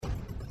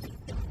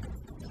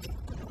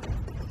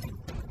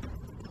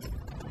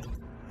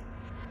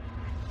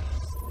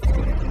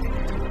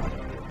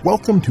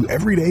Welcome to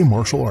Everyday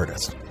Martial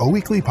Artist, a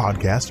weekly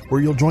podcast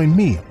where you'll join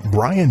me,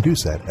 Brian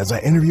Doucette, as I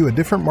interview a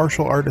different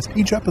martial artist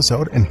each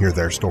episode and hear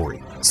their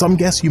story. Some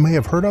guests you may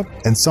have heard of,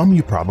 and some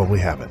you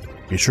probably haven't.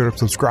 Be sure to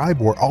subscribe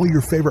where all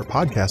your favorite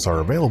podcasts are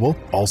available.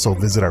 Also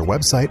visit our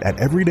website at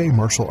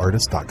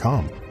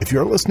everydaymartialartist.com. If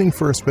you're listening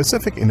for a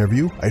specific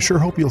interview, I sure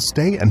hope you'll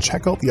stay and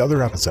check out the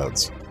other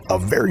episodes. A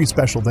very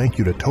special thank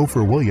you to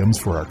Topher Williams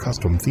for our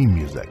custom theme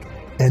music.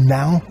 And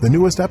now, the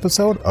newest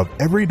episode of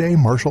Everyday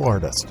Martial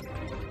Artist.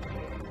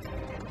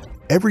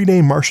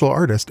 Everyday Martial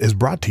Artist is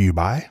brought to you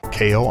by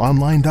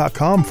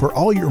KOOnline.com for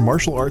all your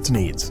martial arts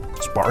needs.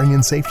 Sparring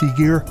and safety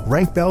gear,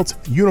 rank belts,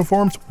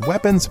 uniforms,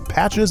 weapons,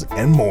 patches,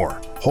 and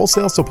more.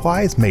 Wholesale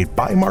supplies made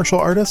by martial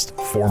artists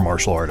for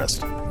martial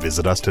artists.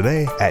 Visit us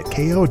today at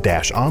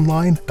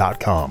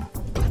ko-online.com.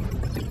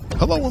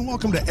 Hello and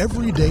welcome to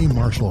Everyday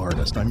Martial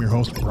Artist. I'm your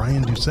host,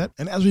 Brian Doucette,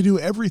 and as we do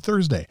every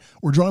Thursday,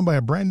 we're joined by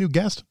a brand new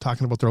guest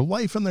talking about their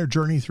life and their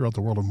journey throughout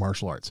the world of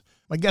martial arts.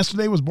 My guest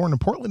today was born in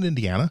Portland,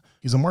 Indiana.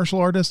 He's a martial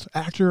artist,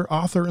 actor,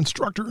 author,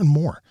 instructor, and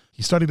more.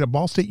 He studied at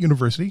Ball State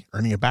University,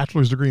 earning a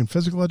bachelor's degree in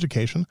physical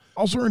education,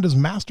 also earned his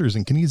master's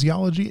in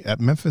kinesiology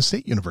at Memphis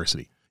State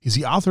University. He's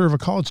the author of a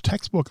college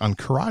textbook on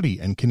karate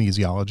and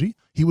kinesiology.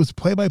 He was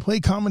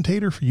play-by-play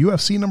commentator for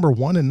UFC No. 1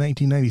 in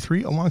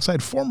 1993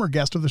 alongside former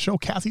guest of the show,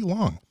 Kathy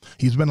Long.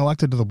 He's been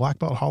elected to the Black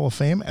Belt Hall of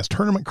Fame as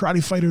Tournament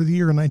Karate Fighter of the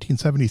Year in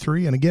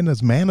 1973 and again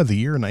as Man of the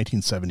Year in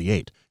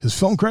 1978. His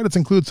film credits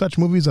include such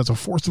movies as A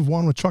Force of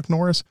One with Chuck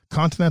Norris,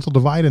 Continental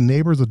Divide and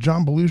Neighbors with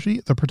John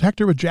Belushi, The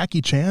Protector with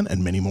Jackie Chan,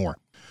 and many more.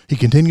 He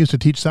continues to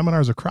teach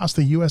seminars across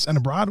the U.S. and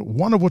abroad,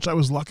 one of which I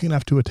was lucky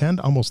enough to attend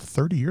almost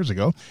 30 years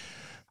ago.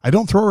 I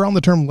don't throw around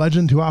the term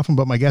legend too often,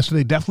 but my guest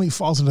today definitely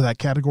falls into that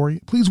category.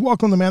 Please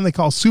welcome the man they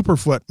call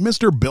Superfoot,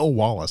 Mr. Bill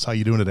Wallace. How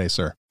you doing today,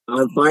 sir?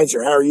 I'm fine,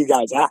 sir. How are you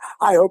guys?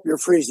 I hope you're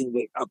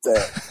freezing up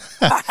there.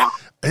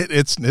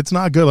 It's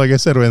not good. Like I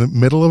said, we're in the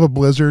middle of a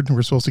blizzard.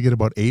 We're supposed to get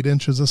about 8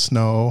 inches of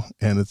snow,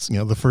 and it's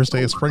the first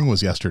day of spring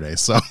was yesterday,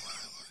 so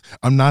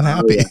I'm not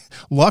happy. Yeah.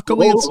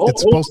 Luckily, it's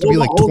supposed to be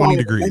like 20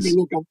 degrees.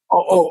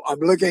 I'm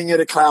looking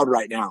at a cloud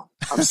right now.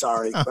 I'm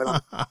sorry,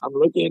 but I'm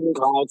looking at the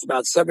cloud. It's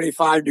about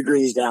 75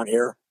 degrees down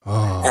here.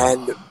 Oh.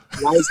 And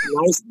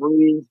nice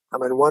breeze.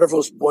 I'm in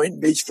wonderful Boynton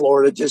Beach,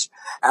 Florida. Just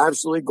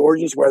absolutely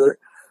gorgeous weather.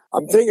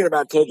 I'm thinking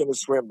about taking a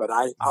swim, but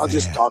I'll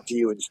just talk to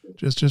you instead.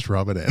 Just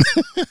rub it in.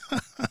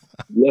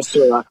 Yes,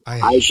 sir.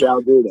 I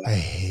shall do that. I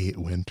hate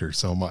winter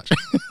so much.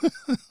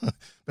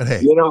 But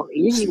hey,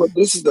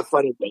 this is the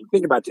funny thing.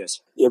 Think about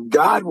this. If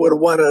God would have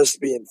wanted us to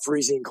be in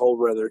freezing cold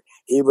weather,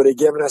 he would have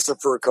given us a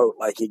fur coat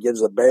like he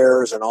gives the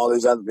bears and all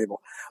these other people.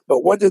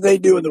 But what do they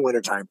do in the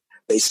wintertime?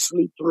 They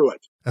sleep through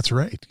it. That's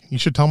right. You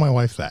should tell my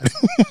wife that.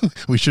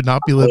 We should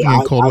not be living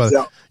in cold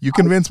weather. You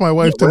convince my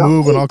wife to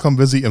move and I'll come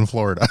visit in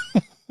Florida.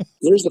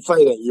 Here's the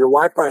funny thing. Your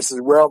wife probably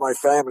says, well, my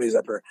family's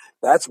up here.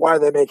 That's why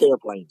they make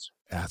airplanes.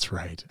 That's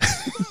right.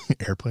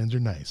 Airplanes are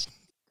nice.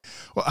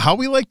 Well, how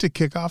we like to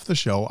kick off the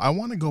show, I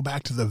want to go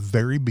back to the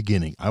very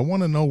beginning. I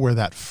want to know where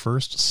that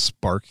first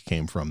spark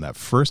came from, that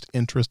first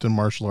interest in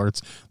martial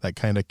arts that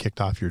kind of kicked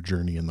off your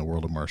journey in the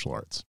world of martial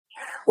arts.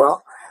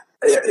 Well,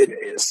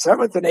 in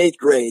 7th and 8th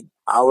grade,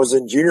 I was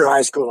in junior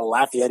high school in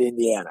Lafayette,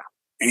 Indiana.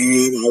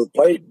 And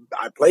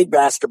I played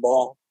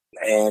basketball,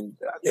 and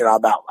I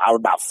was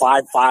about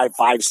 5'5",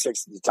 5'6"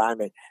 at the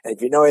time. And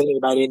if you know anything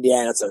about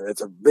Indiana,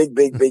 it's a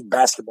big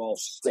basketball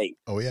state.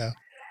 Oh yeah.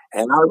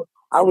 And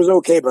I was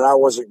okay, but I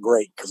wasn't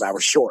great because I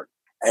was short.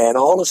 And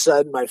all of a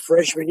sudden, my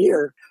freshman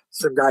year,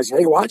 some guys said,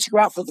 hey, why don't you go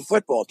out for the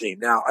football team?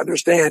 Now,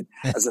 understand,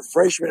 as a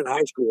freshman in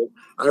high school,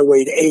 I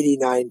weighed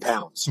 89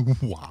 pounds.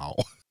 Wow.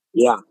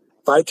 Yeah.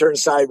 If I turned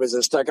sideways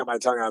and stuck out my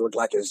tongue, I looked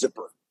like a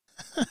zipper.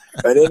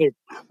 But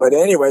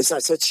anyways, I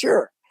said,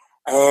 sure.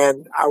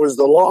 And I was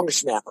the long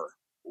snapper,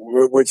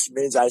 which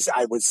means I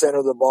would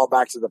center the ball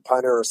back to the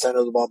punter or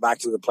center the ball back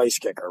to the place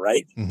kicker,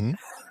 right? Mm-hmm.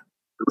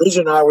 The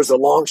reason I was the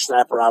long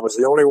snapper, I was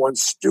the only one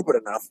stupid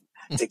enough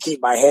to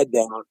keep my head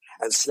down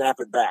and snap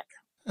it back.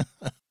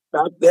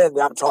 Back then,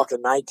 I'm talking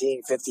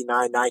 1959,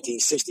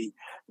 1960,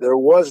 there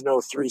was no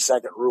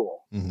 3-second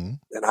rule in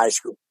high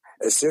school.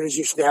 As soon as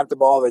you snapped the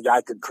ball, the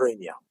guy could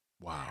cream you.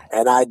 Wow.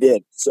 And I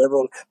did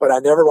several, but I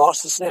never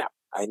lost a snap.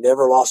 I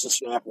never lost a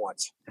snap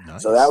once.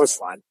 Nice. So that was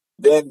fun.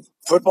 Then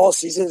football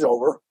season's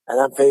over,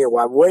 and I'm thinking,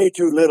 well, I'm way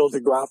too little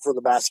to go out for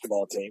the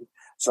basketball team.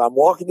 So I'm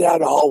walking down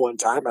the hall one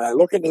time, and I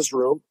look in this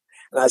room,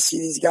 and I see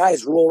these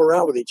guys rolling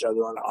around with each other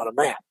on a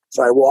mat.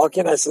 So I walk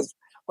in, I says,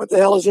 what the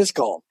hell is this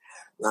called?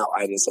 Now,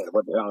 I didn't say,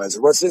 what the hell is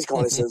it? What's this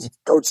called? He says,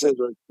 Coach says,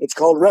 it's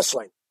called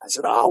wrestling. I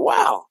said, oh,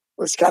 wow.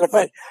 It's kind of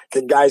fun.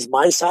 Can guys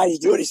my size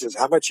do it? He says,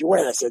 how much you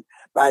weigh? I said,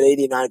 about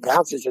 89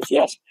 pounds. He says,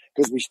 yes,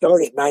 because we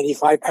started at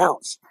 95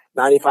 pounds.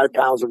 95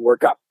 pounds and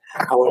work up.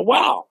 I went,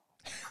 wow.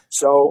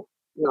 So,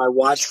 I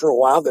watched for a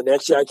while. The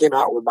next year I came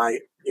out with my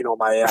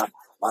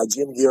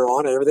gym gear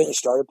on and everything and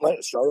started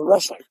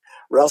wrestling.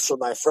 Wrestled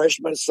my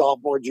freshman,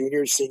 sophomore,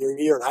 junior, senior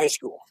year in high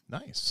school.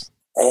 Nice.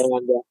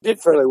 And did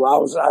fairly well.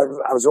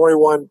 I was the only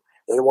one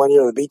in 1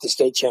 year to beat the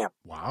state champ.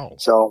 Wow.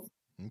 So,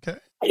 okay.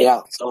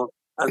 Yeah. So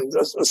I'm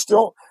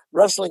still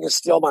wrestling is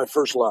still my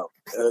first love.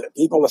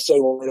 People will say,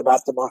 well, what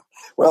about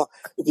well,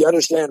 if you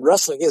understand,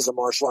 wrestling is a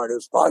martial art. It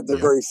was probably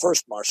the very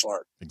first martial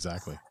art.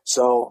 Exactly.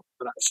 So,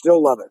 but I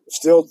still love it.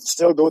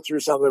 Still go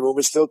through some of the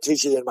moves. Still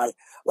teach it a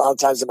lot of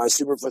times in my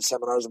Superfoot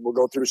seminars, and we'll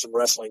go through some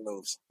wrestling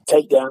moves.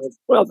 Takedown.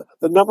 Well,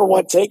 the number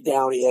one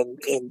takedown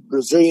in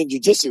Brazilian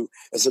Jiu-Jitsu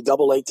is a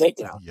double leg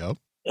takedown. Yep.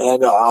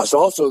 And it's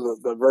also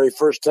the very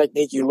first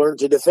technique you learn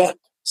to defend.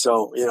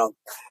 So,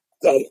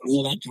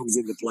 that comes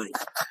into play.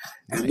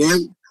 Nice. And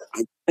then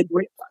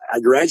I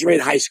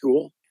graduated high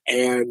school,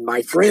 and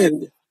my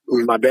friend, who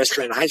was my best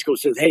friend in high school,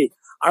 says, hey,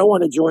 I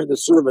want to join the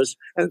service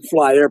and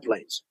fly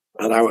airplanes.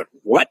 And I went,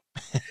 what?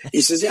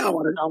 He says, yeah, I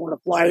want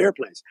to fly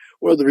airplanes.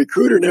 Well, the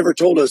recruiter never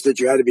told us that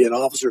you had to be an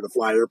officer to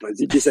fly airplanes.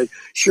 He just said,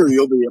 sure,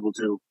 you'll be able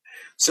to.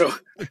 So,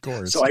 of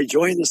course. So I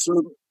joined the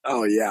service.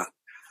 Oh, yeah.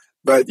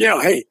 But,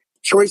 hey,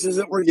 choices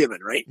that were given,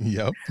 right?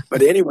 Yep.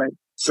 But anyway,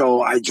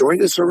 so I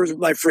joined the service with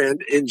my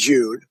friend in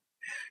June.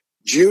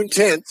 June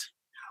 10th,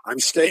 I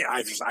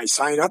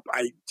sign up.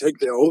 I take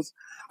the oath.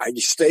 I'm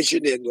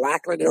stationed in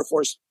Lackland Air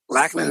Force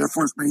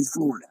Base,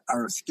 Florida,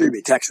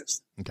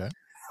 Texas. Okay.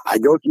 I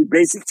go through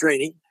basic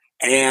training,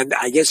 and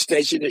I get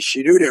stationed at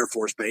Chanute Air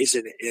Force Base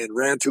in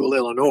Rantoul,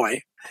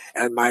 Illinois.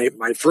 And my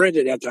friend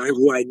at that time,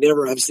 who I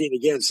never have seen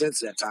again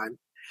since that time,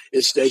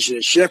 is stationed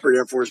at Shepherd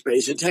Air Force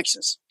Base in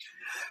Texas.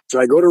 So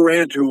I go to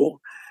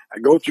Rantoul. I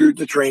go through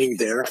the training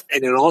there,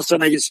 and then all of a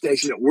sudden I get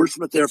stationed at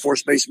Wordsmith Air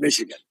Force Base,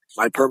 Michigan,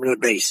 my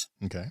permanent base.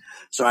 Okay.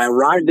 So I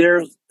arrived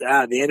there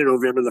at the end of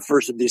November, the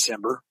 1st of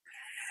December.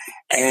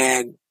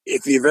 And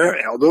if you've ever,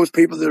 those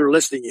people that are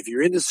listening, if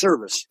you're in the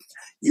service,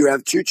 you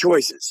have two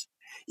choices.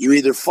 You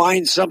either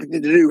find something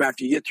to do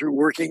after you get through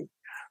working,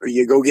 or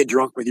you go get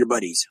drunk with your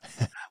buddies.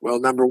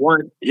 Well, number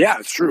one, yeah,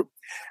 it's true.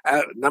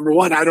 Number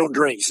one, I don't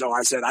drink. So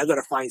I said, I got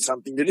to find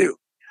something to do.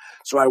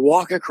 So I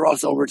walk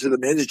across over to the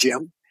men's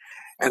gym.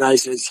 And I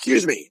said,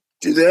 excuse me,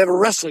 do they have a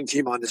wrestling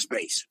team on this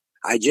base?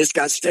 I just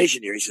got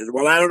stationed here. He says,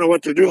 well, I don't know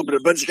what they're doing, but a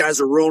bunch of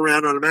guys are rolling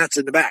around on the mats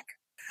in the back.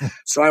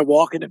 So I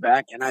walk in the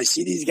back, and I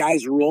see these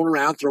guys rolling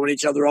around, throwing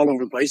each other all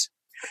over the place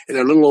in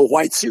their little old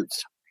white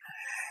suits.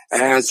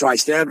 And so I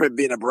stand up,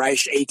 being a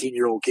brash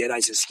 18-year-old kid. I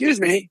said, excuse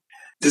me,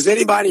 does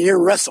anybody here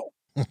wrestle?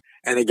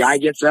 And the guy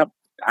gets up.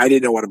 I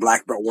didn't know what a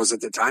black belt was at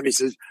the time. He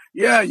says,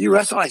 yeah, you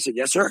wrestle? I said,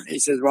 yes, sir. He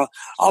says, well,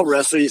 I'll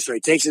wrestle you. So he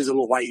takes his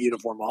little white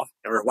uniform off,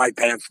 or white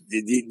pants,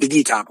 the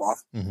gi top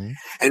off. Mm-hmm.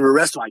 And we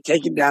wrestle. I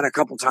take him down a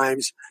couple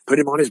times, put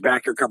him on his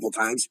back a couple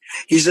times.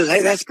 He says,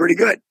 hey, that's pretty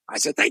good. I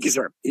said, thank you,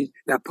 sir.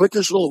 Now put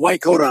this little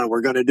white coat on. We're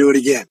going to do it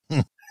again.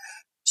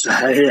 So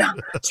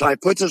I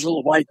put this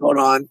little white coat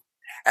on.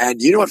 And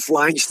do you know what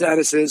flying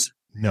status is?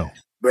 No.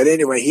 But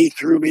anyway, he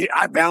threw me.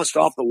 I bounced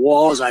off the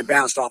walls. I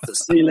bounced off the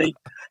ceiling.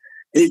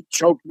 He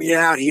choked me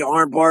out. He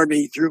armbarred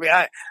me. He threw me.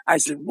 I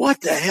said,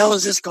 what the hell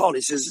is this called?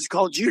 He says, it's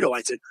called judo.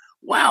 I said,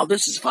 wow,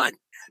 this is fun.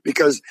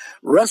 Because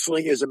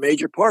wrestling is a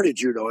major part of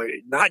judo,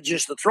 not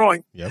just the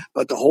throwing,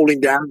 but the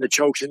holding down, the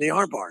chokes, and the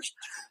arm bars.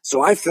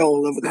 So I fell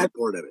in love with that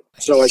part of it.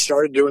 So I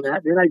started doing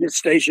that. Then I get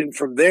stationed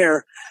from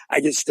there. I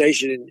get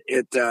stationed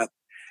at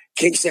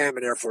King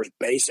Salmon Air Force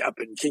Base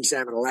up in King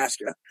Salmon,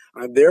 Alaska.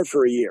 I'm there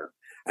for a year.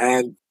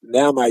 And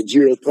now my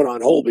judo is put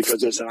on hold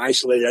because it's an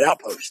isolated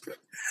outpost.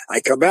 I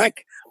come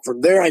back.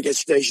 From there, I get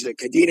stationed at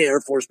Kadena Air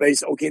Force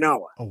Base,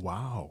 Okinawa. Oh,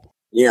 wow.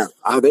 Yeah,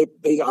 I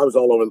was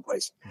all over the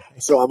place.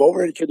 Nice. So I'm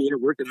over at Kadena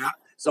working out.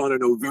 It's on a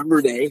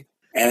November day,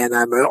 and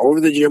I'm over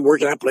the gym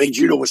working out, playing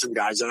judo with some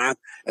guys. And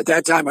at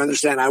that time, I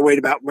understand I weighed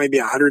about maybe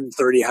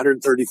 130,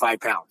 135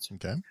 pounds.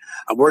 Okay.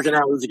 I'm working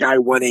out with a guy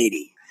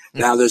 180.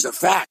 Now, there's the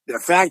fact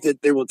that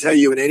they will tell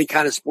you in any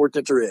kind of sport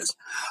that there is,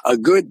 a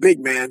good big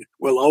man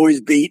will always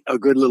beat a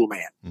good little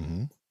man.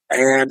 Mm-hmm.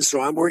 And so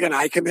I'm working.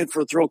 I come in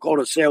for a throw called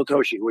a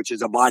seotoshi, which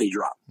is a body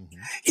drop. Mm-hmm.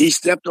 He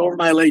stepped over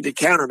my leg to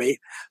counter me,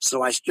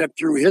 so I stepped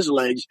through his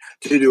legs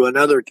to do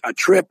a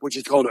trip, which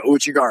is called an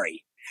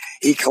uchigari.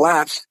 He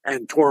collapsed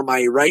and tore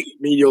my right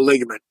medial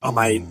ligament on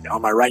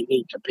my right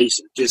knee to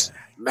pieces, just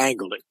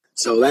mangled it.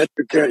 So that's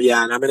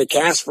and I'm in a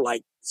cast for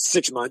like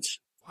 6 months.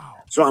 Wow.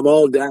 So I'm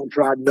all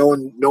downtrodden,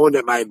 knowing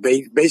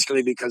that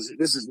basically because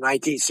this is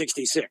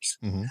 1966.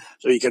 Mm-hmm.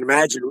 So you can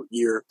imagine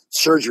your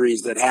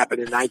surgeries that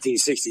happened in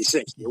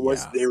 1966. It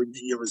was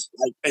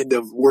like end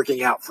of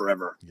working out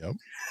forever. Yep.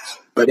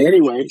 But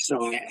anyway,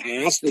 so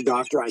I asked the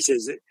doctor, I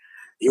says,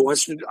 he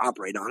wants to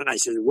operate on it. I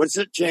said, what's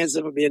the chance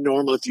of it being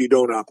normal if you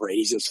don't operate?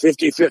 He says,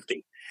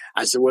 50-50.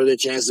 I said, what are the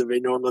chances of it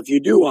being normal if you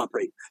do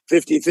operate?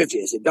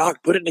 50-50. I said,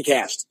 doc, put it in the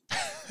cast.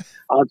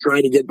 I'll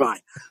try to get by.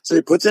 So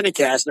he puts in a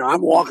cast. Now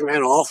I'm walking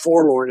around all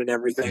forlorn and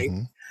everything.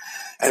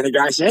 Mm-hmm. And the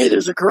guy said, hey,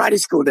 there's a karate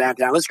school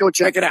downtown. Let's go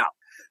check it out.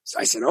 So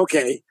I said,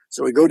 okay.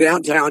 So we go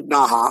downtown,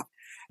 Naha.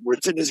 We're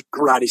in this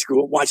karate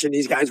school watching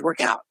these guys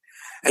work out.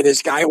 And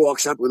this guy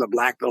walks up with a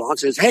black belt on and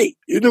says, hey,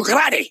 you do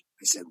karate?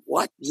 I said,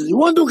 what? He says, you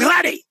want to do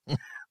karate?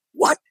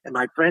 What? And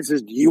my friend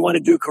says, do you want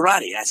to do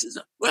karate? I says,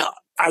 well,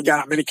 I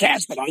got him in a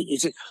cast, but he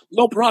said,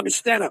 no problem,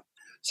 stand up.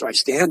 So I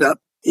stand up.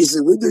 He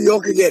said, we do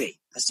yokogiri.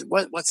 I said,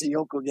 what's a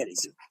yokogiri? He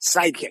said,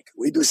 side kick.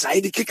 We do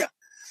side kicker.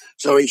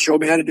 So he showed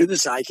me how to do the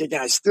side kick,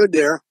 and I stood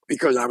there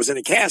because I was in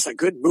a cast. I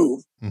couldn't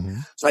move.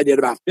 So I did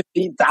about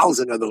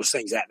 15,000 of those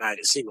things that night,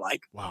 it seemed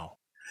like. Wow.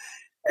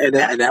 And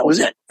that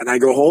was it. And I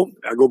go home.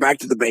 I go back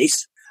to the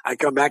base. I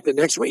come back the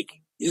next week.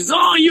 He says,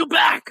 "Oh, you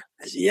back?"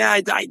 I said, "Yeah,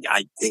 I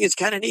think it's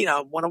kind of neat. I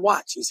want to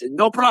watch." He said,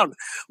 "No problem.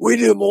 We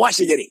do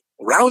Mawashigiri,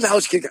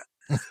 roundhouse kicker."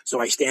 So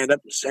I stand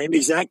up the same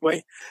exact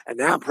way. And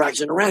now I'm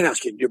practicing a roundhouse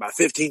kick. Do about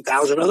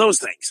 15,000 of those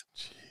things.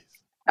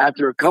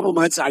 After a couple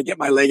months, I get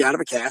my leg out of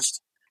a cast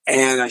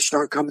and I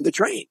start coming to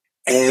train.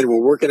 And we're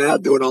working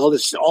out, doing all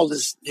this,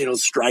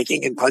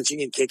 striking and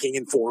punching and kicking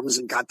and forms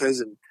and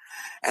katas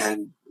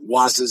and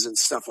wasas and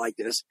stuff like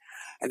this.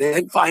 And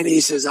then finally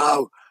he says,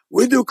 "Oh,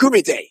 we do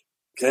kumite."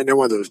 Okay, I know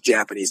one of those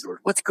Japanese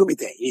words. What's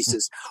kumite? He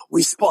says,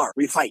 "We spar,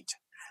 we fight."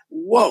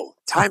 Whoa,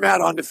 time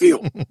out on the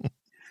field.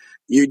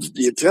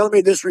 You're telling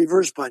me this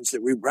reverse punch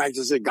that we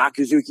practice at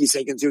Gakuzuki,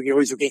 Seikenzuki,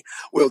 Oizuki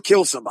will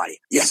kill somebody?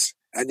 Yes.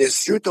 And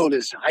this shuto,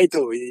 this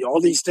haito,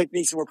 all these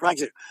techniques that we're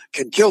practicing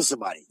can kill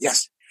somebody.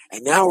 Yes.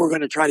 And now we're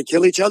going to try to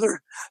kill each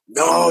other?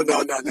 No.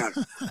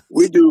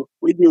 We do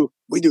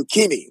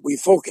kimi. We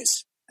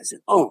focus. I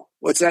said, "Oh,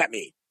 what's that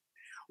mean?"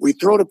 We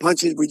throw the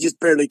punches. We just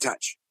barely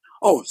touch.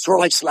 Oh, sort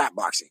of like slap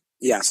boxing.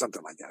 Yeah,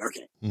 something like that.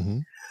 Okay.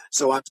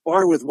 So I'm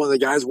sparring with one of the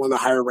guys, one of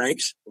the higher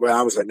ranks. Well,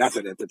 I was at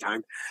nothing at the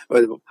time,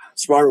 but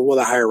sparring with one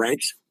of the higher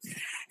ranks.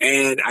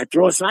 And I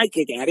throw a side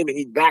kick at him and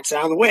he backs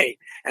out of the way.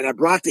 And I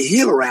brought the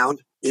heel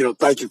around,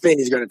 thinking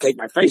he's going to take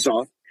my face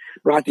off.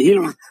 Brought the heel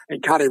around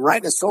and caught him right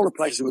in the solar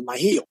plexus with my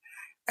heel.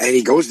 And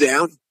he goes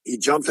down. He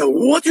jumps out.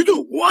 "What you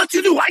do? What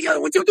you do?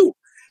 What you do?"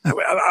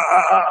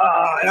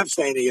 And I'm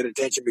standing at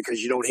attention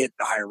because you don't hit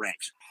the higher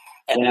ranks.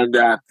 And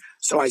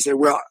so I said,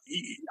 "Well,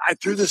 I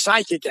threw the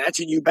side kick at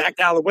you and you backed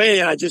out of the way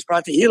and I just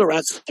brought the heel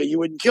around so you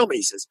wouldn't kill me."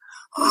 He says,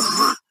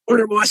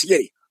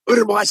 "Urumashigeri,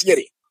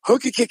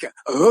 hooky kicker,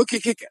 hooky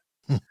kicker."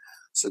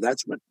 So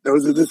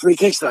those are the three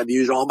kicks that I've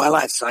used all my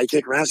life: side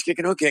kick, round kick,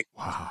 and hook kick.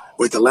 Wow.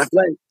 With the left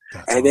leg.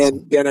 That's and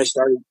awesome. then I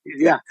started,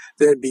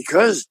 then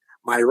because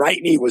my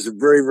right knee was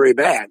very, very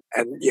bad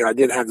and, I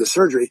didn't have the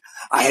surgery,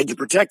 I had to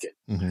protect it.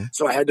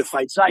 So I had to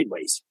fight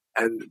sideways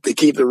and to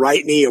keep the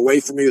right knee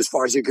away from me as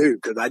far as it could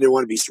because I didn't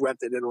want to be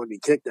swept. I didn't want to be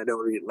kicked. I didn't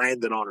want to get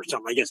landed on or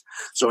something like this.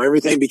 So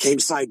everything became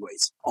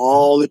sideways.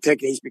 All the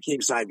techniques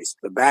became sideways.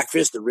 The back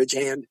fist, the ridge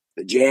hand,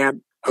 the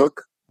jab,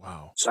 hook.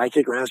 Wow. Side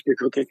kick, round kick,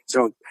 hook kick.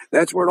 So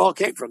that's where it all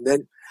came from.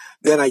 Then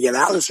I get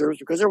out of service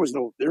because there was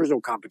no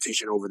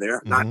competition over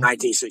there. Not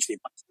 1960. It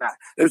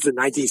was in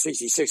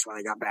 1966 when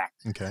I got back.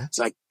 Okay.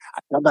 So I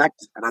come back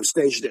and I'm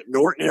stationed at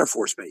Norton Air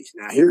Force Base.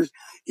 Now here's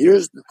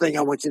the thing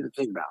I want you to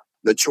think about: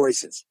 the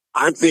choices.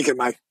 I'm thinking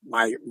my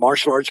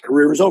martial arts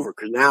career is over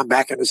because now I'm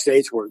back in the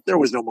States where there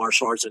was no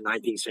martial arts in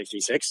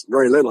 1966.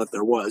 Very little if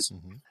there was.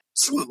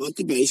 So I went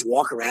to base,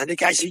 walk around. The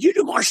guy said, "You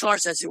do martial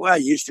arts?" I said, "Well, I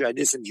used to. I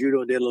did some judo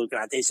and did a little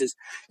karate." He says,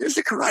 "There's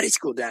a karate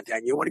school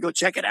downtown. You want to go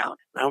check it out?"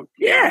 And I'm,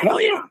 "Yeah, hell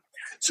yeah."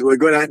 So we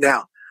go down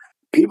now.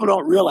 People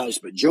don't realize,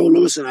 but Joe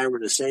Louis and I were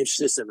in the same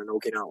system in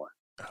Okinawa.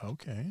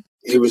 Okay.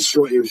 He was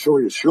showing you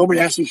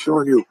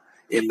Shoryu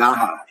in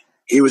Naha.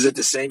 He was at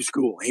the same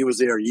school. He was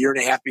there a year and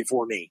a half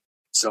before me.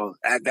 So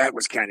that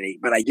was kind of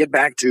neat. But I get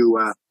back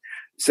to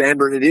San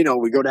Bernardino.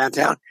 We go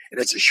downtown, and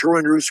it's a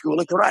Shorin-ryu school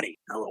of karate.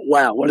 I went,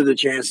 wow, what are the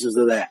chances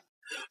of that?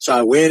 So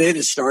I went in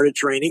and started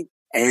training.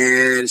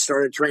 I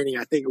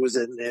think it was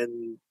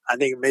in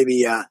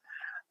maybe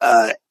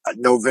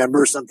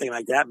November, something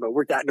like that. But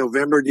worked out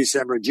November,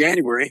 December,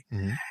 January.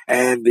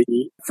 And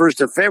the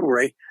 1st of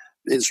February,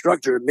 the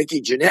instructor,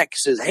 Mickey Janek,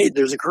 says, "Hey,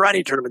 there's a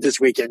karate tournament this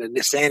weekend in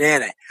Santa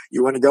Ana.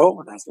 You want to go?"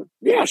 And I said,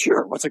 "Yeah,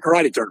 sure. What's a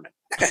karate tournament?"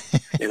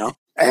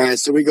 And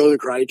so we go to the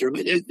karate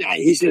tournament.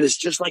 He said, "It's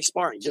just like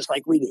sparring, just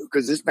like we do."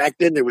 Because back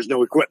then there was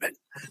no equipment.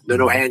 There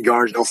were no hand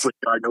guards, no foot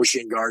guard, no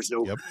shin guards,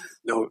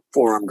 no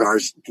forearm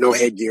guards, no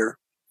headgear.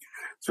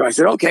 So I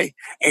said, "Okay."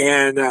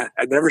 And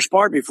I'd never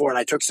sparred before, and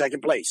I took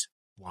second place.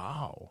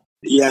 Wow.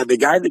 Yeah, the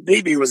guy that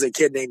beat me was a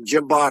kid named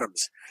Jim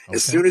Bottoms. Okay.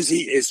 As soon as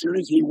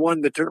he won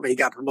the tournament, he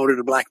got promoted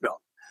to black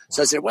belt. Wow.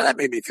 So I said, well, that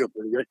made me feel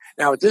pretty good.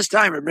 Now at this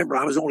time, remember,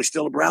 I was only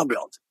still a brown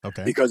belt.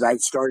 Okay. Because I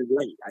started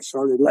late.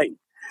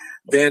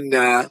 Then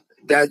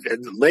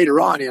later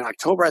on in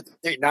October,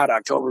 in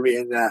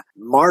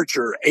March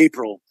or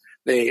April,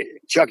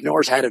 Chuck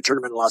Norris had a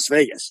tournament in Las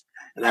Vegas,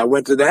 and I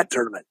went to that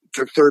tournament,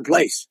 took third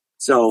place.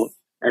 So.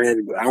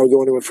 And I was the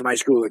only one from my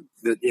school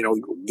that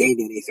gained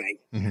anything.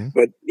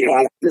 But,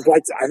 I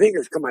think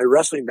it's from my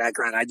wrestling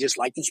background. I just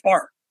like to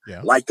spar,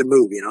 like to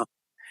move,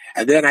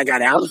 And then I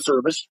got out of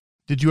service.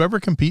 Did you ever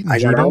compete in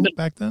judo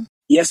back then?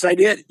 Yes, I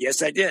did.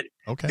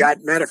 Okay.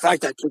 Matter of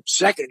fact, I took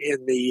second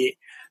in the,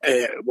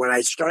 when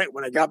I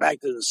got back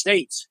to the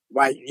States.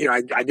 I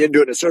didn't do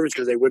it in the service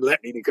because they wouldn't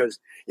let me because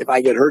if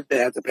I get hurt, they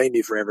have to pay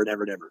me forever and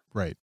ever and ever.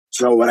 Right.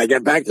 So when I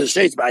got back to the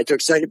States, I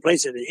took second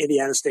place in the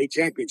Indiana State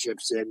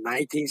Championships in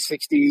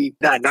 1970,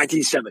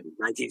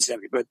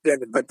 but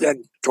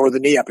then tore the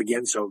knee up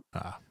again. So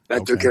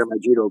that took care of my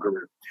judo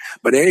career.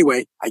 But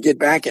anyway, I get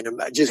back and I'm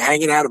just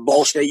hanging out at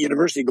Ball State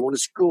University, going to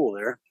school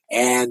there.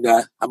 And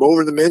I'm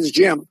over in the men's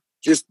gym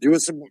just doing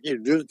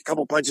doing a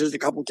couple punches, a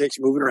couple kicks,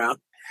 moving around.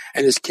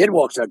 And this kid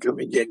walks up to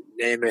me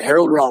named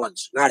Harold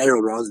Rollins, not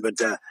Harold Rollins, but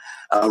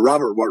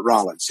Robert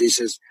Rollins. He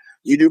says,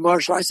 "You do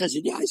martial arts?" I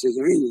said, "Yeah." He says,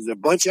 "There's a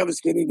bunch of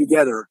us getting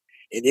together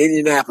in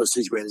Indianapolis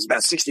this weekend. It's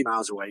about 60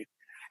 miles away.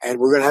 And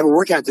we're going to have a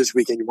workout this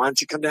weekend. Why don't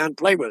you come down and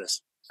play with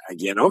us?"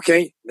 Again,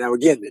 okay. Now,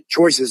 again, the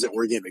choices that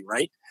we're giving,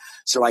 right?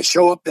 So I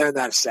show up there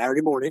that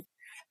Saturday morning.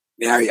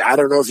 Now, I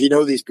don't know if you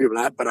know these people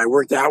or not, but I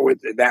worked out with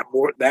that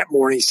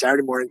morning,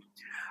 Saturday morning.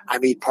 I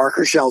meet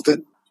Parker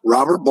Shelton,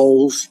 Robert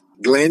Bowles,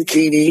 Glenn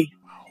Keeney,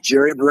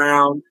 Jerry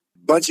Brown,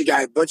 bunch of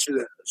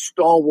the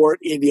stalwart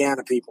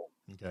Indiana people.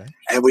 Okay.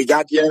 And we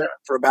got together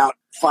for about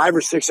 5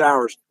 or 6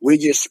 hours. We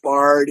just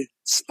sparred,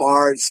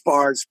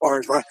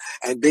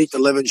 and beat the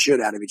living shit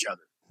out of each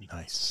other.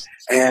 Nice.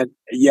 And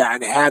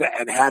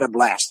had a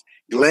blast.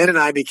 Glenn and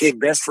I became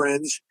best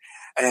friends,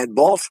 and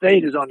Ball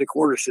State is on the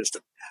quarter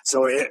system.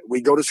 So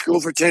we go to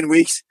school for 10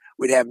 weeks.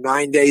 We'd have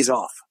 9 days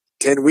off.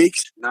 10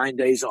 weeks, 9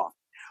 days off.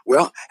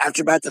 Well,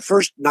 after about the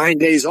first 9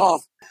 days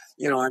off,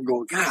 I'm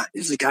going, God,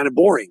 this is kind of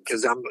boring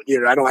because I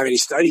don't have any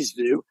studies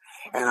to do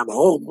and I'm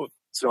home.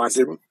 So I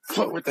said,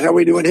 what the hell are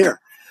we doing here?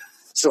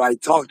 So I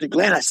talked to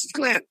Glenn. I said,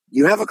 Glenn,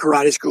 you have a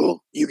karate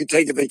school. You can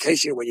take a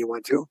vacation when you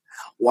want to.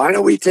 Why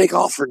don't we take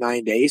off for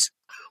 9 days?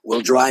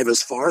 We'll drive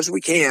as far as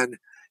we can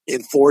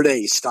in 4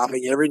 days,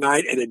 stopping every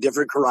night at a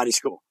different karate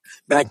school.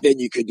 Back then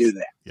you could do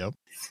that. Yep.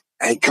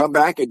 And come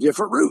back a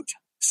different route.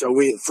 So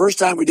first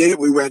time we did it,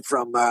 we went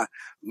from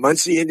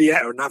Muncie,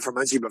 Indiana, or not from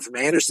Muncie, but from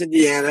Anderson,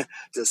 Indiana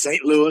to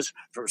St. Louis,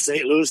 from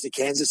St. Louis to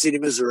Kansas City,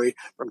 Missouri,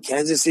 from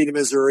Kansas City,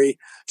 Missouri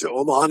to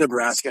Omaha,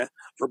 Nebraska,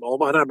 from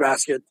Omaha,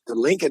 Nebraska to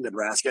Lincoln,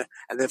 Nebraska,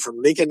 and then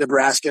from Lincoln,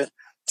 Nebraska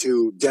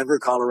to Denver,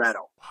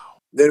 Colorado.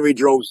 Wow. Then we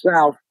drove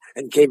south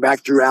and came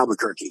back through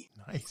Albuquerque.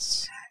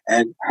 Nice.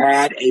 And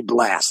had a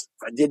blast.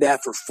 I did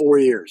that for 4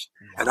 years.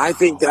 Wow. And I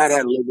think that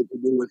had a little bit to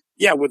do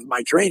with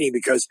my training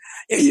because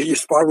you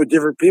spar with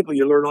different people.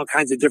 You learn all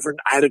kinds of different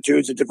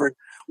attitudes and different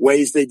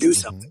ways they do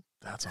something.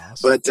 That's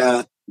awesome.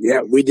 But,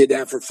 we did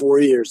that for 4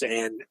 years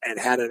and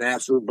had an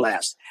absolute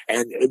blast.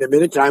 And in the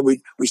meantime,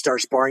 we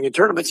started sparring in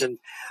tournaments. And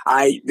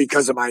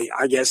because of my,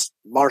 I guess,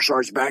 martial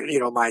arts back,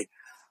 my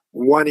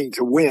wanting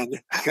to win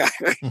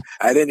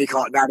at any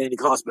cost, not any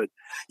cost, but,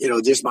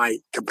 just my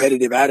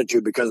competitive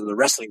attitude because of the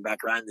wrestling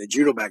background, the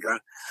judo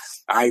background.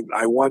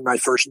 I won my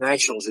first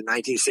nationals in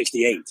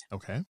 1968.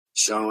 Okay.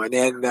 So, and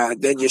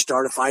then you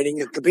started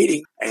fighting and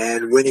competing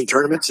and winning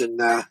tournaments and,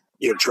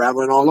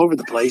 traveling all over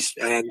the place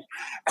and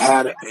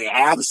had an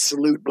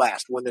absolute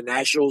blast. Won the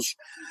nationals.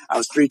 I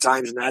was 3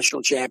 times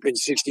national champion,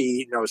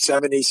 70,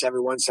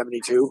 71,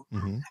 72,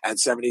 and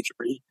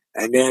 73.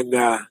 And then,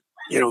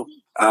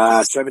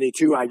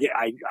 72,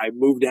 I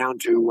moved down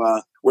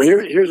to,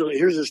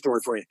 here's a story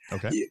for you.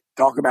 Okay. You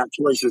talk about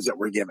choices that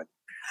we're given.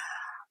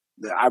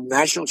 I'm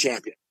national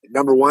champion,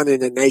 number 1 in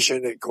the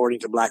nation,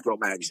 according to Black Belt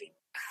magazine.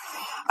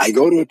 I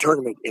go to a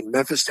tournament in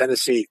Memphis,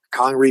 Tennessee.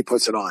 Connery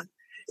puts it on.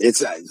 It's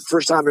the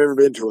first time I've ever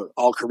been to an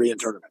all-Korean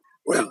tournament.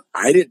 Well,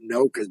 I didn't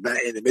know because back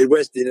in the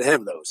Midwest, they didn't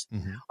have those.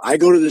 I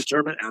go to this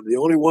tournament. I'm the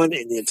only one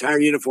in the entire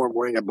uniform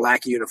wearing a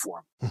black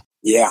uniform.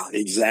 Yeah,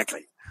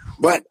 exactly.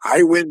 But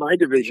I win my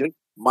division.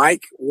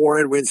 Mike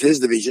Warren wins his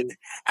division.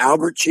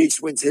 Albert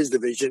Cheeks wins his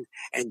division.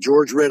 And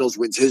George Reynolds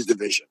wins his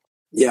division.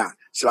 Yeah.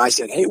 So I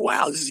said, hey,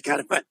 wow, this is kind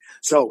of fun.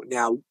 So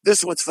now this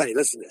is what's funny.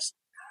 Listen to this.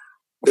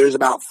 There's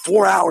about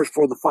 4 hours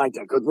for the fight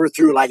time because we're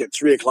through like at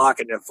 3 o'clock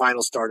and the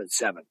final start at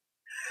 7.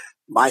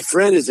 My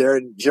friend is there,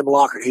 Jim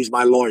Locker. He's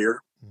my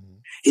lawyer.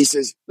 He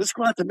says, let's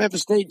go out to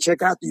Memphis State and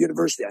check out the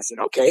university. I said,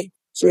 okay.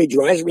 So he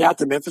drives me out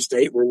to Memphis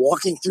State. We're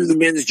walking through the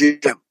men's gym.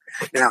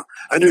 Now,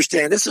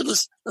 understand, this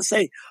is, let's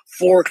say,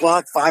 4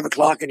 o'clock, 5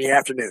 o'clock in the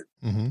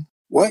afternoon.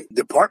 What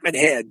department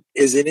head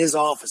is in his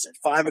office at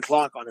 5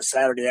 o'clock on a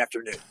Saturday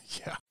afternoon?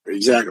 Yeah.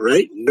 Exactly,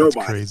 right? Nobody.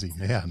 That's crazy,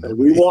 man. And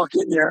we walk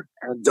in there,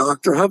 and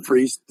Dr.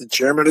 Humphreys, the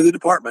chairman of the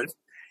department,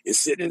 is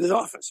sitting in his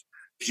office.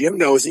 Jim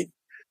knows him,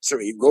 so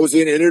he goes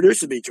in and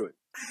introduces me to him.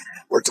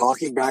 We're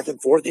talking back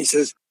and forth. He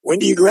says, when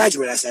do you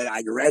graduate? I said,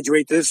 I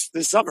graduate this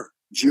summer.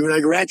 June, I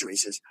graduate. He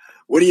says,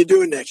 what are you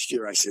doing next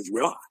year? I said,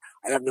 well,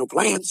 I have no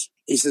plans.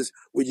 He says,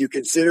 would you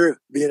consider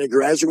being a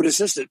graduate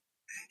assistant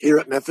here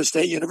at Memphis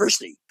State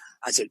University?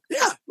 I said,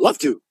 yeah, love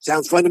to.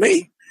 Sounds fun to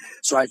me.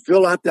 So I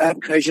fill out the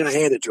application. I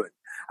hand it to him.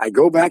 I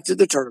go back to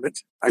the tournament.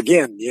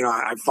 Again,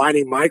 I'm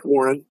fighting Mike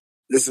Warren.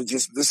 This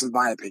is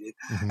my opinion.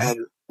 And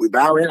we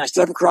bow in. I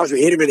step across.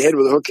 We hit him in the head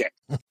with a hook kick.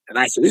 And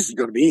I said, this is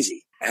going to be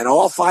easy. And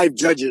all 4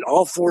 judges,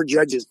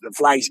 the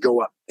flags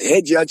go up. The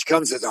head judge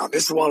comes and says,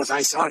 Mr. Wallace,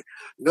 I saw it.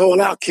 No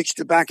allow, kicks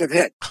to back of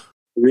head.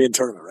 We're in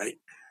tournament, right?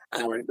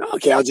 And I went,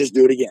 okay, I'll just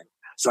do it again.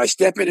 So I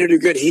step in to do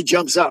good. He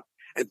jumps up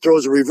and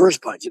throws a reverse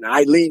punch. And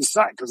I lean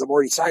side because I'm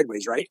already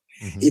sideways, right?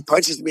 He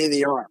punches me in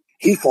the arm.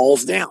 He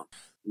falls down.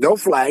 No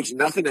flags,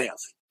 nothing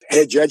else.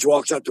 Head judge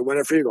walks up to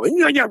winner free and goes,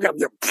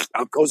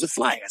 up goes the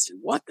flag. I said,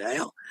 what the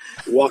hell?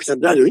 He walks up,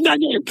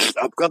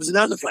 up comes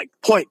another flag.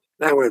 Point.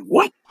 And I went,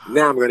 what?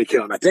 Now I'm going to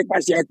kill him. I take my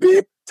shot,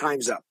 beep,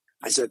 time's up.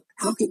 I said,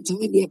 how can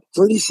time be up?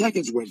 30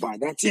 seconds went by.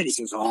 That's it. He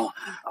says, a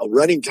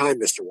running time,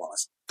 Mr.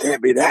 Wallace.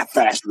 can't be that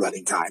fast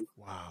running time.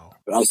 Wow.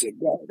 But I said,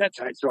 well, that's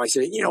right. So I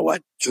said, you know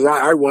what? So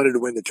I wanted to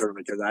win the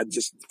tournament because I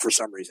just, for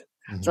some reason.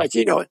 Mm-hmm. So I said,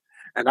 you know what?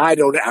 And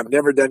I've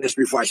never done this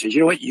before. I said,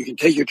 you know what? You can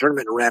take your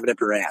tournament and ram it up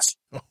your ass.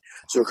 Oh.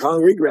 So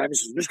Connery grabbed me and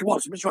says, Mr.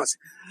 Wallace,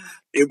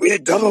 we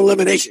had double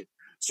elimination.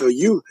 So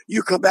you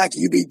come back,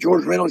 you beat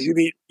George Reynolds, you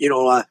beat,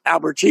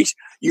 Albert Cheeks,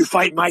 you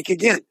fight Mike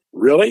again.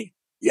 Really?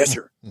 Yes,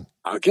 sir.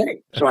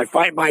 Okay. So I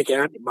fight Mike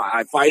and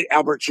I fight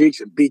Albert Cheeks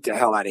and beat the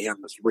hell out of him,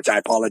 which I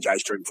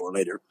apologized to him for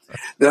later.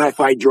 Then I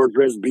fight George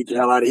Reynolds and beat the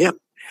hell out of him.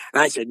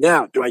 And I said,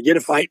 now, do I get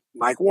to fight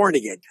Mike Warren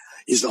again?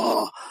 He said,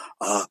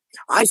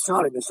 I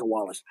saw it, Mr.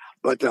 Wallace,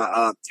 but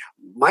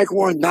Mike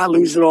Warren not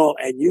lose at all,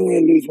 and you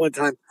only lose one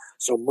time.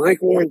 So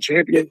Mike Warren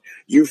champion,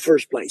 you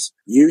first place.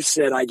 You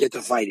said I get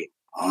to fight him.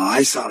 Oh,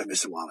 I saw it,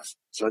 Mr. Wallace.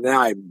 So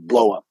now I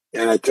blow up,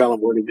 and I tell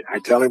him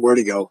where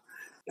to go,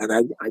 and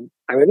I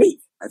leave.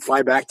 I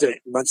fly back to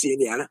Muncie,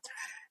 Indiana,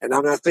 and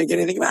I'm not thinking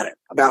anything about it.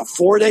 About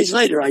 4 days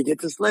later, I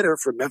get this letter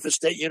from Memphis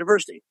State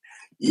University.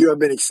 You have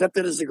been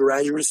accepted as a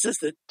graduate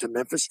assistant to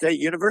Memphis State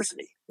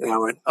University. And I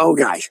went, oh,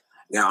 gosh.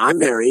 Now, I'm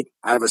married.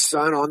 I have a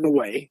son on the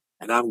way.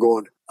 And I'm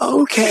going,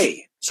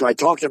 okay. So I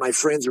talked to my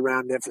friends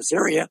around Memphis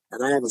area.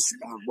 And I have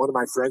one of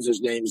my friends,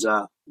 his name's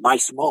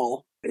Mike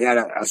Small. He had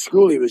a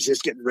school he was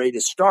just getting ready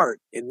to start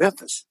in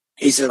Memphis.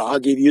 He said, I'll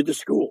give you the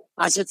school.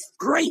 I said,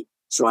 great.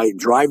 So I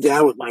drive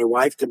down with my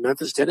wife to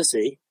Memphis,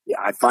 Tennessee. Yeah,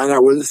 I find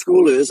out where the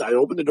school is. I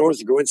open the doors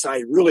and go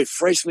inside. Really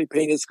freshly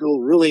painted school,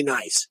 really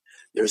nice.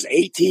 There's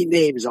 18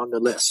 names on the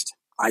list.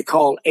 I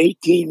call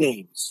 18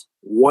 names.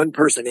 One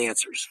person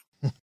answers.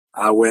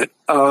 I went,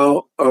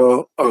 oh.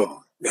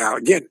 Now,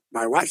 again,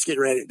 my wife's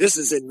getting ready. This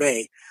is in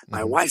May.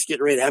 My wife's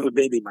getting ready to have a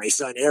baby. My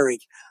son, Eric,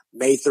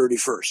 May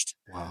 31st.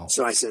 Wow.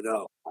 So I said,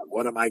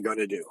 what am I going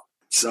to do?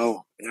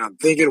 So I'm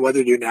thinking what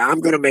to do now. I'm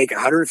going to make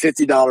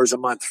 $150 a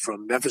month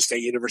from Memphis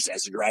State University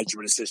as a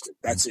graduate assistant.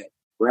 That's it.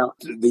 Well,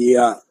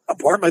 the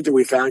apartment that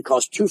we found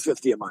cost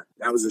 $250 a month.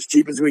 That was as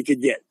cheap as we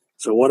could get.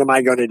 So what am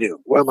I going to do?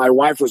 Well, my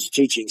wife was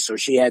teaching, so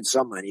she had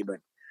some money,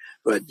 but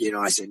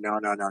I said, no.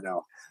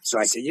 So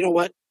I said, you know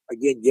what?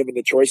 Again, given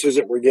the choices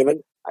that we're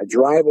given, I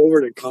drive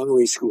over to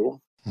Conway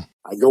School.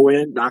 I go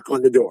in, knock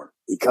on the door.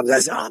 He comes, I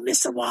said,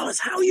 Mr. Wallace,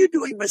 how are you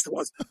doing, Mr.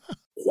 Wallace?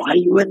 Why are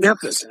you in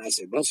Memphis? And I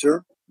said, well,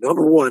 sir,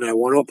 number one, I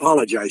want to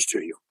apologize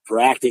to you for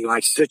acting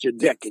like such a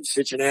dick and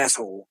such an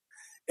asshole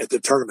at the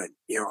tournament.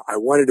 I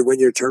wanted to win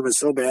your tournament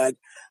so bad.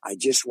 I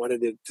just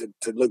wanted it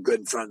to look good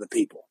in front of the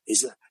people. He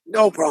said,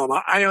 no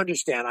problem. I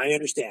understand.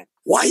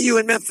 Why are you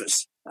in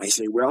Memphis? I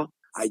say, well,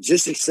 I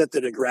just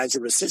accepted a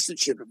graduate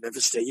assistantship at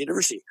Memphis State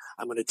University.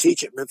 I'm going to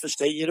teach at Memphis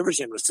State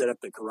University. I'm going to set up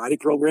the karate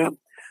program,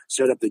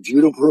 set up the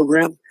judo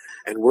program,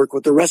 and work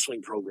with the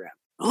wrestling program.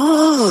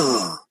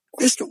 Oh,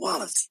 Mr.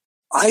 Wallace,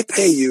 I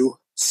pay you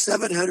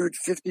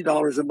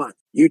 $750 a month.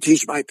 You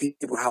teach my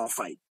people how to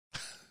fight.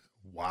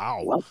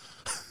 Wow. What?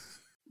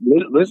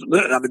 Listen,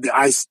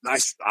 I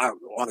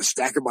on a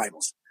stack of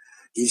Bibles.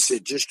 He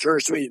said, just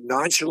turns to me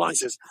nonchalant,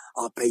 says,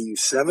 I'll pay you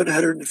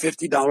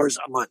 $750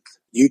 a month.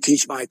 You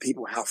teach my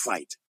people how to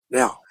fight.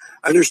 Now,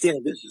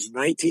 understand this is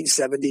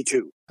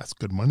 1972. That's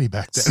good money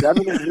back then.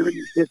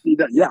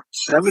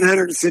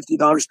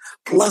 $750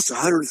 plus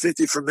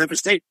 $150 from Memphis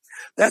State.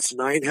 That's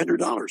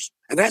 $900.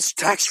 And that's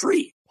tax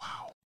free.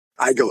 Wow.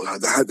 I go,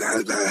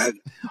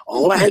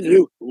 all I had to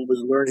do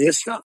was learn his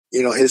stuff,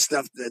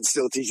 and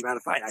still teach him how to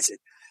fight. I said,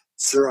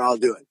 sir, I'll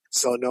do it.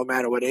 So no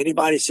matter what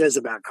anybody says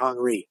about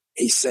Connery,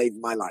 he saved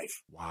my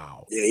life.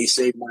 Wow. Yeah, he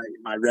saved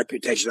my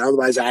reputation.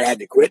 Otherwise, I had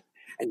to quit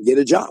and get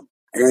a job.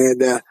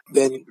 And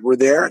then we're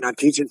there, and I'm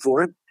teaching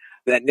for him.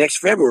 That next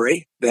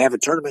February, they have a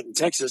tournament in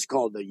Texas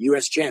called the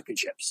U.S.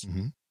 Championships.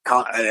 Mm-hmm.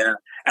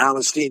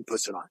 Alan Steen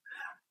puts it on.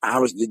 I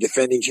was the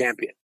defending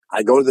champion.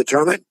 I go to the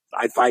tournament.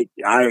 I fight.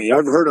 You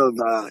ever heard of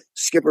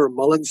Skipper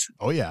Mullins?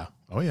 Oh, yeah.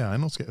 I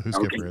know who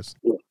Skipper is.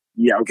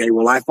 Yeah, okay.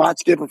 Well, I fought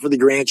Skipper for the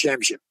Grand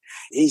Championship.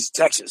 He's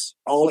Texas.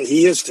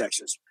 He is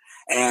Texas.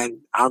 And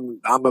I'm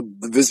a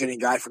visiting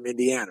guy from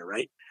Indiana,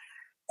 right?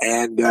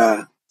 And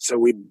so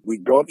we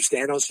go up,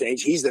 stand on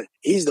stage. He's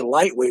the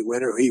lightweight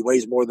winner. He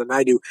weighs more than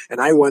I do,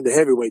 and I won the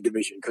heavyweight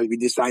division because we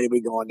decided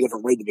we'd go on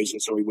different weight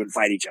divisions so we wouldn't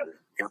fight each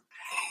other.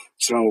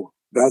 So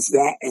that's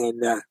that.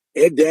 And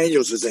Ed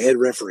Daniels is the head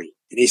referee,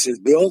 and he says,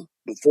 Bill,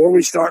 before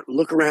we start,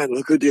 look around,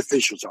 look who the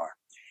officials are.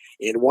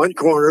 In one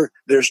corner,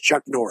 there's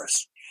Chuck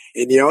Norris.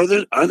 In the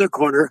other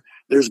corner,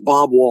 there's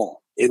Bob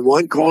Wall. In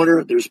one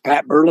corner, there's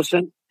Pat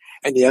Burleson.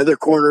 And the other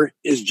corner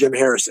is Jim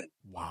Harrison.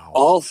 Wow.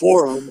 All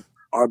four of them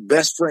are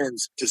best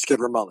friends to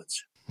Skipper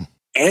Mullins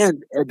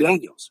and Ed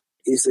Daniels.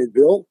 He said,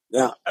 Bill,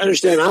 now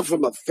understand I'm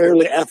from a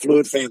fairly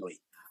affluent family.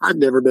 I've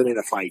never been in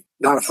a fight,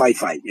 not a fight,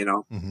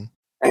 Mm-hmm.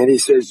 And he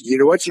says, you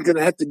know what you're going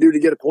to have to do to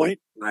get a point?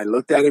 And I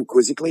looked at him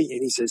quizzically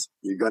and he says,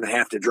 you're going to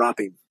have to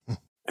drop him.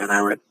 And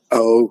I went,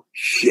 oh,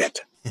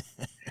 shit.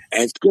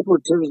 And Skipper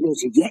turns to me and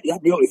says, yeah,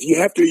 Bill, if you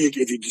have to,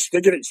 if you just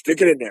stick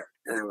it in there.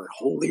 And I went,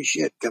 holy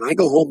shit, can I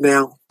go home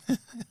now?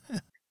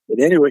 But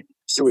anyway,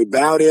 so we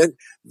bowed in.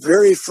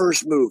 Very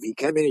first move, he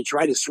came in, he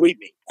tried to sweep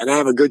me. And I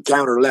have a good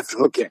counter left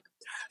hook kick.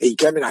 He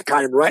came in, I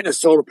caught him right in the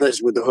solar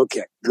plexus with the hook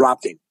kick,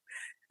 dropped him,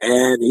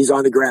 and he's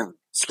on the ground.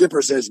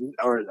 Skipper says,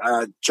 or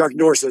Chuck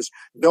Norris says,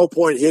 no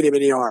point, hit him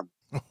in the arm.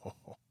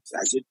 So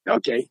I said,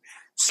 okay.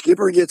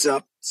 Skipper gets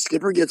up,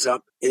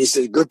 and he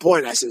says, good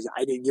point. I says,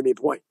 I didn't give me a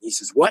point. He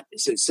says, what? He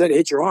said,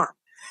 hit your arm.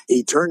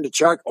 He turned to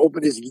Chuck,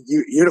 opened his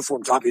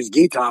uniform top, his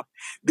gi top,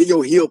 big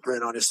old heel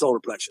print on his solar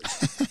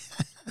plexus.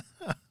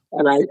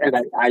 and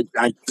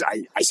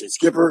I said,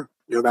 Skipper,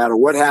 no matter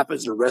what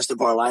happens the rest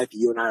of our life,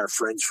 you and I are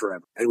friends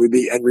forever. And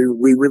we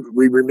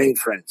remain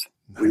friends.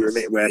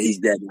 Nice. Well, he's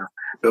dead now,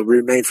 but we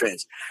remain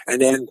friends.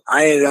 And then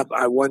I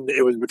won.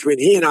 It was between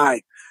he and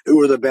I who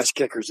were the best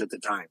kickers at the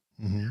time.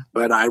 Mm-hmm.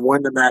 But I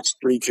won the match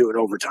 3-2 in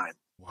overtime.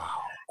 Wow.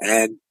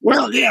 And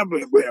well, yeah,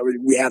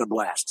 we had a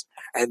blast.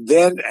 And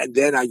then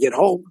I get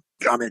home.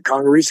 I'm in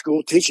Congaree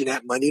School teaching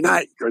that Monday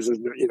night because there's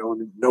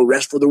no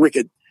rest for the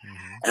wicked.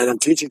 Mm-hmm. And I'm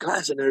teaching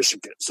class, and there's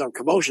some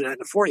commotion out in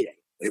the foyer.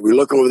 And we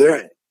look over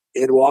there,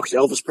 in walks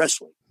Elvis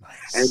Presley.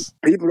 Nice.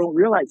 And people don't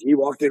realize he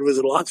walked in with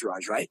his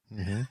entourage, right?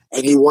 Mm-hmm.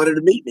 And he wanted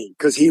to meet me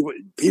because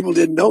people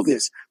didn't know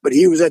this, but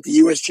he was at the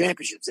U.S.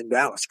 Championships in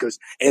Dallas because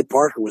Ed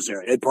Parker was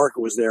there. Ed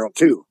Parker was there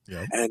too.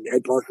 Yep. And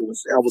Ed Parker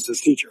was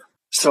Elvis's teacher.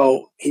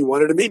 So he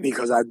wanted to meet me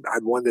because I'd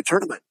won the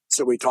tournament.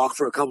 So we talked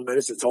for a couple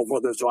minutes and so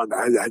forth and so on.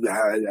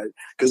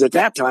 Because at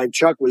that time,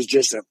 Chuck was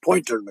just a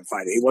point tournament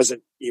fighter. He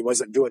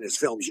wasn't doing his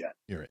films yet.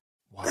 You're right.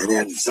 Wow. And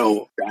then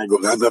so I go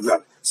blah, blah, blah.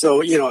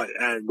 So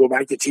I go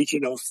back to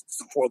teaching,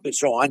 so forth and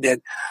so on.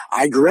 Then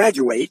I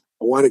graduate.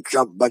 I want to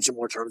come a bunch of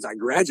more terms. I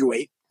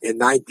graduate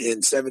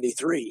in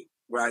 73,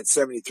 right?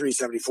 73,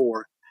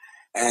 74.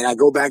 And I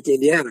go back to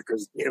Indiana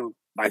because,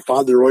 my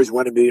father always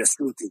wanted me to be a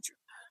school teacher.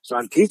 So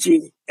I'm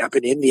teaching up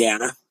in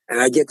Indiana, and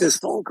I get this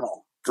phone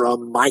call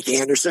from Mike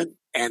Anderson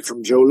and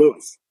from Joe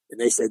Louis. And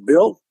they said,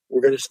 Bill,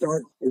 we're going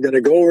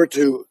to go over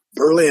to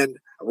Berlin,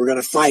 and we're going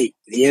to fight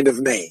at the end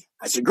of May.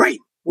 I said, great.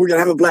 We're going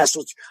to have a blast.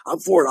 I'm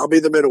for it. I'll be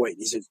the middleweight.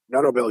 He said,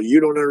 no, Bill, you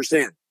don't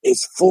understand.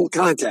 It's full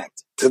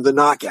contact to the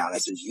knockout. I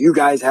said, you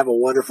guys have a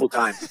wonderful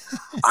time.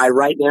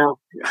 Right now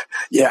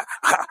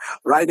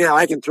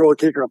I can throw a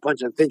kick or a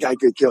punch and think I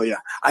could kill you.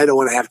 I don't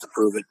want to have to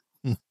prove it.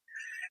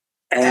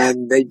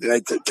 And they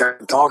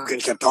kept talking.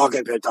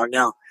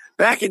 Now,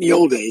 back in the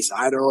old days,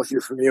 I don't know if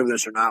you're familiar with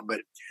this or not,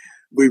 but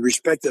we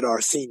respected our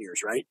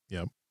seniors, right?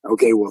 Yep.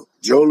 Okay, well,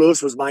 Joe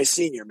Louis was my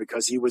senior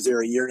because he was there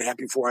a year and a half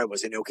before I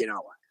was in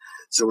Okinawa.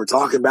 So we're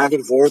talking back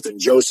and forth, and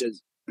Joe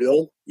says,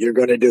 Bill, you're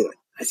going to do it.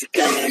 I said,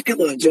 God,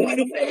 come on, Joe. I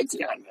don't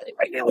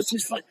right now. It's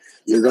just fun.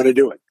 You're going to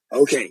do it.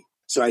 Okay.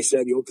 So I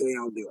said, okay,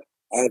 I'll do it.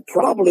 And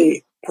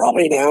probably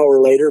an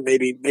hour later,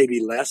 maybe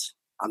less,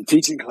 I'm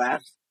teaching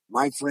class.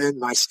 My friend,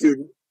 my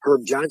student,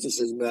 Herb Johnson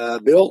says,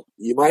 Bill,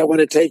 you might want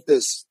to take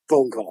this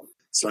phone call.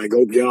 So I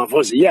go get on the phone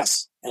and say,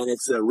 yes. And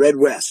it's Red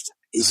West.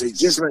 He says,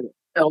 just a minute.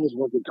 Elvis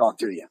wants to talk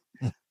to you.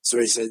 So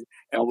he said,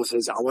 Elvis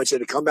says, I want you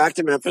to come back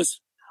to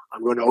Memphis.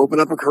 I'm going to open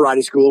up a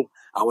karate school.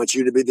 I want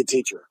you to be the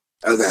teacher.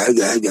 And I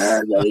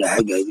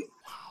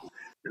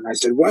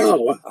said,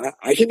 well,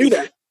 I can do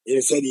that. And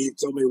he said, he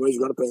told me he was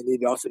going to pay me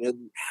off and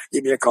then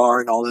give me a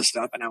car and all this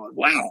stuff. And I went,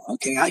 wow,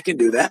 okay, I can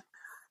do that.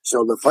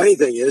 So the funny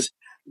thing is,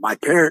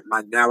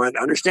 now I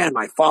understand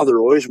my father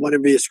always wanted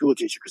to be a school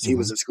teacher because he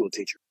was a school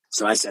teacher.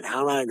 So I said,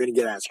 how am I going to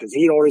get asked? Because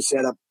he'd already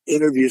set up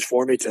interviews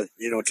for me to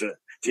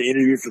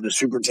interview for the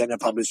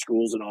superintendent of public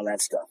schools and all that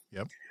stuff.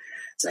 Yep.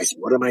 So I said,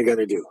 what am I going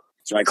to do?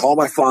 So I called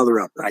my father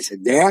up and I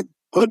said, Dad,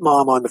 put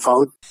Mom on the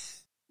phone.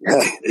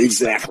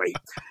 Exactly.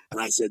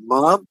 And I said,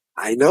 Mom,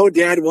 I know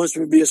Dad wants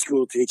me to be a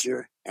school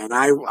teacher and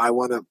I'm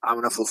going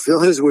to fulfill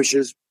his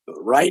wishes.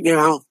 But right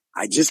now,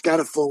 I just got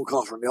a phone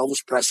call from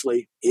Elvis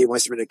Presley. He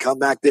wants me to come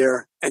back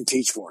there and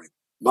teach for him.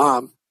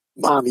 Mom,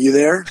 you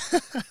there?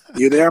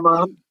 You there,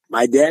 Mom?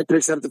 My dad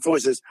picks up the phone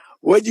and says,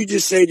 what'd you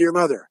just say to your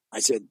mother?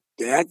 I said,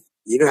 Dad,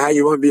 you know how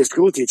you want to be a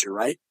school teacher,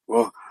 right?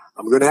 Well,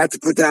 I'm going to have to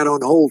put that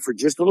on hold for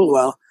just a little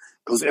while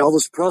because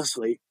Elvis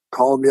Presley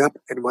called me up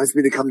and wants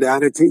me to come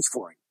down and teach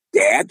for him.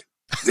 Dad,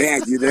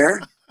 you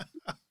there?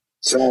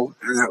 So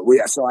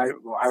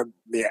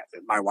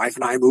my wife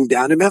and I moved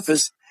down to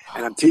Memphis,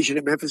 and I'm teaching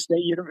at Memphis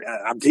State University.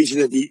 I'm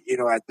teaching at the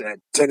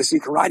Tennessee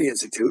Karate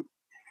Institute.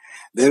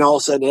 Then all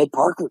of a sudden Ed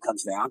Parker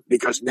comes down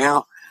because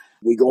now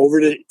we go over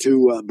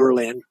to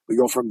Berlin. We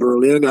go from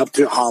Berlin up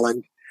to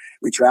Holland.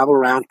 We travel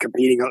around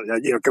competing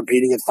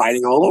and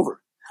fighting all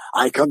over.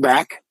 I come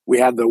back. We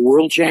have the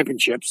World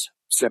Championships,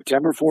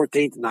 September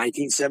 14th,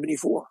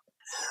 1974.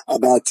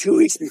 About 2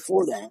 weeks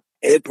before that,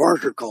 Ed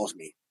Parker calls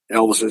me,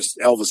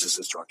 Elvis's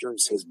instructor,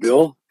 and says,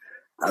 Bill,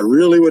 I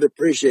really would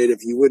appreciate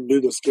if you wouldn't do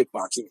this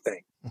kickboxing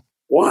thing.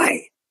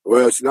 Why?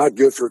 Well, it's not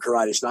good for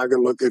karate. It's not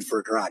going to look good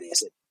for karate. I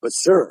said, but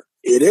sir,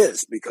 it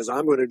is because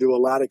I'm going to do a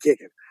lot of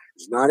kicking.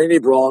 There's not any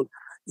brawl.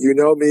 You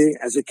know me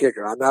as a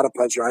kicker. I'm not a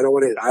puncher. I don't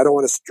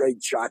want to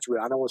straight shots with.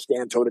 I don't want to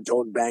stand toe to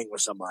toe and bang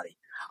with somebody.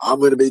 I'm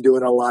going to be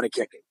doing a lot of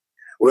kicking.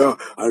 Well,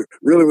 I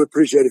really would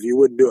appreciate if you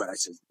wouldn't do it. I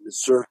said,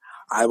 sir,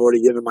 I've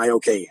already given my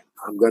okay.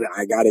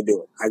 I got to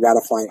do it. I got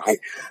to find.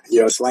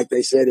 It's like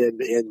they said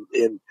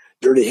in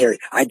Dirty Harry.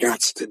 I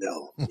got to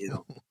know.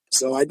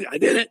 So I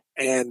did it,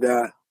 and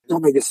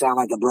don't make it sound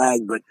like a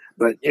brag, but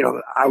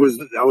I was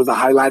the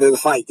highlight of the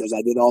fight because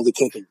I did all the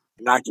kicking.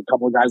 Knocked a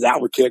couple of guys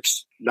out with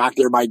kicks, knocked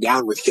everybody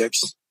down with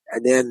kicks,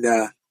 and then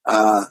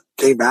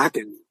came back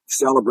and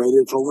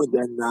celebrated over.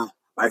 Then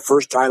my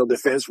first title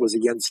defense was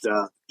against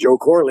Joe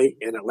Corley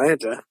in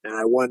Atlanta, and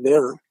I won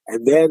there.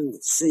 And then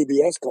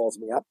CBS calls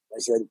me up. They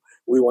said,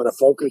 we want to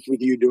focus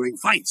with you doing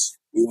fights.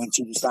 We want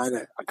you to sign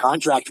a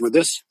contract with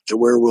us to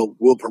where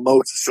we'll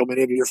promote so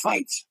many of your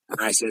fights.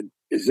 And I said,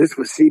 is this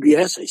with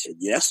CBS? They said,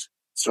 yes.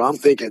 So I'm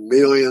thinking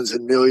millions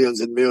and millions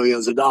and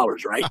millions of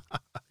dollars, right?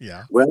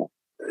 Yeah. Well,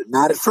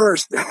 not at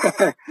first.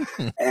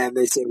 And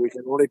they said, we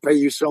can only pay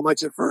you so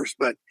much at first,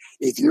 but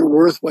if you're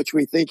worth what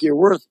we think you're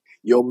worth,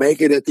 you'll make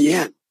it at the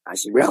end. I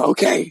said, well,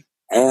 okay.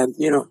 And,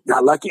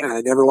 got lucky and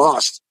I never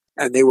lost.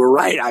 And they were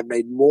right. I've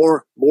made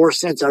more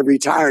since I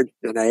retired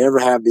than I ever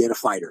have being a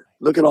fighter.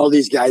 Look at all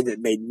these guys that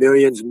made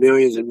millions,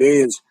 millions, and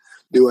millions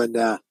doing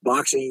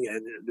boxing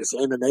and this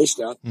MMA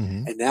stuff.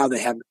 Mm-hmm. And now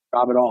they have no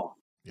job at all.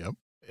 Yep.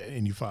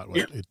 And you fought,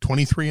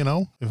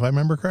 23-0, if I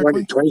remember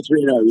correctly?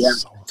 23-0, yeah.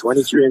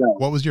 23-0.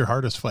 What was your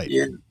hardest fight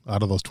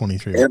out of those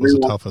 23? What was the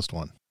toughest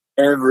one?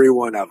 Every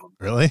one of them.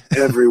 Really?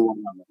 Every one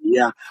of them,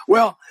 yeah.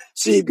 Well,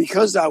 see,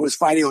 because I was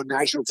fighting on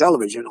national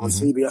television, on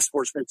CBS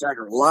Sports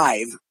Spectacular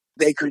Live,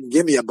 they couldn't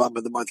give me a Bum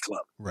of the Month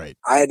club. Right.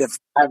 I had to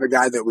have a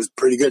guy that was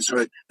pretty good.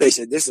 So they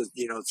said, this is,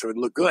 so it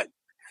looked good.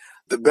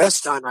 The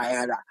best time I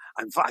had,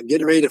 I'm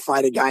getting ready to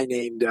fight a guy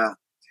named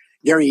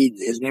Gary Eden.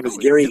 His name is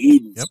Gary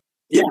Eden. Yep.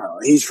 Yeah,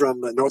 he's from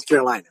North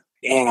Carolina.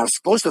 And I was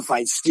supposed to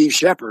fight Steve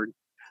Shepard,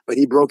 but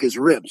he broke his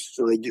ribs.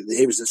 So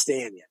he was a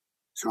stand-in.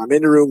 So I'm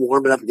in the room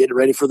warming up, getting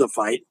ready for the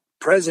fight.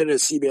 President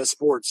of CBS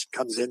Sports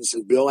comes in and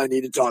says, Bill, I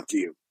need to talk to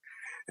you.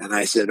 And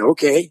I said,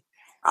 okay,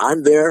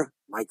 I'm there.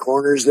 My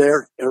corner's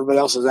there. Everybody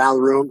else is out of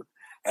the room.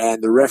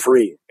 And the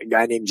referee, a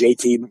guy named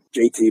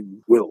JT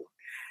Will.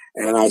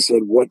 And I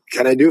said, what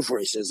can I do for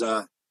you? He says,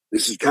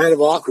 this is kind of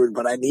awkward,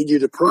 but I need you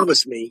to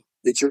promise me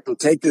that you'll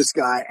take this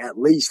guy at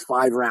least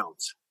 5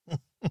 rounds.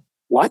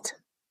 What?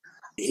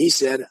 He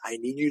said, I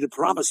need you to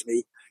promise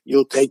me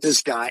you'll take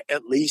this guy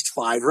at least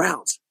 5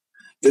 rounds.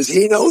 Does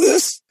he know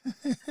this?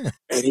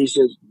 And he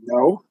says,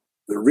 no.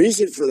 The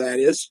reason for that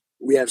is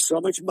we have so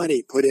much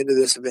money put into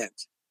this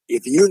event.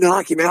 If you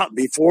knock him out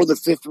before the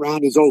 5th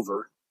round is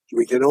over,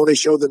 we can only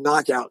show the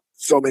knockout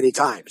so many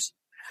times.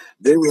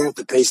 Then we have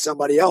to pay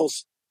somebody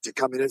else to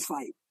come in and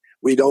fight.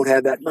 We don't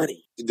have that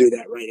money to do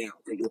that right now.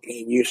 We're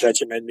paying you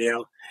such a man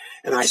now.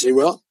 And I say,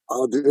 well,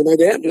 I'll do my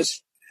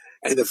damnedest.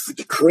 And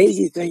the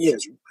crazy thing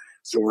is,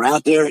 so we're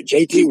out there at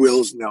JT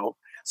Wills. No.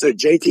 So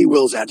JT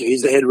Wills out there,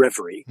 he's the head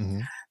referee. Mm-hmm.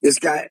 This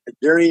guy,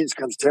 Darians,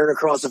 comes tearing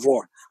across the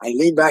floor. I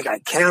lean back, I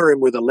counter him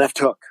with a left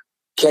hook,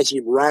 catch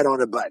him right on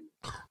the button.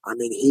 I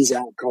mean, he's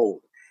out cold.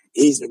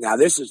 Now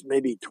this is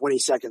maybe 20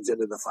 seconds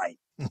into the fight.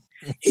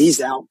 He's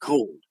out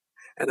cold.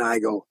 And I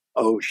go,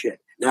 oh shit.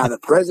 Now the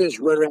president's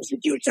running around and said,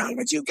 you tell me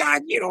what you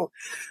got,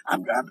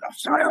 I'm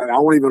sorry. I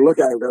won't even look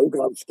at him because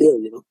I'm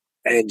scared,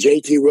 And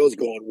JT Wills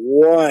going,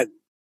 1,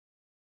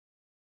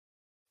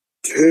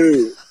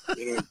 2,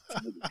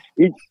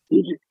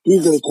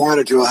 he's going to count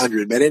it to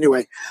 100. But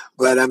anyway,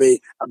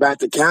 about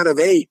the count of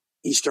 8,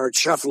 he starts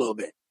shuffling a little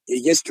bit.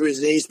 He gets to his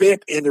knees,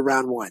 bip, into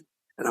round 1.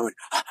 And I went,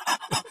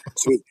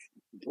 so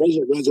the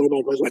president runs over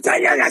my goes,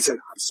 I said,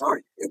 I'm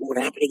sorry, it won't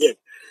happen again.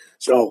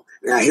 So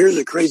now here's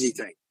the crazy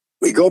thing.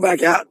 We go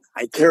back out.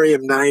 I carry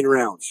him 9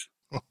 rounds.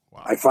 Oh,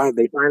 wow.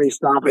 They finally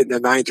stop it in the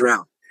 9th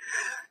round.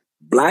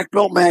 Black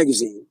Belt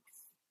Magazine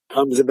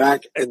comes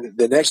back, and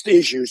the next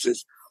issue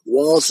says,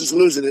 Wallace is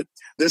losing it.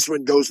 This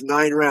one goes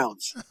 9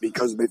 rounds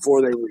because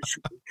before they were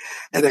shooting.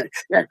 And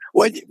then,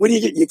 what do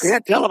you get? You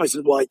can't tell him. I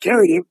said, well, I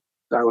carried him.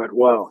 So I went,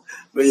 well,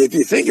 but if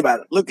you think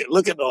about it, look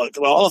at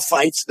all the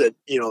fights that,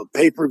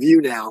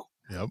 pay-per-view now.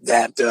 Yep.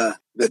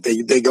 That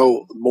they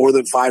go more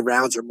than 5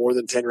 rounds or more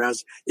than 10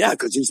 rounds. Yeah,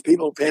 because these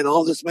people are paying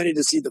all this money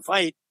to see the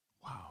fight.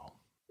 Wow.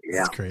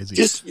 Yeah. That's crazy.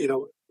 Just, yeah.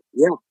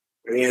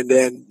 And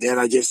then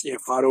I just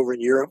fought over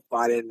in Europe,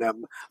 fought in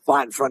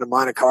front of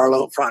Monte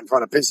Carlo, fought in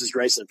front of Princess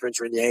Grace and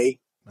Prince Renier.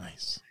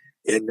 Nice.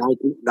 In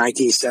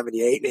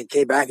 1978, and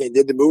came back and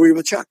did the movie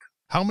with Chuck.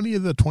 How many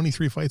of the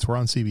 23 fights were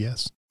on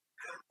CBS?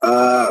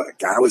 I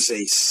would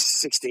say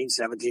 16,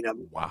 17 of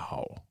them.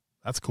 Wow.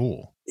 That's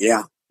cool.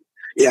 Yeah.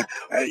 Yeah.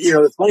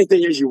 The funny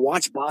thing is you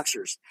watch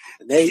boxers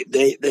and they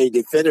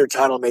defend their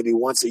title maybe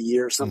once a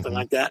year or something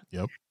like that.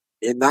 Yep.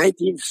 In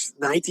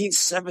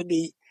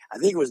 1970, I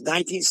think it was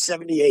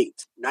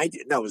 1978.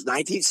 It was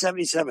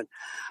 1977.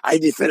 I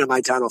defended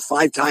my title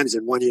 5 times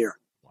in 1 year.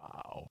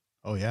 Wow.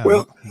 Oh yeah.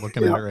 Well, I'm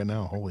looking at it right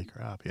now. Holy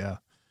crap. Yeah.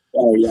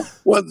 Oh yeah.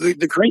 Well,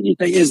 the crazy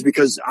thing is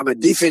because I'm a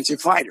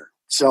defensive fighter.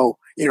 So,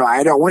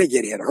 I don't want to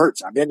get hit. It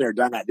hurts. I've been there,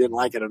 done that. Didn't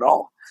like it at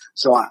all.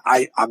 So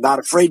I'm not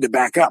afraid to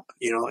back up,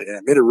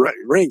 I'm in a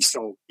ring.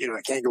 So,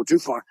 I can't go too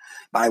far,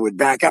 but I would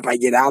back up. I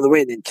get out of the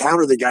way and then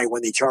counter the guy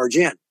when they charge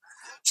in.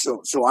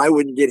 So I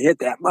wouldn't get hit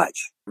that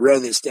much rather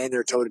than stand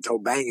there toe to toe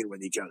banging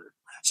with each other.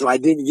 So I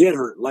didn't get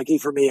hurt. Lucky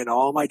for me in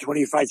all my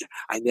 20 fights,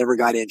 I never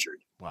got injured.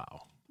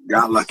 Wow.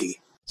 Got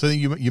lucky. So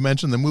you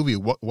mentioned the movie.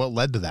 What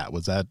led to that?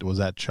 Was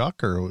that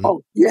Chuck or?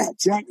 Oh yeah,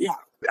 Chuck. Yeah,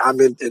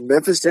 I'm in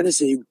Memphis,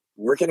 Tennessee,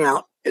 working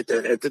out at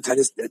the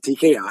tennis at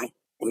TKI,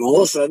 and all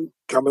of a sudden,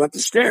 coming up the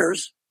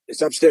stairs,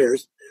 it's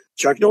upstairs.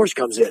 Chuck Norris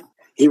comes in.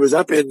 He was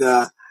up in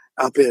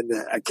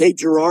Cape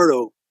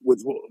Girardeau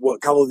with a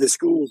couple of his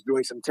schools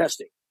doing some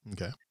testing.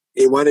 Okay.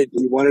 He wanted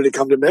to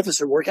come to Memphis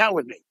and work out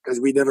with me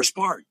because we never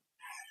sparred.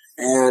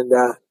 And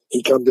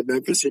he come to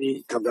Memphis and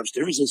he comes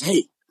upstairs and says,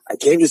 "Hey, I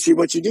came to see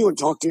what you do and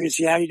talk to you and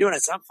see how you're doing." I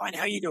said, "I'm fine.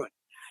 How you doing?"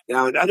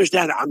 Now,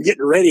 understand, I'm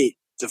getting ready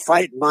to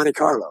fight in Monte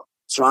Carlo,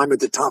 so I'm at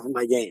the top of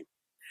my game.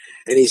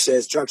 And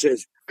Chuck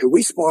says, "Could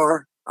we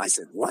spar?" I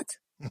said, "What?"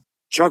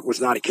 Chuck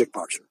was not a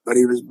kickboxer, but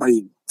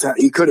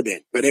he could have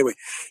been. But anyway,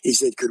 he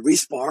said, "Could we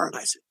spar?" And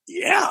I said,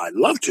 "Yeah, I'd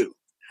love to."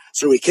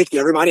 So we kicked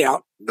everybody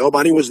out.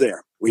 Nobody was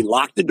there. We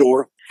locked the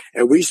door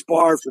and we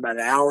sparred for about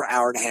an hour,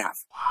 hour and a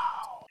half.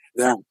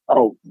 Wow.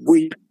 Now,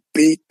 we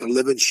beat the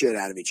living shit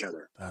out of each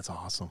other. That's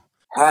awesome.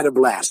 Had a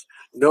blast.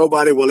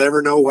 Nobody will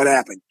ever know what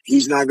happened.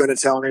 He's not going to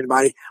tell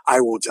anybody.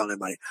 I won't tell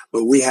anybody.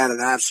 But we had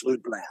an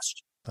absolute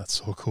blast. That's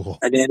so cool.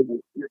 And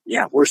then,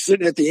 yeah, we're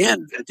sitting at the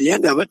end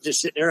of it, just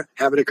sitting there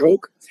having a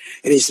Coke.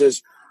 And he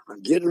says,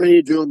 "I'm getting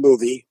ready to do a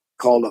movie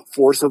called A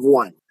Force of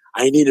One.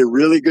 I need a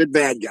really good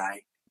bad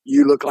guy.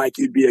 You look like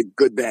you'd be a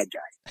good bad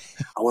guy.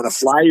 I want to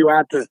fly you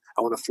out to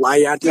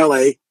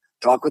LA,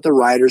 talk with the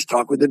writers,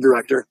 talk with the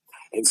director,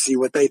 and see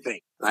what they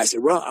think." And I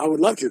said, "Well, I would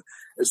love to.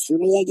 As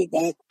soon as I get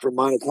back from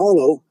Monte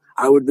Carlo,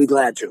 I would be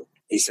glad to."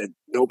 He said,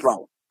 "No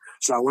problem."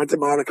 So I went to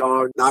Monte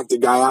Carlo, knocked the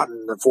guy out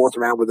in the fourth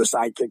round with a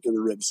side kick to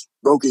the ribs.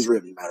 Broke his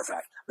ribs, as a matter of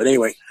fact. But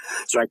anyway,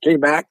 so I came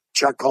back.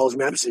 Chuck calls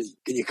me up and says,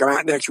 "Can you come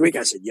out next week?"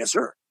 I said, "Yes,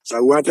 sir." So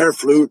I went there,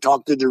 flew,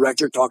 talked to the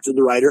director, talked to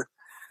the writer,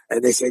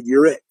 and they said,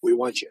 "You're it. We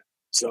want you."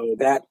 So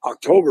that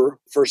October,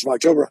 1st of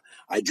October,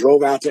 I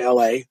drove out to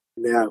LA.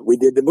 And, we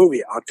did the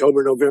movie.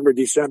 October, November,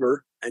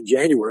 December, and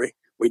January,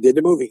 we did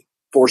the movie.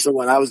 Force of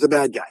One. I was the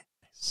bad guy.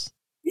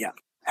 Yeah,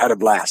 had a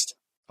blast.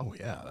 Oh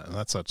yeah,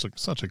 that's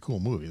such a cool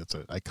movie. That's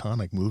an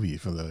iconic movie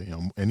for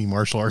any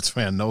martial arts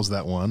fan knows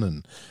that one.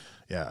 And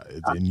yeah,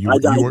 and you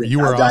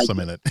were awesome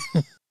in it.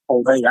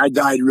 Oh, hey, I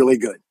died really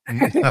good.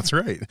 That's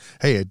right.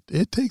 Hey,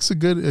 it takes a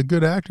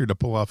good actor to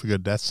pull off a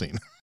good death scene.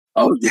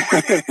 Oh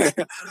yeah,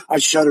 I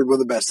shuddered with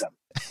the best of them.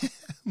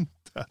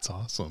 That's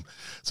awesome.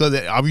 So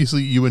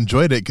obviously you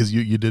enjoyed it because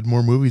you did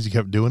more movies. You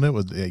kept doing it.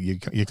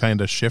 You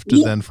kind of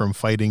shifted then from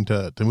fighting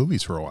to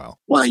movies for a while.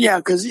 Well, yeah,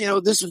 because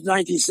this was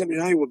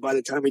 1979. By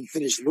the time we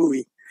finished the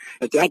movie,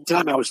 at that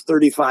time I was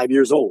 35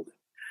 years old,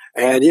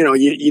 and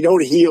you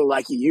don't heal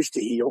like you used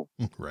to heal.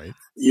 Right.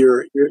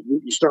 You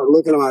start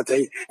looking at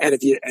things, and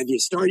if you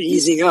start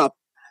easing up,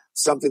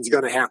 something's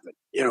going to happen.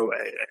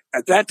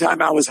 At that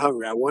time I was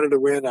hungry. I wanted to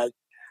win.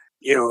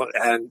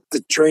 And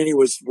the training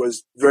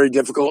was very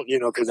difficult,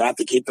 because I have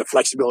to keep the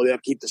flexibility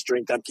up, keep the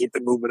strength up, keep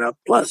the movement up.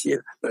 Plus,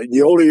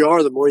 the older you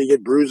are, the more you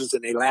get bruises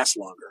and they last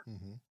longer.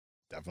 Mm-hmm.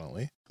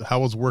 Definitely.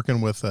 How was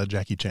working with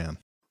Jackie Chan?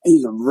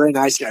 He's a very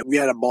nice guy. We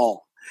had a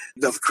ball.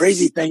 The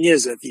crazy thing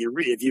is, if you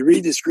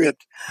read the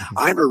script, mm-hmm.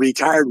 I'm a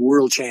retired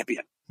world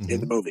champion mm-hmm. in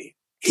the movie.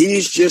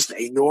 He's just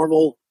a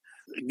normal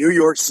New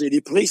York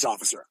City police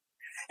officer.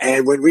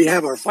 And when we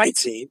have our fight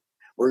scene,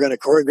 we're going to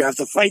choreograph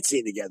the fight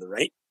scene together,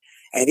 right?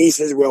 And he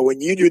says, "Well, when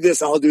you do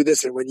this, I'll do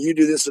this. And when you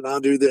do this, and I'll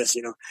do this,"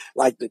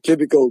 like the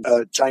typical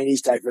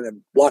Chinese type of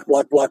them, block,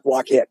 block, block,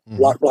 block, hit, mm-hmm.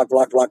 block, block,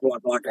 block, block,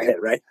 block, block, a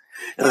hit, right?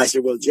 And I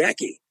said, "Well,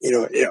 Jackie,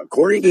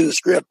 according to the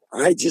script,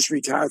 I just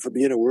retired from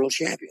being a world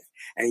champion.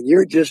 And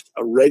you're just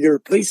a regular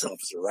police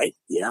officer, right?"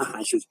 "Yeah."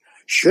 I said,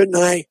 "Shouldn't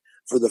I,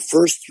 for the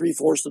first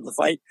 3/4 of the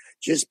fight,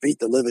 just beat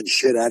the living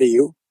shit out of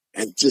you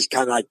and just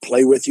kind of like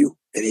play with you?"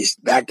 And he's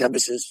backed up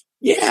and says,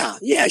 yeah,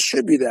 it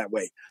should be that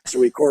way. So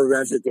we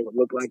choreographed it to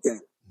look like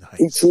that. Nice.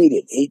 He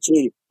cheated.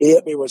 He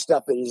hit me with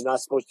stuff that he's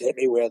not supposed to hit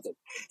me with.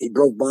 He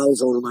broke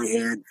bottles over my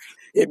head.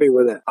 Hit me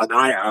with a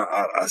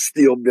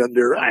steel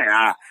bender.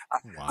 Wow.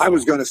 I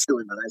was going to sue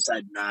him, but I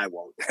said, "No, I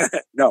won't."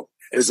 No,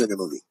 it was in the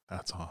movie.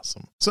 That's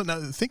awesome. So now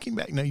thinking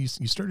back, you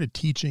started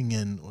teaching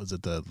in, was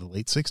it the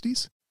late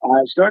 60s?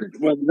 I started,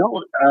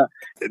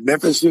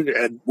 Memphis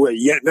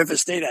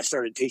State, I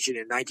started teaching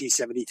in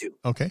 1972.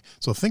 Okay.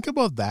 So think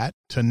about that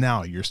to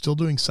now. You're still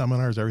doing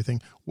seminars,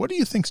 everything. What do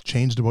you think's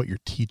changed about your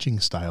teaching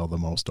style the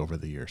most over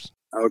the years?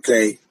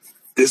 Okay.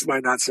 This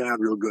might not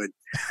sound real good.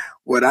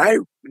 But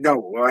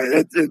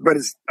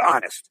it's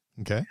honest.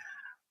 Okay.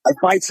 I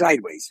fight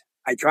sideways.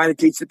 I try to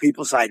teach the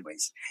people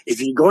sideways.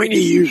 If you're going to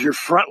use your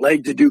front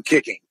leg to do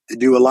kicking, to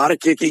do a lot of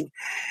kicking,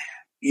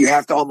 you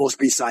have to almost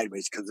be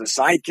sideways because the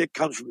side kick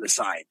comes from the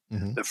side.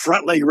 Mm-hmm. The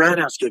front leg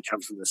roundhouse kick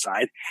comes from the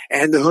side,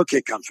 and the hook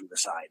kick comes from the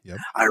side. Yep.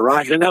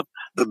 Ironically enough,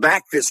 the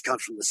back fist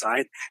comes from the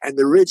side, and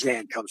the ridge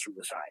hand comes from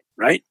the side,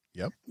 right?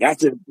 Yep.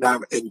 That's it. Now,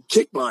 in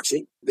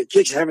kickboxing, the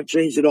kicks haven't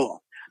changed at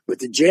all. But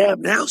the jab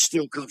now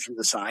still comes from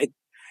the side,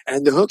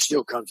 and the hook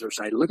still comes from the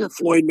side. Look at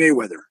Floyd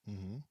Mayweather.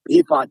 Mm-hmm.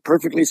 He fought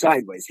perfectly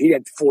sideways. He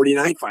had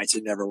 49 fights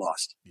and never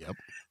lost. Yep.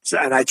 So,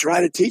 and I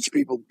try to teach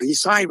people, be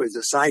sideways,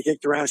 the side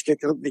kick, the roundhouse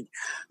kick,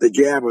 the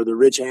jab or the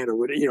ridge hand or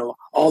whatever,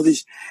 all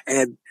these.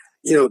 And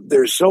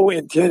they're so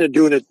intent on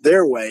doing it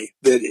their way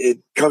that it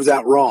comes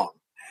out wrong.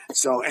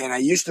 So, and I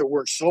used to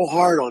work so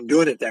hard on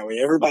doing it that way.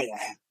 Everybody,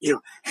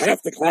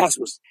 half the class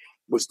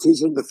was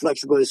teaching the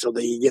flexibility so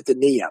that you get the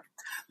knee up.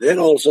 Then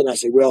all of a sudden I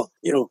said, well,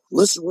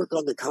 let's work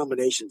on the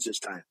combinations this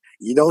time.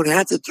 You don't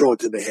have to throw it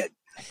to the head.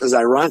 Because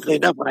ironically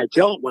enough, when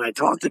I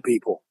talk to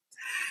people,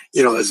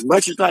 as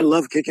much as I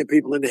love kicking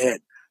people in the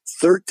head,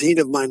 13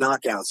 of my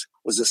knockouts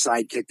was a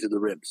side kick to the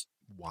ribs.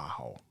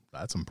 Wow.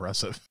 That's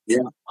impressive. Yeah.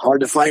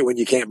 Hard to fight when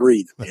you can't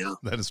breathe.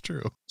 That is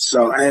true.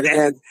 So,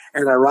 and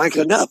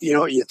ironically enough,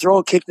 you throw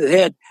a kick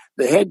to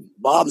the head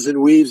bobs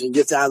and weaves and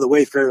gets out of the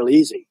way fairly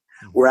easy.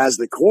 Mm-hmm. Whereas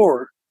the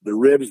core, the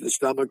ribs, the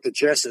stomach, the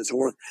chest, and so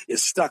forth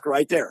is stuck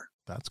right there.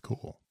 That's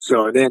cool.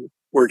 So then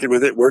work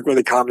with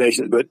the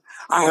combinations, but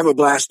I have a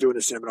blast doing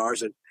the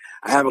seminars and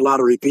I have a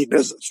lot of repeat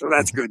business. So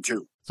that's good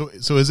too.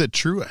 So is it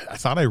true? I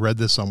thought I read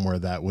this somewhere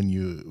that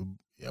when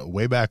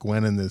way back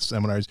when in the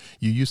seminars,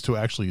 you used to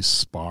actually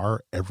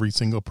spar every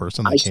single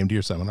person that came to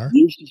your seminar?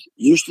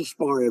 Used to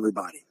spar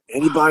everybody.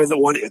 Anybody that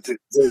wanted to,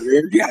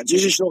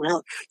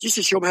 just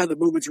to show them how the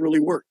movements really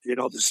work,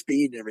 the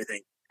speed and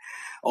everything.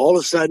 All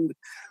of a sudden,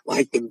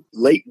 like the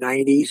late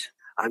 90s,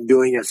 I'm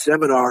doing a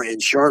seminar in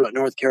Charlotte,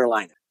 North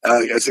Carolina.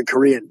 It's a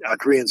Korean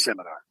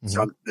seminar. Mm-hmm.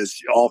 So this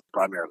is all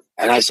primarily.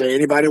 And I say,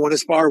 anybody want to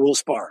spar, we'll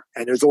spar.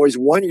 And there's always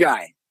one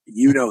guy,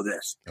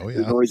 this. Oh, yeah.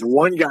 There's always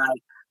one guy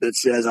that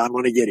says, I'm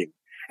going to get him.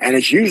 And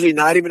it's usually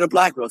not even a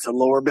black belt, it's a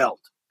lower belt.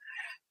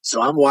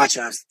 So I'm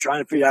watching, I'm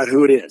trying to figure out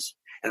who it is.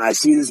 And I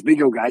see this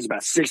big old guy, he's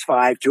about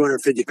 6'5",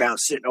 250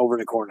 pounds, sitting over in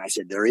the corner. I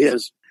said, there he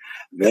is.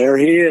 There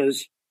he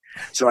is.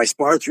 So I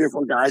sparred 3 or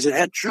 4 guys that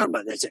had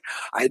trouble.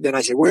 Then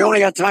I said, we only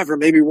got time for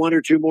maybe 1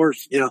 or 2 more.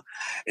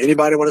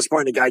 Anybody want to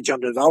spar? And the guy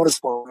jumped in. I want to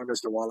spar,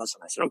 Mr. Wallace.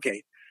 And I said,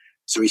 okay.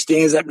 So he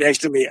stands up next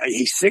to me.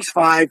 He's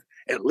 6'5",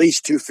 at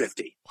least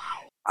 250. Wow.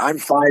 I'm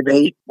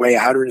 5'8", weigh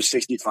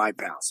 165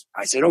 pounds.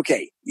 I said,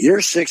 okay,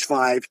 you're 6'5",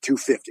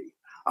 250.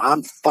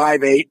 I'm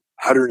 5'8",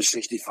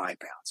 165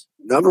 pounds.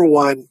 Number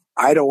one,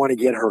 I don't want to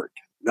get hurt.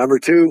 Number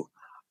two,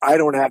 I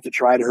don't have to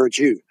try to hurt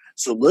you.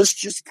 So let's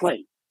just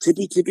play.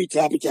 Tippy, tippy,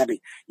 tappy,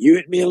 tappy. You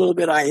hit me a little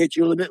bit, I hit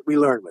you a little bit. We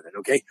learn with it,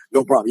 okay?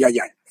 No problem.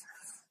 Yeah.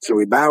 So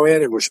we bow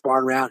in and we're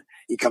sparring around.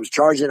 He comes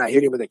charging. I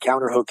hit him with a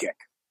counter hook kick.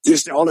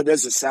 Just all it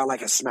does is sound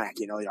like a smack,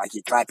 like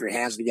you clap your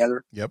hands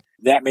together. Yep.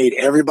 That made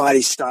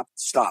everybody stop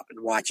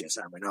and watch us.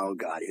 I went, oh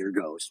God, here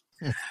goes.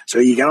 So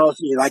you can all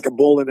see like a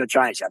bull in a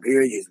china shop.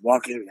 Here he is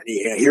walking,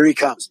 and here he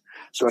comes.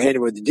 So I hit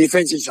him with the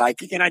defensive side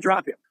kick and I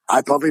drop him.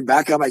 I pump him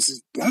back up. I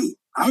says, hey,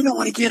 I don't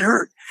want to get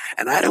hurt.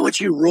 And I don't want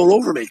you to roll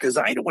over me because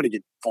I don't want to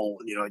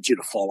want you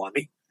to fall on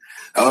me.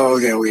 Oh,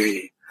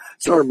 okay.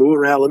 Started moving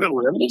around a little bit.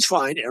 Well, everything's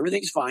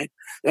fine.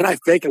 Then I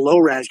fake a low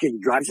round kick. He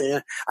drives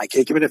in. I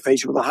kick him in the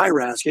face with a high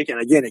round kick. And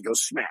again, it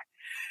goes smack.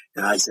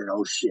 And I said,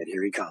 oh shit,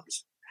 here he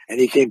comes. And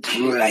he came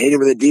through and I hit him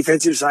with a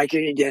defensive side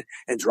kick again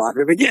and drop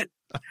him again.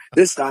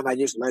 This time I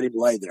just let him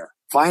lay there.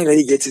 Finally,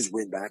 he gets his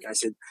wind back. I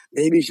said,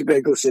 maybe you should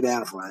better go sit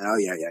down for a while. Oh,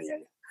 yeah.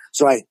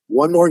 So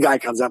one more guy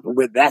comes up and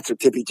that's a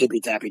tippy, tippy,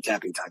 tappy,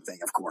 tappy type thing,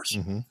 of course.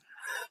 Mm-hmm.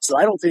 So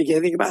I don't think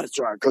anything about it,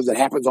 because it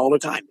happens all the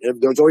time.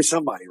 There's always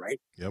somebody, right?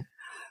 Yep.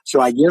 So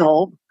I get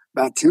home.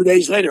 About 2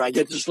 days later, I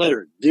get this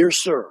letter. Dear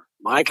sir,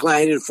 my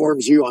client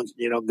informs you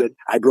that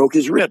I broke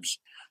his ribs.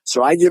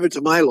 So I give it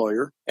to my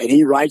lawyer and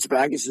he writes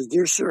back and says,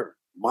 dear sir,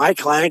 my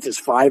client is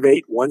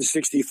 5'8",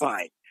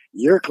 165.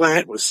 Your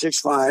client was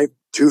 6'5",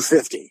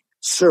 250.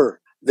 Sir,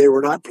 they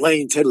were not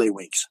playing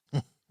tiddlywinks.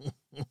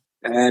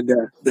 And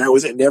that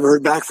was it. Never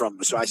heard back from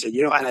him. So I said,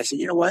 you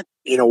know what?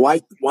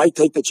 Why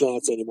take the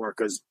chance anymore?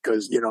 Because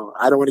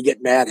I don't want to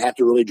get mad and have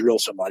to really drill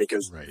somebody.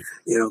 Because right.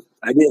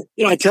 I did.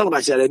 I tell them, I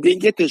said, I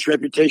didn't get this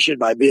reputation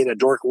by being a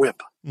dork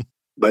wimp.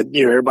 But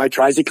everybody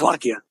tries to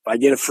clock you. If I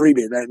get a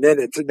freebie,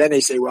 then they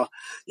say, well,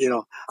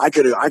 I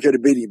could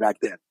have beat you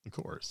back then. Of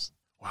course.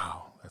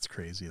 Wow, that's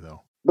crazy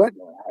though. But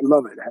I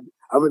love it.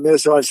 I'm in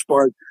Minnesota. I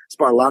sparred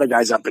a lot of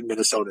guys up in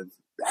Minnesota.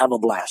 Have a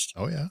blast.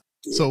 Oh yeah.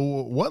 So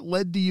what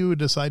led to you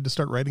decide to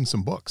start writing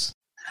some books?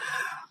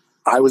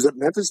 I was at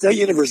Memphis State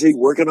University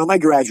working on my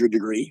graduate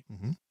degree.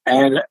 Mm-hmm.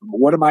 And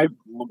one of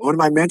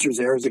my mentors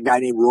there is a guy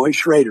named Roy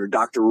Schrader,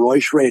 Dr. Roy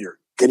Schrader,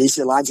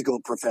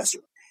 kinesiological professor.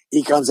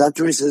 He comes up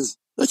to me and says,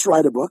 let's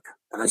write a book.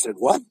 And I said,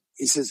 what?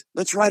 He says,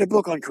 let's write a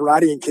book on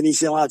karate and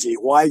kinesiology,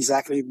 why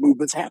exactly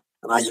movements happen.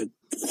 And I said,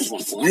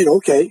 fine,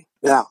 okay.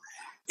 Now,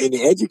 in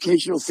the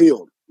educational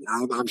field,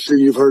 I'm sure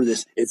you've heard of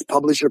this, it's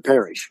publish or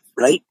perish,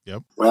 right?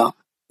 Yep. Well,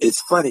 it's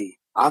funny.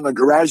 I'm a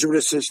graduate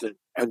assistant,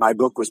 and my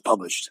book was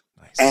published.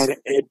 Nice. And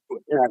it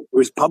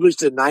was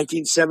published in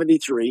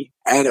 1973,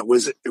 and it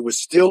was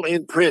still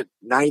in print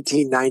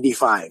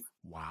 1995.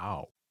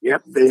 Wow.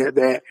 Yep,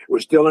 they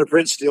was still in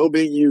print, still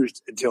being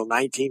used until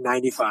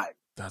 1995.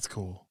 That's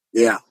cool.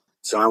 Yeah.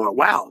 So I went,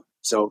 wow.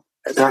 So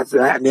after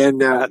that,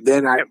 and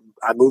then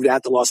I moved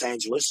out to Los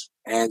Angeles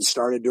and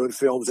started doing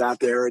films out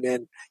there, and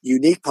then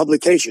Unique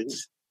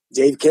Publications.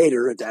 Dave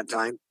Cater at that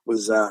time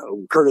was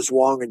Curtis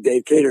Wong, and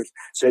Dave Cater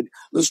said,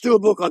 let's do a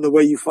book on the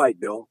way you fight,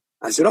 Bill.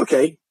 I said,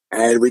 okay.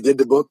 And we did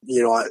the book,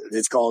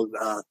 it's called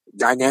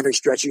Dynamic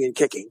Stretching and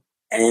Kicking.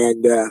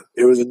 And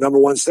it was a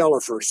 #1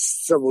 seller for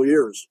several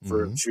years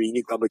for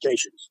unique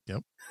publications.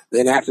 Yep.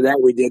 Then after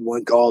that, we did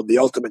one called The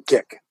Ultimate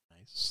Kick.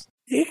 Nice.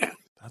 Yeah.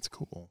 That's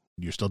cool.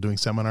 You're still doing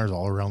seminars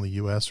all around the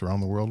U.S.,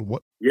 around the world.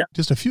 What? Yeah.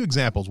 Just a few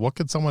examples. What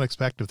could someone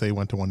expect if they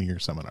went to one of your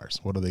seminars?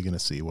 What are they going to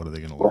see? What are they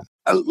going to learn?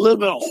 A little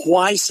bit of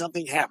why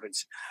something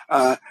happens.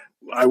 I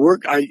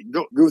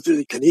go through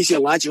the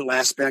kinesiological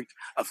aspect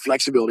of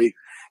flexibility,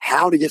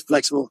 how to get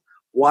flexible,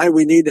 why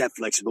we need that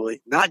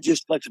flexibility, not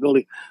just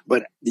flexibility,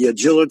 but the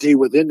agility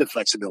within the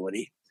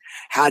flexibility,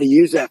 how to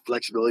use that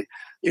flexibility.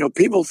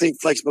 People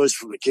think flexibility is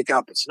from the kick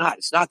up. It's not.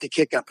 It's not the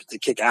kick up, it's the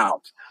kick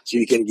out. So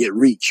you can get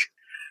reach.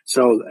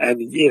 So,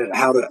 and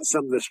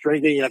some of the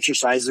strengthening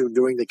exercises of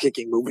doing the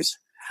kicking movements,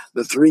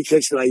 the 3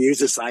 kicks that I use,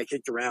 the side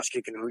kick, the roundhouse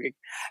kick, and hook kick,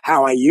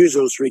 how I use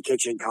those 3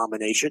 kicks in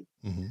combination,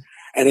 and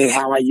then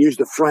how I use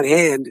the front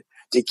hand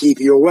to keep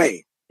you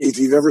away. If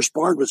you've ever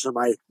sparred with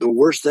somebody, the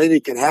worst thing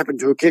that can happen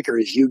to a kicker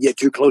is you get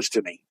too close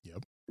to me.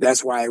 Yep.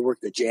 That's why I work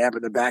the jab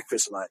and the back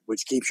fist a lot,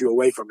 which keeps you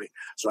away from me,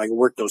 so I can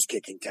work those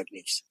kicking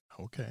techniques.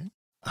 Okay.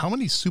 How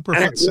many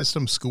Superfoot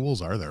system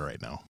schools are there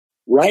right now?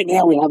 Right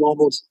now,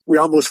 we're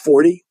almost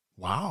 40.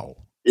 Wow.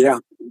 Yeah,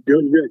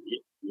 doing good.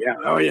 Yeah.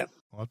 Oh, yeah.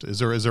 Is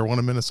there one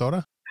in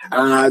Minnesota?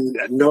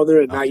 No,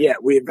 there not yet.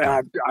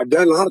 I've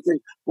done a lot of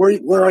things.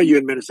 Where are you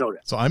in Minnesota?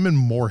 So I'm in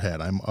Moorhead.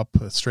 I'm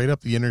straight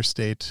up the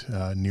interstate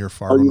near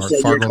Fargo, North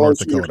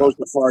Dakota. You're close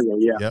to Fargo,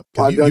 yeah. Yep.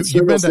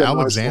 You've been to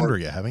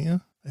Alexandria, haven't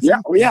you?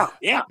 Yeah. Oh, yeah.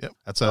 Yep.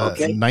 That's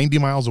 90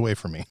 miles away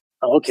from me.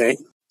 Okay.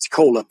 It's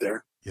cold up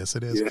there. Yes,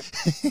 it is.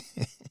 Yeah.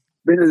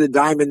 Been to the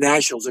Diamond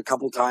Nationals a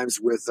couple times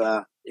with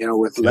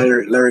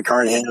Larry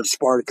Carnahan. I've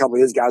sparred a couple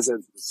of his guys.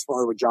 I've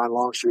sparred with John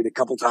Longstreet a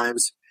couple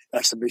times,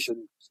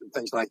 exhibitions and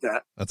things like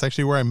that. That's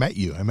actually where I met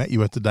you. I met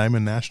you at the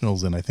Diamond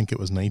Nationals, and I think it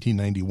was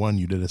 1991.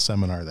 You did a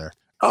seminar there.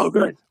 Oh,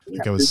 good. I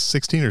think I was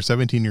 16 or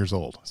 17 years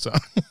old. So.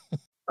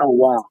 Oh,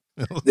 wow.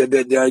 Did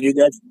I do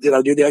that? Did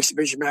I do the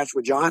exhibition match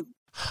with John?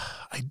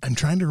 I'm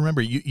trying to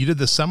remember. You did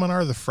the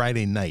seminar the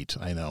Friday night,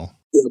 I know.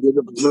 Yeah,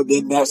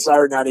 did that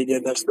Saturday night. He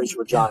did an exhibition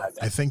with John.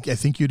 I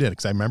think you did,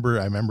 because I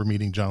remember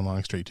meeting John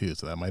Longstreet too.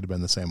 So that might have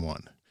been the same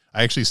one.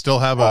 I actually still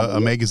have a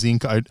magazine.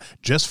 I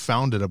just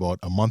found it about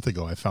a month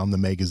ago. I found the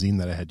magazine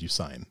that I had you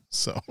sign.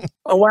 So.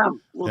 Oh wow!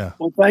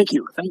 Well, thank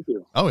you.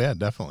 Oh yeah,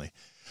 definitely.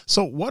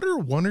 So, what are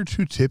 1 or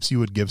 2 tips you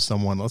would give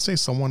someone? Let's say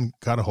someone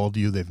got a hold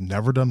of you, they've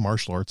never done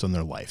martial arts in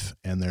their life,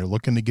 and they're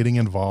looking to getting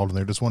involved, and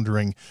they're just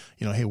wondering,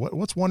 hey,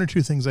 what's 1 or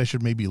 2 things I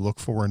should maybe look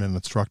for in an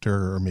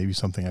instructor, or maybe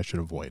something I should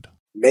avoid?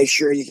 Make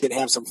sure you can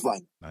have some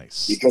fun.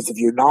 Nice. Because if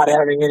you're not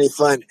having any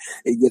fun,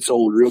 it gets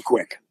old real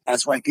quick.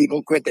 That's why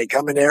people quit. They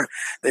come in there,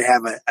 they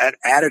have an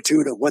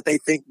attitude of what they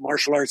think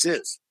martial arts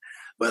is.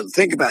 But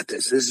think about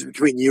this. This is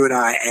between you and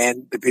I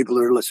and the people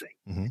who are listening.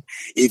 Mm-hmm.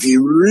 If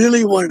you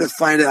really wanted to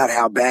find out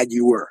how bad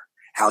you were,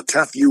 how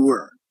tough you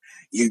were,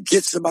 you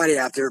get somebody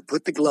out there,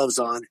 put the gloves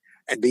on,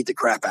 and beat the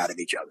crap out of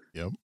each other.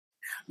 Yep.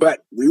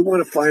 But we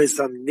want to find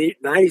some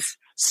nice,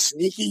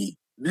 sneaky,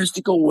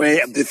 mystical way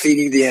of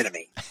defeating the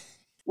enemy.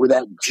 With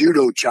that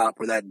judo chop,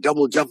 or that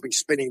double jumping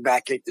spinning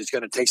back kick that's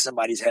going to take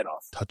somebody's head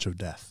off. Touch of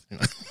death.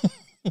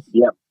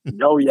 Yep.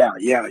 Oh, yeah.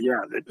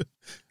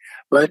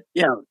 But,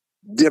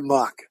 dim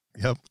mock.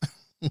 Yep.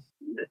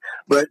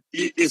 But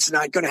it's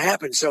not going to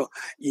happen. So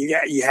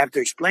you have to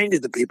explain to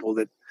the people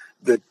that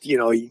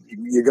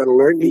you're going to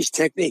learn these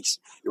techniques.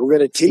 We're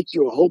going to teach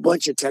you a whole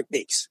bunch of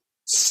techniques,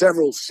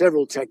 several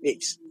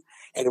techniques.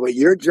 And what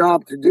your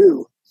job to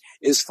do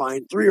is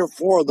find 3 or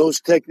 4 of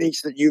those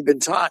techniques that you've been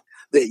taught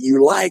that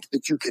you like,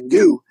 that you can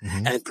do,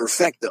 and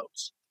perfect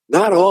those.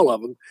 Not all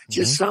of them,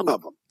 just some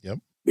of them. Yep.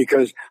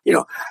 Because,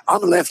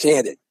 I'm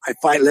left-handed. I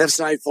fight left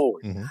side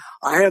forward. Mm-hmm.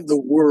 I have the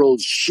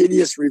world's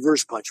shittiest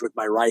reverse punch with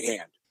my right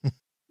hand.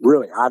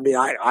 Really. I mean,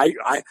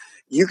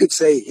 you could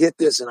say, hit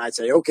this, and I'd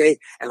say, okay,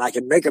 and I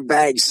can make a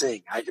bag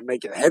sing. I can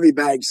make a heavy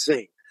bag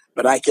sing,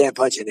 but I can't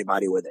punch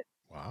anybody with it.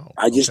 Wow.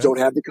 I just don't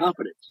have the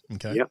confidence.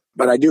 Okay. Yep.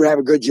 But I do have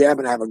a good jab,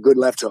 and I have a good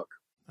left hook.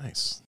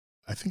 Nice.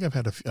 I think I've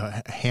had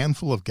a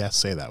handful of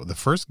guests say that. The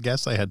first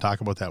guest I had talk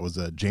about that was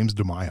James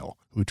DeMille,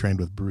 who trained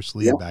with Bruce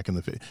Lee back in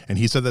the and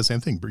he said that same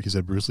thing. He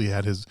said Bruce Lee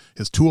had his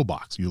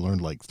toolbox. You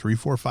learned like 3,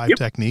 4, 5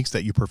 techniques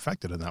that you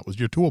perfected, and that was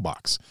your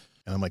toolbox.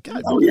 And I'm like,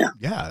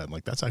 yeah. I'm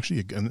like, that's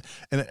actually and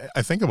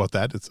I think about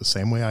that. It's the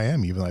same way I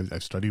am. Even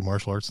I've studied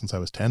martial arts since I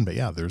was 10. But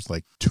there's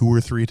like 2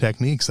 or 3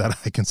 techniques that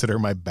I consider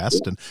my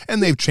best,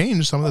 and they've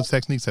changed. Some of those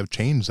techniques have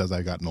changed as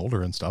I've gotten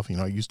older and stuff.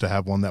 I used to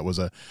have one that was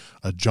a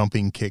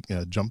jumping kick,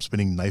 a jump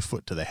spinning knife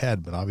foot to the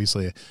head. But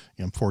obviously,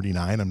 I'm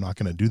 49. I'm not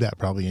going to do that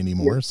probably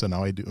anymore. Yeah. So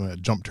now I do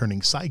jump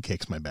turning side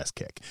kicks, my best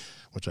kick,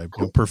 which I've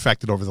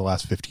perfected over the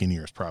last 15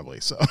 years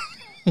probably. So.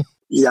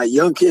 Yeah,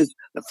 young kids,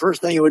 the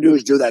first thing you would do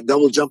is do that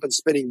double jump and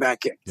spinning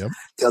back kick. Yep.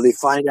 Till they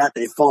find out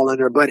they fall on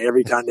their butt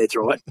every time they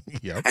throw it.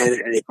 Yep.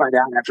 And they find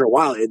out after a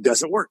while it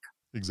doesn't work.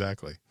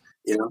 Exactly.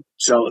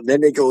 So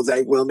then they go,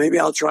 well, maybe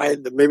I'll try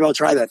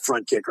that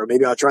front kick, or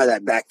maybe I'll try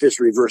that back fist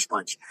reverse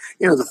punch.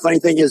 The funny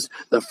thing is,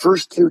 the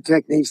first 2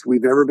 techniques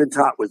we've ever been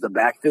taught was the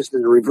back fist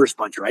and the reverse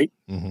punch, right?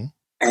 Mm-hmm.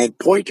 And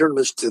point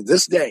tournaments to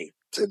this day,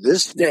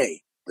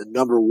 the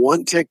number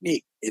one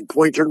technique in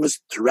point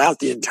tournaments throughout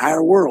the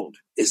entire world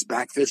is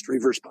back fist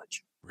reverse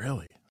punch.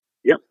 Really?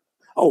 Yep.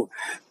 Oh,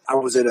 I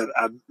was at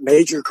a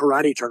major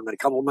karate tournament a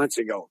couple of months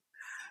ago.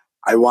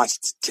 I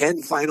watched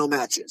 10 final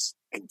matches.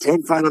 In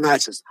 10 final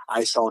matches,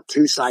 I saw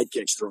 2 side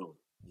kicks thrown.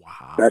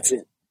 Wow. That's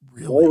it.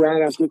 Really? No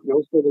roundhouse kicks,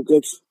 no spinning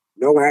kicks,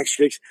 no axe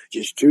kicks,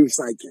 just 2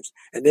 side kicks.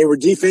 And they were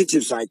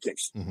defensive side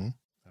kicks. Mm-hmm.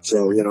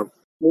 So, you know.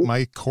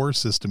 My core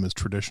system is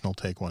traditional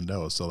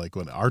Taekwondo. So like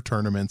when our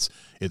tournaments,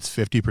 it's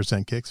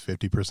 50% kicks,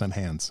 50%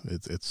 hands.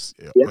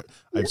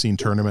 I've seen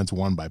tournaments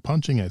won by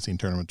punching. I've seen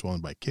tournaments won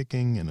by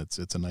kicking, and it's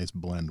a nice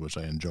blend, which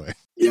I enjoy.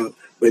 Yeah.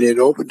 But in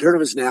open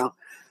tournaments now,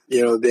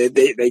 you know,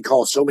 they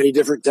call so many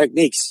different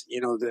techniques. You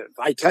know, if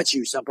I touch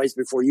you someplace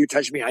before you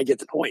touch me, I get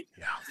the point.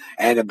 Yeah.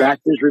 And a back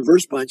fist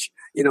reverse punch,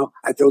 you know,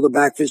 I throw the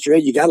back fist to your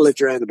head. You got to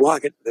lift your hand to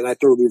block it. Then I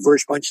throw the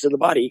reverse punch to the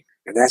body,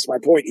 and that's my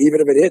point.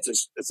 Even if it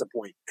hits, it's a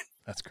point.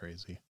 That's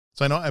crazy.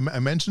 So I know I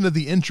mentioned at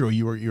the intro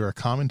you were a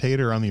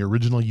commentator on the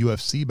original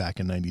UFC back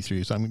in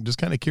 '93. So I'm just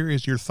kind of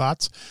curious your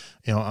thoughts,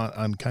 you know,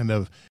 on kind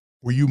of,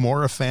 were you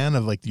more a fan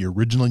of like the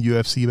original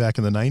UFC back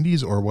in the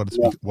 '90s, or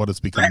what it's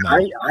become now?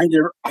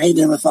 I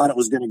never thought it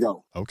was going to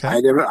go. Okay.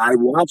 I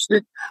watched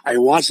it. I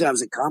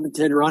was a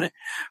commentator on it.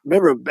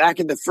 Remember back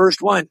in the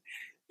first one,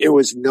 it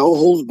was no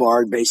holds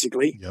barred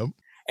basically. Yep.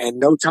 And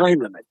no time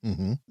limit.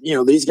 Mm-hmm. You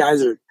know, these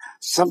guys are,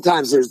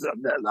 sometimes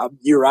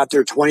you're out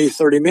there 20,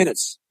 30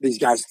 minutes. These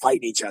guys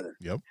fighting each other.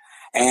 Yep.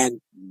 And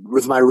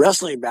with my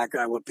wrestling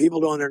background, what people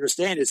don't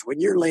understand is when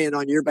you're laying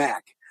on your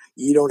back,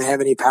 you don't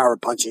have any power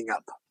punching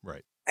up.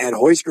 Right. And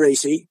Hoist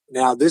Gracie,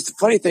 now this, the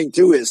funny thing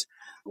too is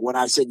when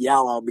I said, yeah,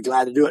 I'll be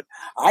glad to do it,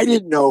 I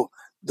didn't know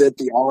that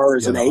the R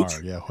is an H.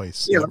 Yeah,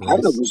 Hoist. You know,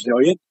 I'm a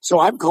Brazilian, so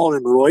I'm calling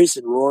him Royce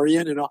and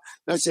Rorian and all.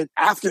 And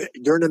I said,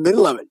 during the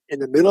middle of it, in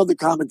the middle of the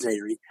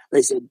commentary,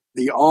 they said,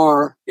 the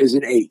R is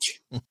an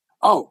H.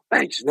 Oh,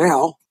 thanks.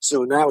 Now it's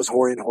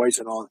Horian, Hoist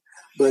and all.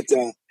 But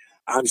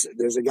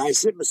there's a guy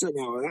sitting beside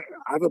now.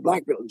 I have a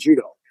black belt in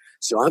judo.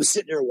 So I'm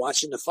sitting there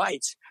watching the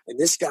fights, and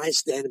this guy's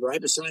standing right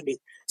beside me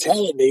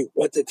telling me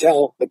what to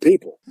tell the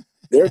people.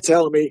 They're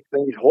telling me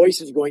what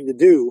Hoist is going to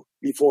do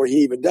before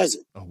he even does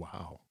it. Oh,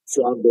 wow.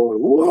 So I'm going,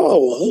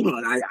 whoa, hold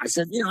on. I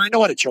said, you know, I know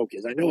what a choke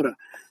is. I know what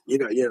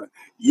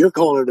you're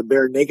calling it a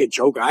bare naked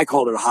choke. I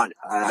call it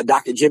a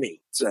Dr. Jimmy.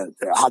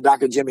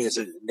 Dr. Jimmy is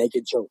a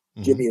naked choke.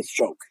 Mm-hmm. Jimmy is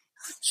choke.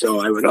 So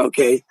I went,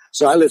 okay.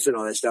 So I listened to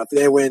all that stuff.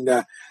 Then when,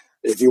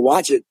 if you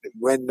watch it,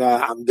 when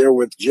I'm there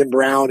with Jim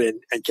Brown and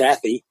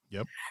Kathy,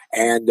 yep.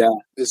 And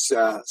this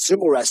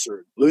sumo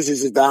wrestler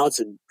loses his balance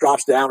and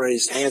drops down on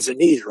his hands and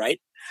knees, right?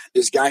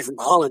 This guy from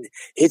Holland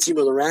hits him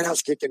with a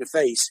roundhouse kick in the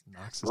face,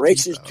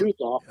 breaks his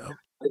tooth off. Yep.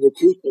 And the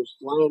tooth was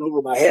flying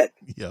over my head.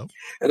 Yep.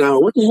 And I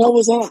went, what the hell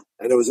was that?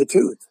 And it was a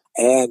tooth.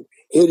 And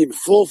hit him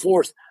full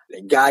force.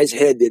 The guy's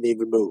head didn't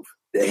even move.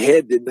 The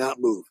head did not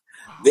move.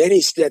 Wow. Then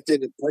he stepped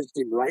in and punched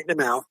him right in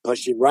the mouth,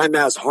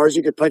 as hard as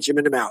he could punch him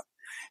in the mouth.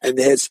 And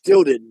the head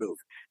still didn't move.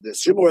 The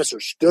sumo wrestler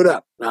stood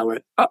up. And I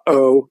went,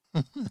 uh-oh.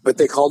 But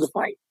they called the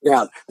fight.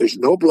 Now, there's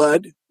no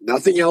blood,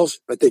 nothing else,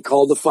 but they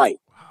called the fight.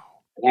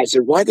 And I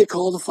said, why'd they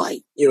call the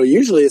fight? You know,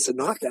 usually it's a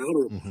knockout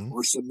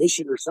or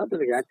submission or something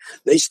like that.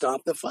 They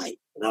stopped the fight.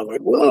 And I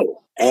went,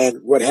 whoa. And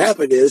what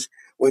happened is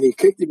when he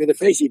kicked him in the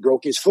face, he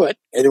broke his foot.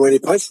 And when he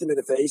punched him in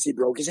the face, he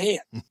broke his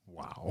hand.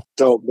 Wow.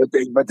 So,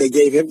 but they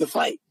gave him the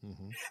fight.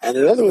 Mm-hmm. And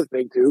another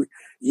thing too,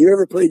 you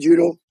ever play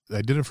judo?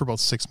 I did it for about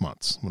 6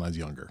 months when I was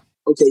younger.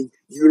 Okay.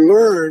 You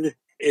learn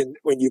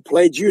when you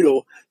play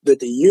judo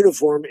that the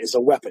uniform is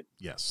a weapon.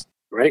 Yes.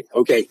 Right?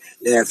 Okay.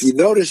 Now, if you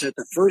notice at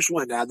the first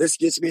one, now this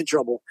gets me in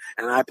trouble,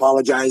 and I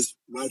apologize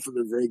right from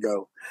the very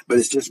go, but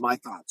it's just my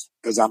thoughts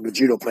because I'm a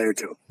judo player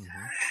too.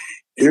 Mm-hmm.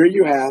 Here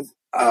you have,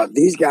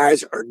 these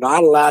guys are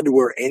not allowed to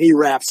wear any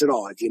wraps at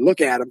all. If you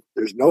look at them,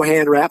 there's no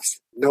hand wraps,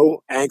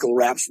 no ankle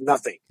wraps,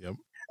 nothing. Yep.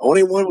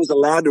 Only one was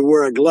allowed to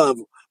wear a glove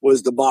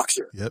was the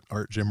boxer. Yep.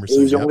 Art Jimerson.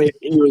 He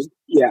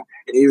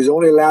was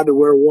only allowed to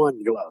wear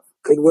one glove.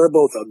 Couldn't wear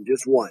both of them,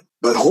 just one.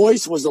 But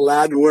Hoist was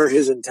allowed to wear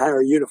his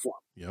entire uniform.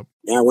 Yep.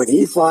 Now, when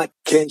he fought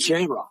Ken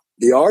Shamrock,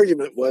 the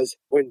argument was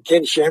when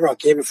Ken Shamrock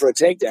came in for a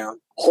takedown,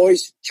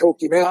 Hoist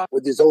choked him out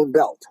with his own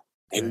belt.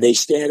 And they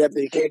stand up and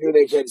they can't do it.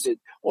 They can't say,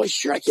 oh,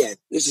 sure I can.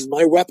 This is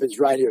my weapons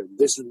right here.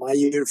 This is my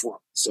uniform.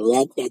 So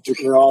that took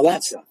care of all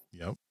that stuff.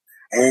 Yep.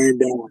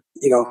 And,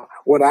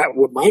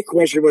 what my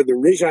question was, the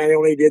reason I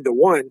only did the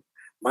one,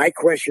 my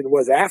question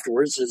was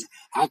afterwards is,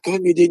 how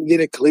come you didn't get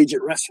a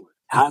collegiate wrestler?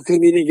 How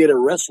come you didn't get a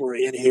wrestler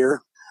in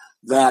here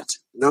that,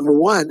 number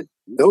one,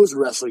 knows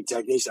wrestling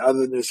techniques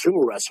other than a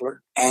sumo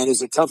wrestler and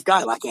is a tough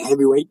guy, like a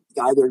heavyweight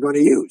guy they're going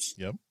to use?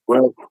 Yep.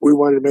 Well, we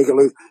wanted to make it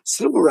look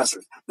sumo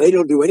wrestlers. They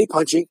don't do any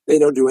punching. They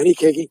don't do any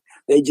kicking.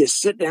 They just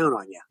sit down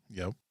on you.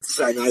 Yep.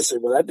 So I said,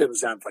 well, that doesn't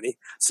sound funny.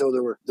 So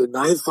there were the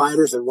 9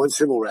 fighters and 1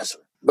 sumo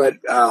wrestler. But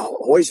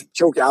Hoist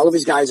choked all of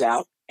his guys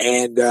out.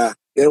 And then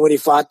when he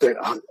fought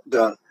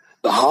the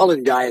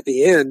Holland guy at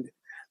the end,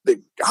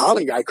 the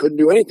Holland guy couldn't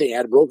do anything. He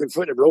had a broken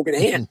foot and a broken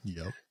hand.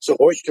 Yep. So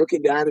Hoist took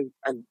him down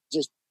and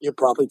just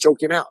properly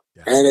choked him out.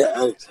 Yeah. And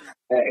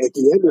at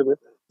the end of it,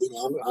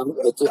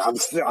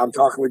 I'm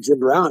talking with Jim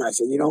Brown. I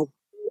said,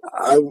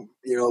 I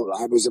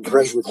was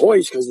impressed with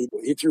Hoist because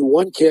he threw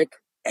one kick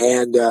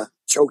and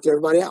choked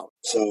everybody out.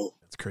 So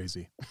that's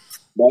crazy.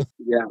 But,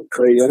 yeah,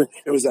 crazy.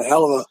 It was a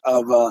hell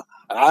of an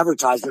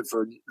advertisement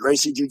for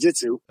Gracie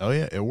Jiu-Jitsu. Oh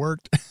yeah, it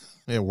worked.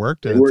 It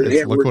worked.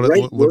 Look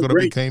what it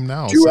became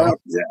now.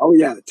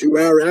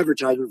 2-hour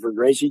advertisement for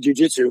Gracie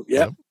Jiu-Jitsu.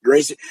 Yep.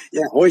 Gracie.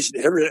 Yeah, Hoist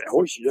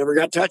never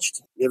got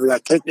touched. Never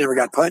got kicked. Never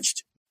got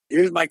punched.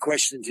 Here's my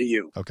question to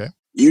you. Okay.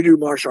 You do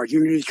martial arts.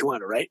 You do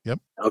Taekwondo, right? Yep.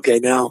 Okay.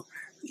 Now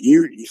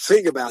you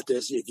think about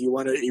this if you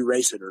want to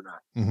erase it or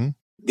not. Mm-hmm.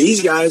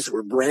 These guys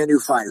were brand new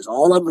fighters.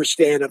 All of them were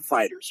stand-up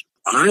fighters.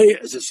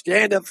 As a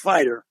stand-up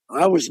fighter,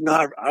 I was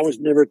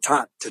never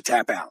taught to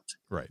tap out.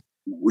 Right.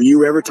 Were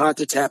you ever taught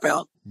to tap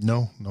out?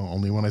 No,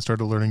 only when I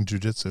started learning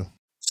jiu-jitsu.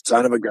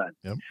 Son of a gun.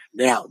 Yep.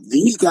 Now,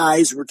 these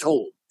guys were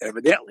told,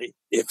 evidently,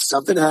 if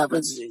something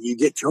happens and you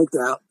get choked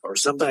out or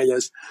something like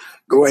this,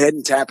 go ahead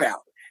and tap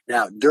out.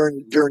 Now,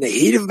 during the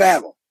heat of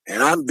battle,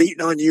 and I'm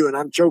beating on you and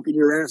I'm choking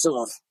your ass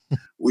off,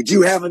 would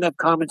you have enough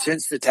common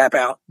sense to tap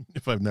out?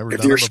 If I've never done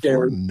it before,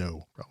 scared?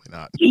 No, probably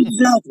not.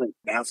 Exactly.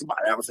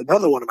 That was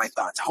another one of my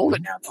thoughts. Hold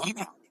it now.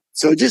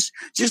 So just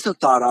a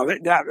thought of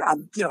it.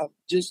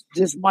 Just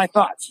my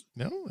thoughts.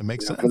 No, it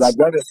makes sense. Because I've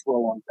done this for a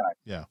long time.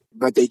 Yeah.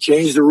 But they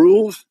changed the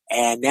rules,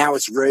 and now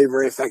it's very,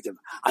 very effective.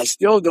 I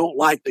still don't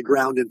like the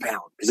ground and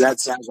pound because that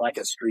sounds like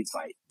a street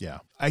fight. Yeah.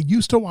 I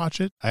used to watch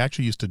it. I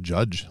actually used to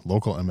judge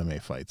local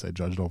MMA fights. I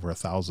judged over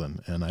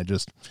 1,000, and I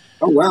just.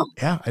 Oh, wow.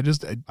 Yeah.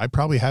 I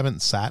probably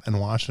haven't sat and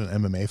watched an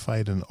MMA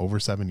fight in over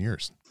 7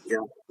 years. Yeah.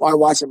 Well, I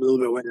watch them a little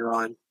bit when they're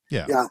on.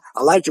 Yeah. Yeah.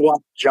 I like to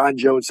watch John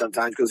Jones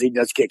sometimes because he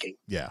does kicking.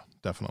 Yeah,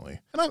 definitely.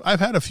 And I've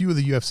had a few of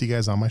the UFC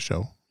guys on my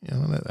show. I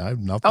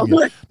have nothing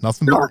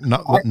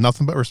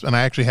but respect. And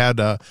I actually had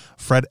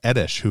Fred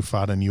Edish, who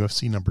fought in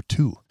UFC number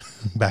 2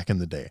 back in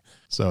the day.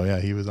 So yeah,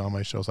 he was on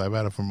my show. So I've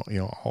had it from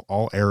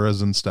all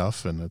eras and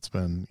stuff, and it's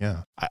been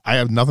I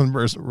have nothing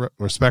but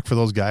respect for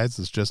those guys.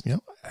 It's just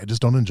I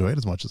just don't enjoy it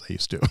as much as I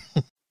used to.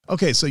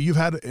 Okay, so you've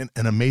had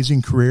an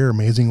amazing career,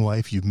 amazing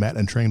life. You've met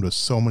and trained with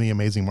so many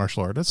amazing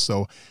martial artists.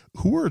 So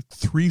who are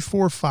 3,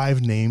 4,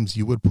 5 names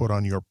you would put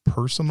on your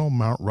personal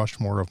Mount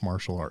Rushmore of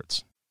martial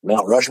arts?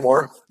 Mount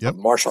Rushmore? Yep.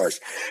 Martial arts.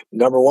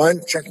 Number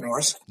 1, Chuck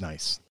Norris.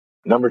 Nice.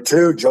 Number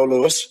 2, Joe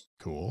Louis.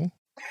 Cool.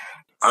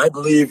 I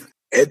believe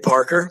Ed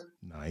Parker.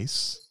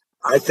 Nice.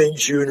 I think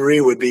Jun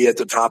Rhee would be at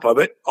the top of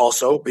it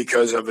also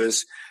because of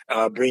his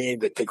bringing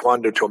the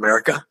Taekwondo to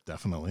America.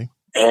 Definitely.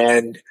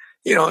 And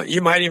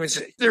you might even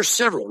say there's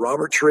several.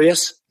 Robert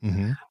Trias,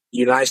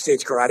 United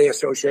States Karate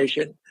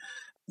Association.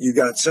 You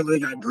got somebody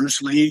like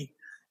Bruce Lee.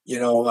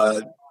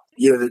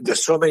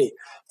 There's so many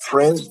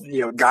friends.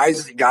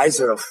 Guys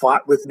that have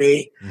fought with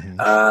me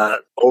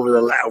over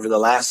the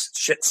last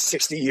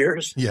 60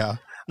 years. Yeah.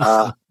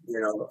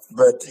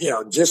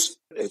 Just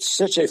it's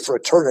such a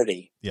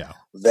fraternity. Yeah.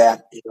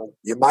 That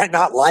you might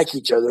not like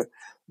each other,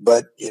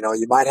 but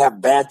you might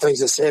have bad things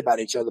to say about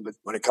each other. But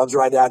when it comes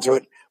right down to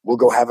it, we'll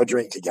go have a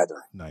drink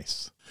together.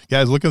 Nice. Yeah,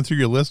 I was looking through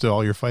your list of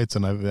all your fights,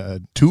 and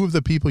I've 2 of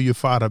the people you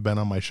fought have been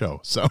on my show.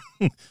 So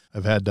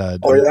I've had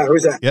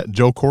who's that? Yeah,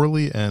 Joe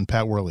Corley and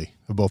Pat Worley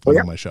have both been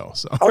on my show.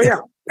 So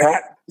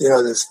Pat.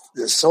 This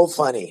is so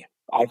funny.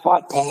 I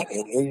fought Pat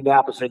in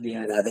Indianapolis,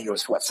 Indiana. I think it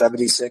was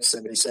 76,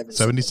 77.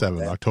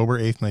 77, October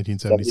 8th,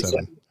 1977.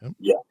 77. Yep.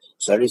 Yeah,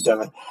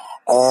 77.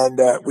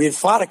 And we had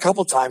fought a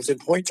couple times in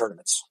point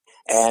tournaments,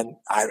 and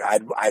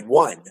I'd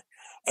won.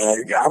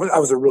 And I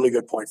was a really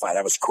good point fight.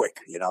 I was quick,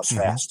 I was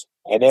fast.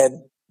 And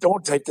then,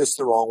 don't take this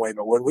the wrong way,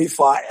 but when we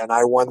fought and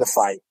I won the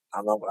fight,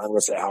 I'm going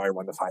to say how I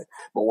won the fight.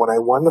 But when I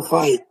won the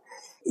fight,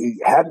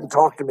 he hadn't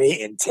talked to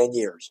me in 10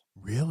 years.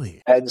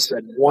 Really? Hadn't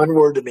said one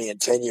word to me in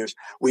 10 years.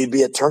 We'd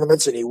be at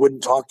tournaments and he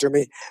wouldn't talk to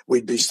me.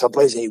 We'd be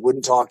someplace and he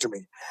wouldn't talk to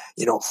me.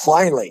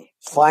 Finally,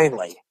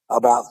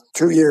 about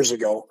 2 years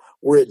ago,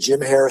 we're at Jim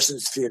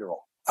Harrison's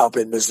funeral up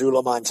in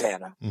Missoula,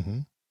 Montana. Mm-hmm.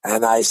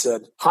 And I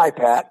said, "Hi,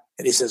 Pat."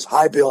 And he says,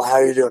 "Hi, Bill. How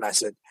are you doing?" I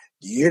said,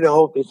 "Do you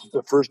know this is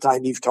the first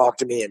time you've talked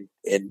to me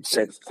and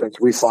since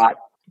we fought?"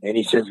 And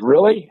he says,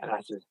 "Really?" And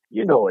I said,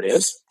 "You know it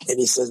is." And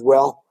he says,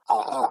 "Well,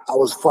 I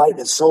was fighting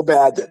it so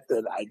bad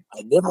that I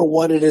never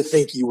wanted to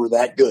think you were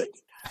that good,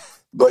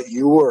 but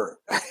you were."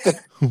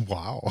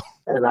 Wow.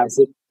 And I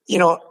said,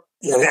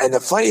 and the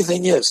funny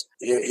thing is,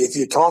 if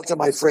you talk to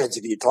my friends,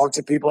 if you talk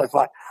to people I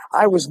fought,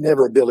 I was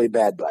never Billy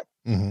Bad Butt.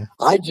 Mm-hmm.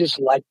 I just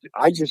like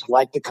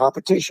the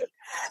competition.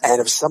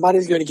 And if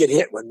somebody's going to get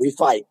hit when we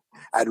fight,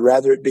 I'd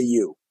rather it be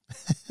you.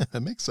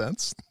 That makes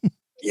sense.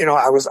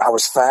 I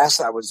was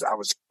fast. I was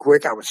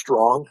quick. I was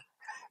strong.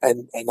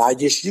 And I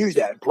just used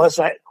that. Plus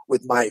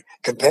with my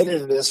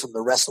competitiveness from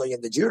the wrestling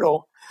and the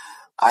judo,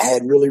 I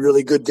had really,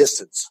 really good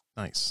distance.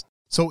 Nice.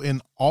 So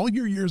in all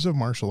your years of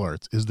martial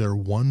arts, is there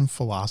one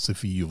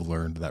philosophy you've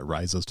learned that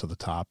rises to the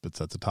top?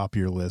 It's at the top of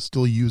your list.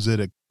 Still use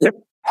it. Yep.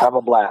 Have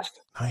a blast.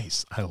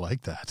 Nice. I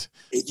like that.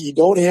 If you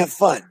don't have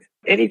fun,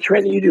 any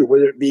training you do,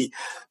 whether it be,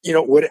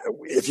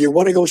 if you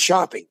want to go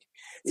shopping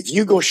if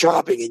you go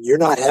shopping and you're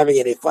not having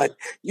any fun,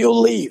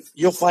 you'll leave.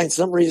 You'll find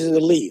some reason to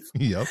leave.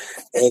 Yep.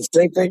 And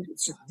same thing,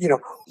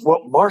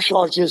 what martial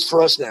arts is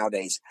for us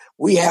nowadays,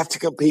 we have to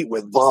compete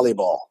with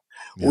volleyball.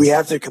 Yep. We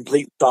have to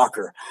compete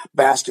soccer,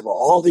 basketball,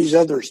 all these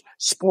other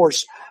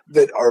sports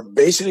that are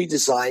basically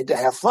designed to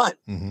have fun.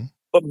 Mm-hmm.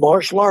 But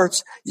martial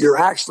arts, you're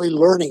actually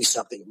learning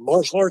something.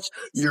 Martial arts,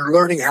 you're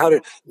learning how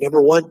to,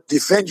 number one,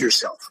 defend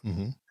yourself.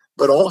 Mm-hmm.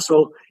 But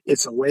also,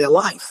 it's a way of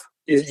life.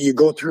 You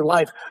go through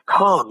life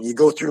calm. You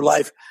go through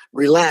life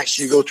relaxed.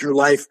 You go through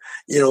life,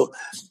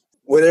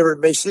 whatever it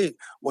may seem.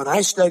 When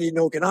I studied in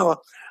Okinawa,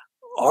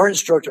 our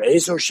instructor,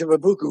 Eizo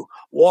Shimabuku,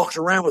 walked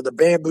around with a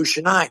bamboo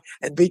shinai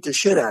and beat the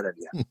shit out of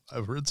you.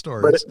 I've heard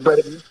stories. But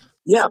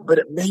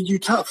it made you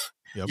tough.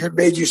 Yep. It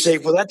made you say,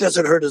 well, that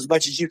doesn't hurt as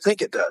much as you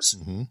think it does.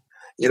 Mm-hmm.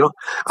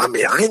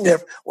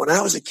 When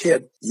I was a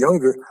kid,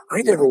 younger,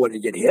 I never wanted to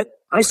get hit.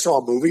 I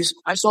saw movies.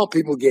 I saw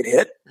people get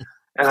hit.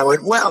 And I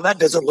went, wow, that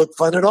doesn't look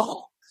fun at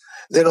all.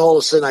 Then all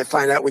of a sudden I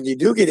find out when you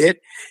do get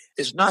hit,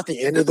 it's not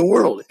the end of the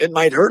world. It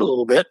might hurt a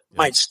little bit,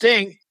 might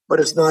sting, but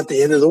it's not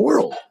the end of the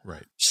world.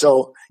 Right.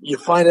 So you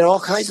find out all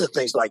kinds of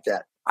things like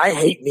that. I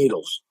hate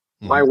needles.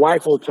 Mm-hmm. My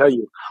wife will tell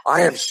you,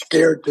 I am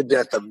scared to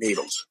death of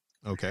needles.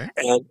 Okay.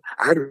 And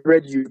I'd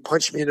rather you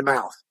punch me in the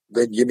mouth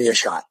than give me a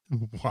shot.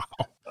 Wow.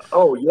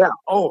 Oh, yeah.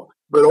 Oh,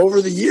 but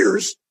over the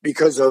years,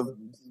 because of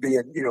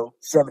being,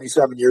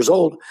 77 years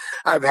old,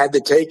 I've had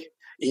to take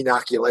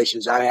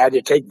inoculations. I had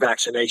to take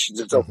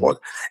vaccinations and so forth.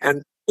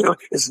 And,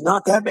 it's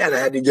not that bad. I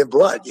had to give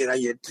blood.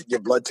 You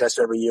get blood tests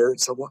every year and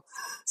so on.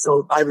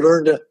 So I've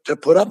learned to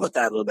put up with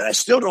that a little bit. I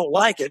still don't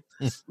like it,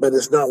 but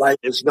it's not,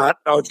 it's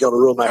going to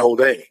ruin my whole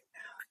day.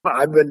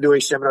 I've been doing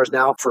seminars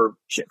now for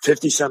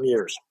 50 some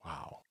years.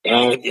 Wow.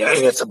 And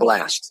it's a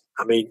blast.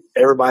 I mean,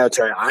 everybody will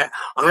tell you,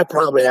 I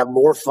probably have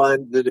more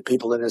fun than the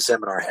people in the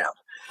seminar have.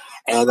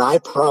 And I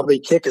probably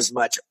kick as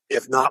much,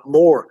 if not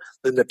more,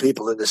 than the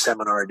people in the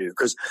seminar do.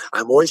 Because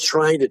I'm always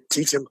trying to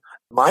teach them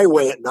my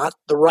way, not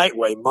the right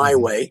way, my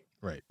way.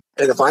 Right.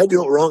 And if I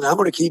do it wrong, I'm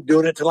going to keep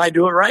doing it till I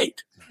do it right.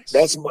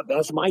 Nice.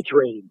 That's my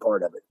training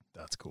part of it.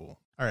 That's cool.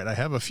 All right. I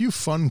have a few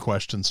fun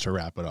questions to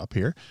wrap it up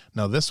here.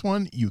 Now, this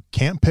one, you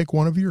can't pick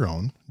one of your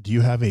own. Do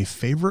you have a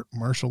favorite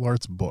martial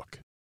arts book?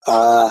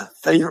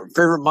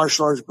 Favorite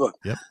martial arts book?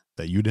 Yep.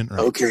 That you didn't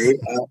write. Okay.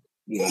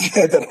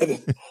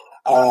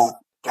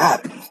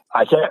 God,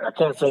 I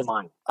can't say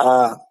mine.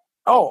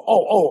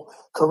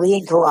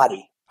 Korean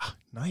karate.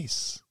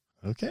 Nice.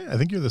 Okay. I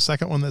think you're the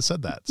second one that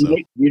said that. So.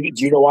 Do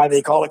you know why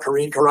they call it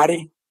Korean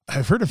karate?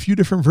 I've heard a few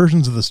different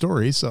versions of the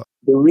story. So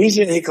the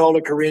reason he called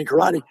it Korean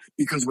karate,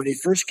 because when he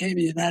first came to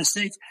the United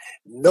States,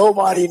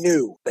 nobody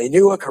knew. They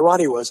knew what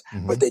karate was,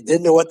 but they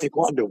didn't know what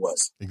taekwondo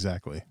was.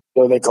 Exactly.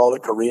 So they called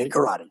it Korean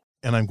karate.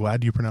 And I'm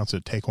glad you pronounce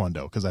it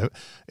taekwondo, because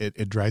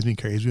it drives me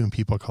crazy when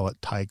people call it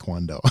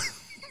taekwondo.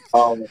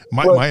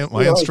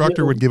 My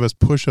instructor would give us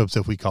push-ups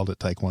if we called it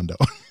taekwondo.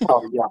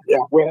 Yeah.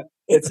 Well,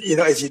 it's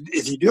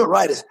if you do it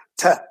right, it's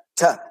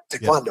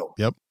taekwondo.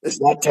 Yep.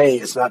 It's not tay.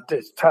 It's ta,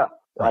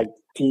 like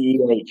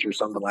TEH or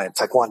something like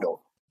that. Taekwondo.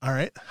 All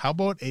right. How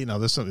about now?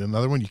 This is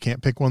another one. You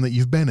can't pick one that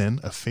you've been in.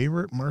 A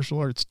favorite martial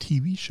arts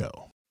TV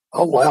show.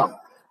 Oh wow.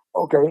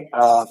 Okay.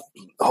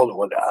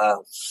 Hold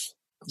on.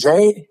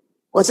 Jade.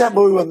 What's that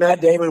movie with Matt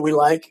Damon we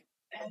like?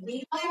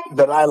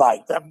 That I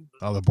like.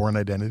 The Bourne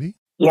Identity.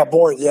 Yeah,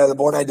 the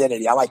Bourne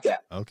Identity. I like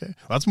that. Okay. Well,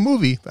 that's a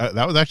movie.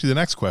 That was actually the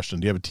next question.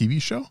 Do you have a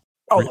TV show?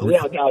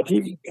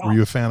 TV. Were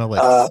you a fan of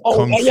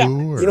Kung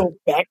Fu? Or?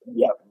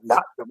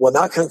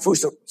 Not Kung Fu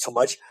so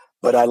much,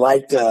 but I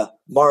liked not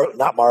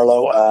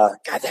Marlo.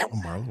 Goddamn.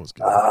 Marlo was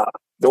good.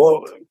 The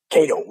one,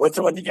 Kato. What's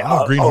the one? Green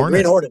Hornet.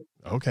 Green Hornet.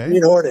 Okay.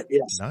 Green Hornet.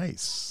 Yes.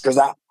 Nice. Because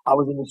I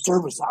was in the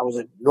service. I was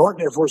at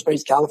Norton Air Force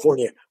Base,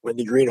 California, when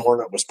the Green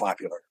Hornet was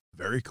popular.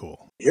 Very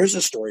cool. Here's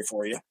a story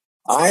for you.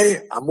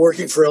 I'm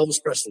working for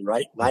Elvis Presley,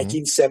 right?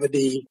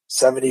 1970,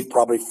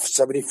 probably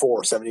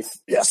 74,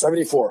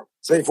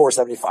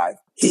 75.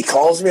 He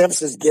calls me up and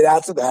says, get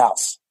out to the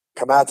house.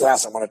 Come out to the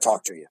house. I want to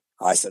talk to you.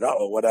 I said,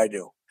 what'd I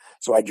do?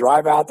 So I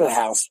drive out to the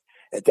house.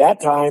 At that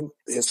time,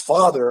 his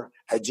father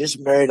had just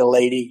married a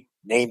lady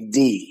named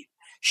Dee.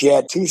 She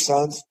had two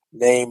sons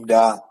named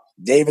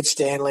David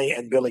Stanley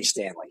and Billy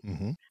Stanley.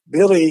 Mm-hmm.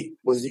 Billy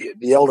was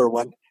the elder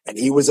one, and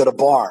he was at a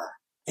bar.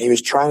 And he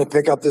was trying to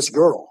pick up this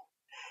girl.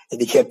 And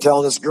he kept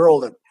telling this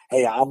girl that,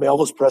 hey, I'm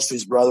Elvis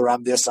Presley's brother.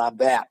 I'm this, I'm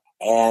that.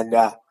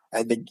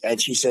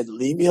 And she said,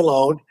 leave me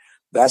alone.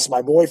 That's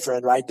my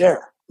boyfriend right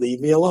there.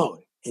 Leave me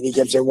alone. And he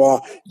kept saying,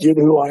 well, you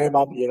know who I am?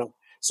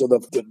 So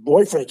the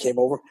boyfriend came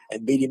over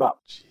and beat him up.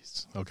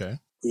 Jeez. Okay.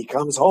 He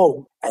comes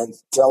home and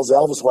tells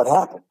Elvis what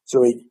happened.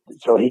 So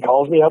he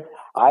calls me up.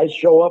 I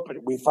show up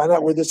and we find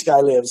out where this guy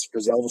lives,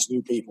 because Elvis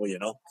knew people,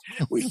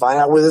 We find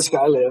out where this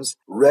guy lives.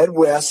 Red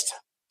West,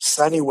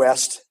 Sonny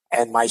West,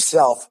 and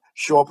myself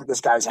show up at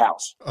this guy's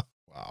house.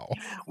 Wow.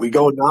 We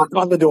go knock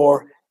on the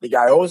door. The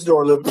guy opens the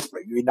door.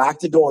 We knock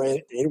the door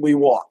in we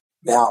walk.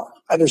 Now,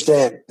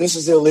 understand, this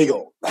is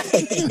illegal.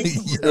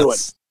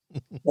 Yes.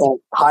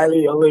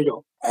 Highly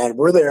illegal. And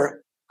we're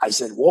there. I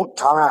said, well,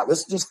 time out.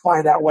 Let's just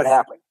find out what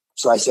happened.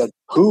 So I said,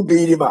 who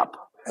beat him up?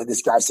 And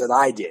this guy said,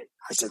 I did.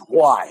 I said,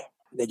 why?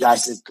 And the guy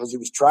said, because he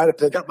was trying to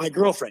pick up my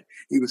girlfriend.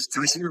 He was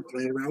touching her,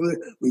 playing around with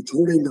her. We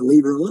told him to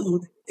leave her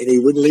alone, and he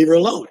wouldn't leave her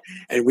alone.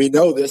 And we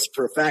know this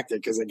for a fact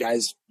because the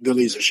guy's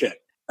Billy's a shit.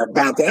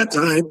 About that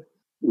time,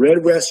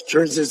 Red West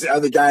turns this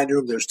other guy in the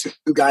room. There's two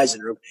guys in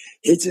the room.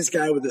 Hits this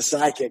guy with a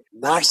sidekick,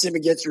 knocks him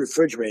against the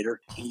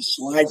refrigerator. And he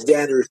slides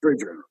down the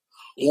refrigerator.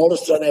 All of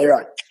a sudden, I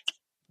hear,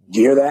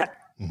 do you hear that?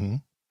 Mm-hmm.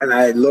 And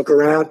I look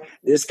around.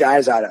 This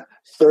guy's out of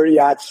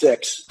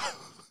 30-06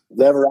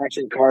 lever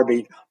action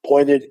carbine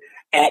pointed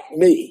at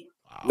me,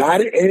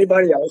 not at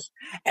anybody else,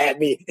 at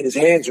me. And his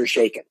hands are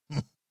shaking.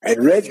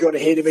 And Red's going to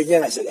hit him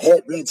again. I said,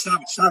 hey, Red,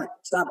 stop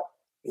it.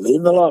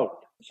 Leave him alone.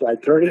 So I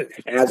turn it,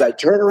 and as I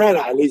turn around,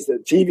 I leave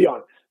the TV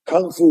on.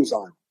 Kung Fu's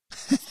on.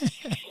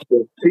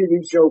 The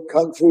TV show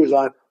Kung Fu's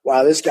on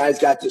while this guy's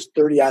got this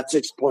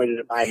 30-06 pointed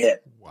at my head.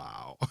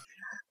 Wow.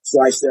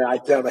 So I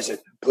tell him, I said,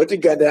 put the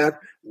gun down.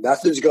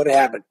 Nothing's going to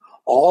happen.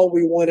 All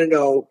we want to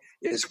know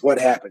is what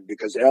happened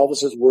because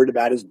Elvis is worried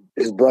about his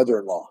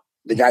brother-in-law.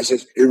 The guy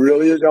says, it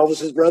really is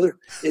Elvis's brother?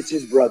 It's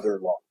his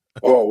brother-in-law.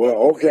 Oh, well,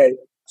 okay.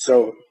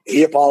 So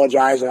he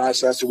apologized, and I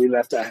said, so we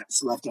left the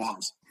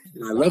house.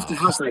 And I left the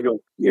house, and I go,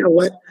 you know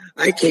what?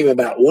 I came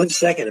about 1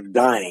 second of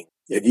dying.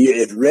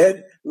 If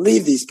Red,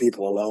 leave these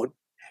people alone.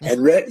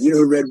 And Red, you know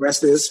who Red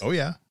West is? Oh,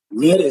 yeah.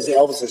 Red is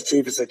Elvis's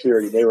chief of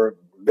security. They were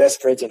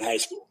best friends in high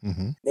school.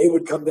 Mm-hmm. They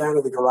would come down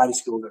to the karate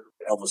school that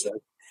Elvis had,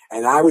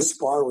 and I would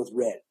spar with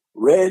Red.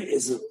 Red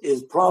is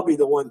probably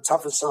the one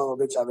toughest son of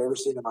a bitch I've ever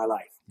seen in my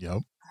life. Yep.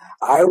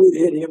 I would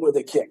hit him with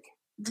a kick,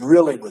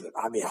 drilling with it.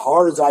 I mean,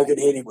 hard as I could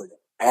hit him with it.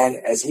 And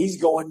as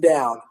he's going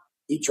down,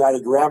 he tried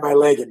to grab my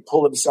leg and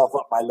pull himself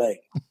up my leg.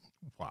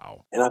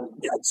 Wow. And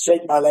I'd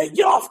shake my leg,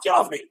 get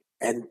off me.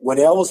 And when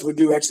Elvis would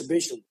do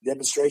exhibition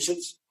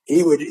demonstrations,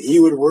 he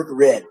would work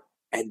Red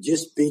and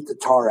just beat the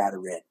tar out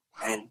of Red.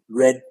 And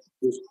Red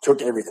just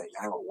took everything.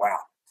 I go, wow.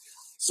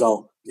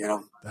 So,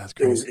 that's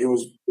great. It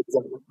was,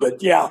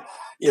 but yeah,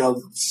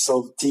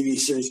 so TV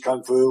series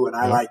Kung Fu, and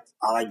I like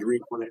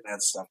Greek one and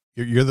that stuff.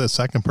 You're the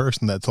second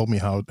person that told me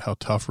how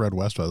tough Red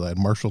West was. I had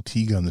Marshall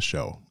Teague on the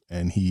show,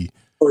 and he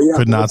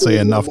could not say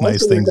enough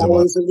nice things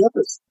about.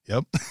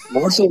 Yep.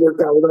 Marshall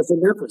worked out with us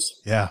in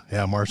Memphis.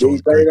 Yeah. Marshall was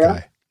a great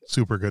guy.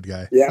 Super good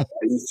guy. Yeah,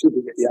 he's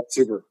super good. Yeah,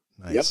 super.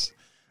 Nice. Yep.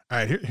 All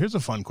right, here's a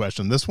fun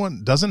question. This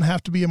one doesn't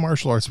have to be a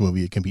martial arts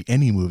movie. It can be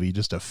any movie,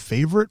 just a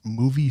favorite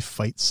movie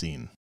fight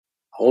scene.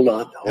 Hold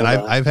on.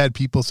 I've had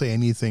people say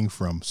anything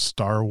from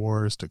Star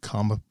Wars to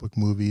comic book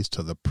movies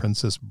to The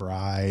Princess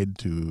Bride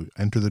to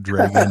Enter the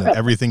Dragon and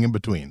everything in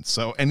between.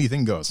 So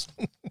anything goes.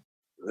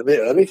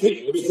 Let me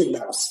think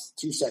about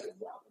 2 seconds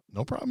now.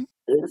 No problem.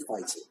 Favorite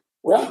fight scene.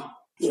 Well,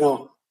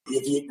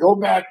 if you go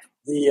back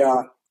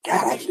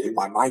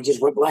my mind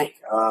just went blank.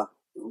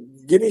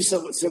 Give me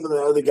some of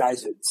the other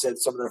guys that said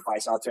some of their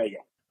fights. I'll tell you.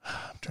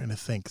 I'm trying to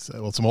think.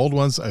 Well, some old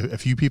ones. A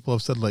few people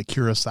have said like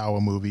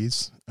Kurosawa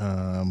movies.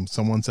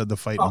 Someone said the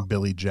fight in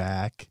Billy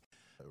Jack.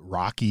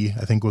 Rocky,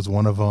 I think, was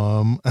one of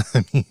them.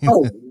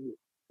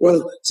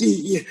 Well,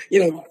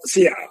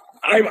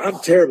 I'm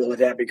terrible at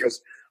that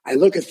because I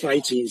look at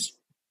fight scenes,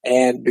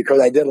 and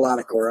because I did a lot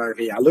of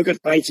choreography, I look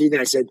at fight scenes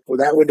and I said, well,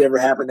 that would never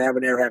happen. That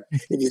would never happen.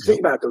 If you think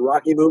about the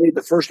Rocky movie,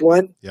 the first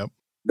one, yep,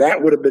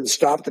 that would have been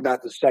stopped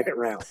about the second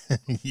round.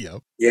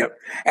 Yep.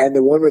 And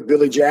the one with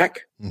Billy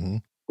Jack, mm-hmm.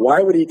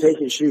 Why would he take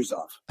his shoes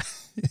off?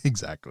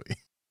 Exactly.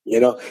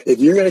 If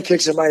you're going to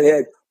kick somebody in the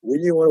head,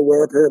 wouldn't you want to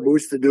wear a pair of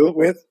boots to do it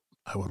with?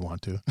 I would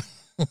want to.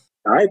 All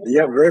right.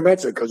 Yeah, very much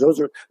so, because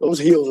those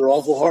heels are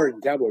awful hard in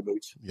cowboy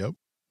boots. Yep.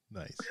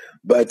 Nice.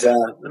 But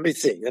let me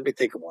see. Let me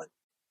think of one.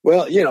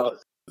 Well,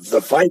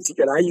 the fights,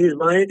 can I use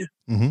mine?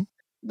 Mm-hmm.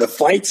 The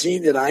fight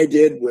scene that I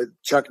did with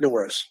Chuck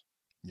Norris.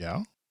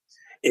 Yeah.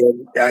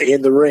 In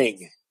the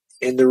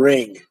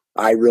ring,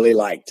 I really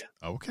liked.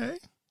 Okay.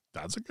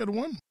 That's a good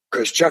one.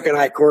 Because Chuck and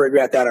I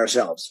choreographed that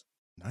ourselves.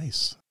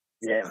 Nice.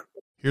 Yeah.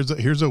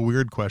 Here's a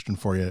weird question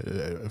for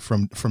you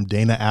from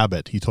Dana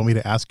Abbott. He told me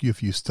to ask you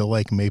if you still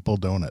like maple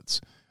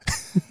donuts.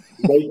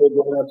 Maple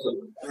donuts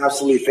are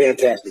absolutely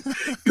fantastic.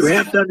 You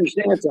have to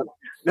understand something.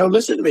 No,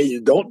 listen to me.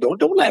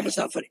 Don't laugh. It's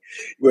not funny.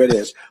 Well, it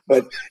is.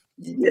 But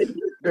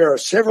there are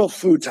several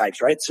food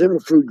types, right?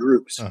 Several food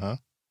groups. Uh-huh.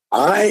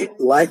 I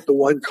like the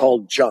one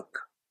called junk.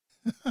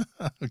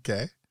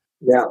 Okay.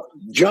 Now,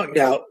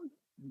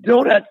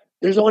 donut.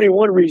 There's only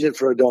one reason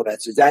for a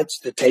donut, is that's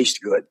to taste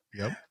good.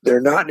 Yep.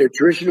 They're not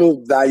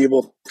nutritional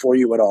valuable for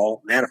you at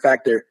all. Matter of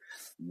fact,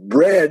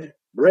 bread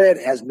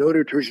has no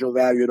nutritional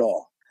value at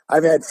all.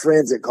 I've had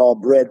friends that call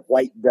bread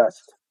white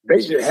dust.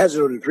 Basically, it has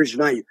no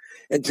nutritional value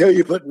until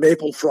you put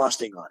maple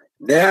frosting on it.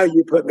 Now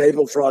you put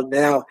maple frosting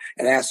and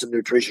it has some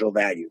nutritional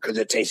value because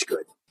it tastes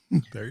good.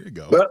 There you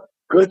go. But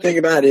good thing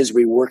about it is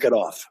we work it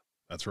off.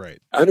 That's right.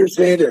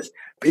 Understand this.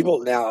 People,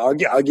 now I'll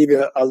give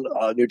you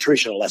a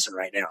nutritional lesson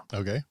right now.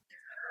 Okay.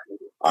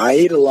 I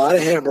eat a lot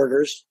of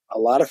hamburgers, a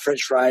lot of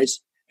French fries,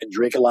 and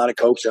drink a lot of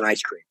Cokes and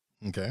ice cream.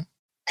 Okay.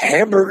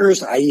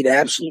 Hamburgers, I eat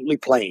absolutely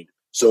plain.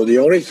 So the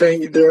only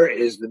thing there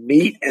is the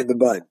meat and the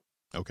bun.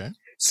 Okay.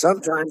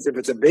 Sometimes if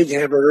it's a big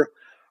hamburger,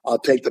 I'll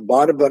take the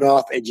bottom bun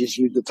off and just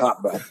use the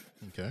top bun.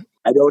 Okay.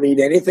 I don't eat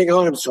anything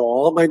on them, so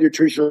all my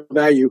nutritional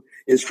value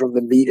is from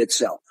the meat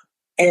itself.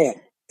 And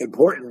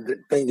important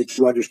thing that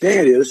you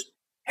understand is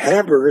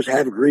hamburgers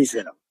have grease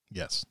in them.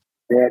 Yes.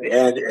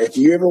 And if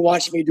you ever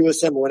watched me do a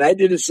seminar, when I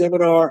did a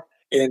seminar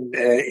in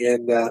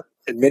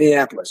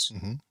Minneapolis,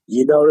 Mm-hmm.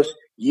 you notice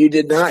you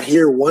did not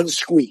hear one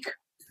squeak.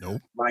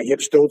 Nope. My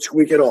hips don't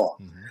squeak at all.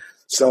 Mm-hmm.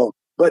 So,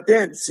 but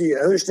then you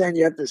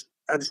have to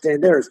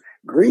understand there's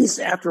grease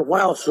after a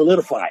while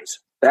solidifies.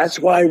 That's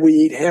why we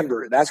eat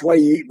hamburger. That's why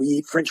we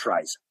eat French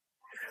fries,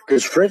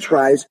 because French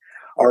fries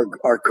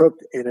are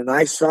cooked in a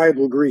nice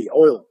soluble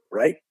oil,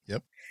 right?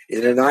 Yep.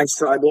 In a nice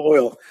soluble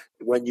oil.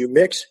 When you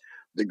mix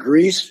the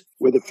grease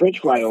with the French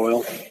fry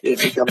oil, it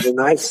becomes a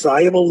nice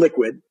soluble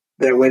liquid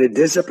that when it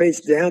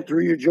dissipates down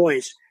through your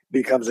joints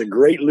becomes a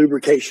great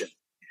lubrication.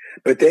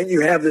 But then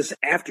you have this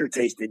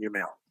aftertaste in your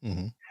mouth.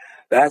 Mm-hmm.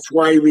 That's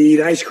why we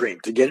eat ice cream,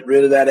 to get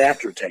rid of that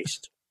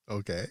aftertaste.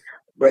 Okay.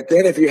 But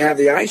then if you have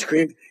the ice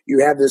cream,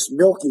 you have this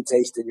milky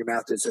taste in your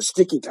mouth. It's a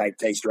sticky type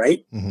taste,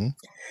 right? Mm-hmm.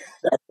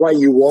 That's why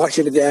you wash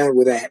it down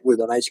with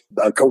a nice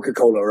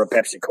Coca-Cola or a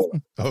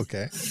Pepsi-Cola.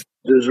 Okay.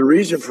 There's a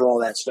reason for all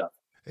that stuff.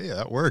 Hey,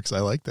 that works. I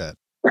like that.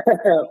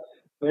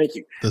 Thank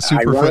you. The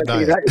Superfoot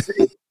diet.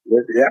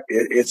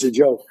 It's a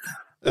joke.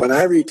 When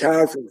I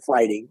retired from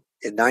fighting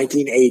in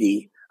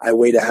 1980, I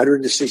weighed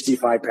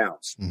 165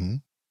 pounds. Mm-hmm.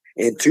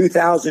 In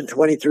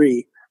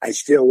 2023, I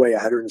still weigh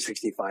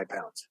 165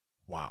 pounds.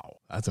 Wow.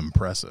 That's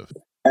impressive.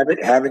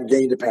 Haven't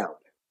gained a pound.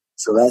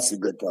 So that's the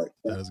good part.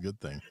 That is a good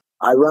thing.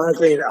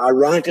 Ironically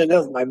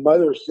enough, my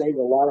mother saved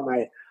a lot of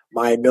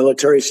my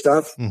military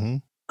stuff. Mm-hmm.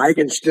 I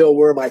can still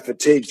wear my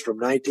fatigues from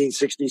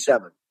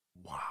 1967.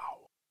 Wow.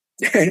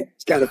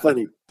 It's kind of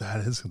funny. That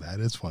is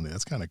funny.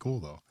 That's kind of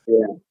cool, though.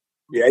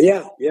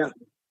 Yeah.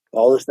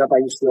 All the stuff I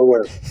can still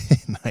wear.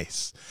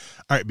 Nice.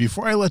 All right.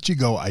 Before I let you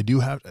go,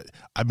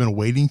 I've been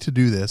waiting to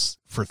do this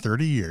for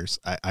 30 years.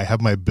 I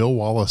have my Bill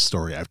Wallace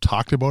story. I've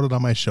talked about it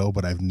on my show,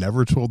 but I've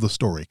never told the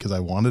story because I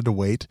wanted to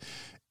wait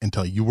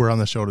until you were on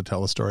the show to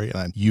tell a story.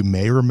 And you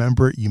may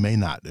remember it, you may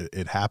not.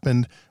 It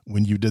happened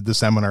when you did the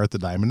seminar at the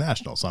Diamond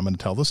National. So I'm going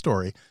to tell the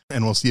story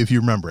and we'll see if you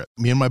remember it.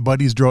 Me and my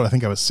buddies drove, I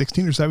think I was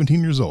 16 or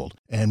 17 years old.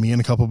 And me and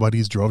a couple of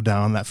buddies drove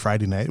down that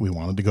Friday night. We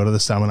wanted to go to the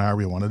seminar.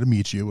 We wanted to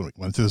meet you. We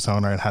went through the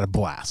seminar and had a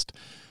blast.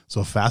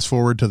 So fast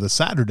forward to the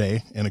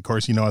Saturday, and of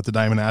course, at the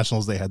Diamond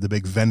Nationals, they had the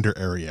big vendor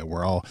area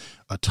where all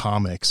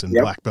Atomics and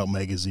Black Belt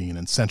Magazine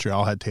and Century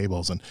all had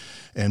tables.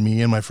 And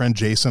me and my friend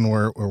Jason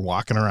were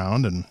walking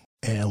around and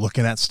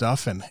looking at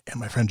stuff. And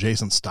my friend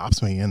Jason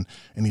stops me and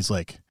he's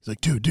like,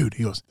 dude,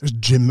 he goes, there's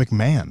Jim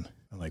McMahon.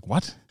 I'm like,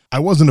 what? I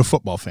wasn't a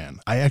football fan.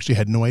 I actually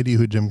had no idea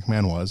who Jim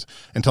McMahon was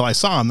until I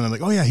saw him. And I'm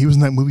like, oh yeah, he was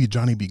in that movie,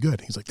 Johnny Be Good.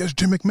 He's like, there's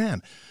Jim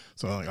McMahon.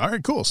 So I'm like, all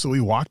right, cool. So we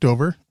walked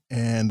over.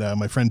 And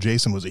my friend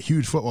Jason was a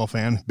huge football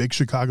fan, big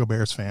Chicago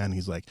Bears fan.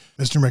 He's like,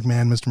 Mr.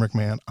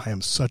 McMahon, I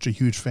am such a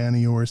huge fan of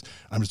yours.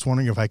 I'm just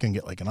wondering if I can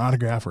get like an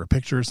autograph or a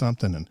picture or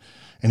something.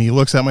 And he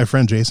looks at my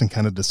friend Jason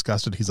kind of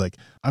disgusted. He's like,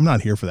 I'm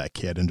not here for that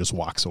kid, and just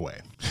walks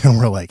away. And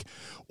we're like,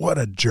 what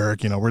a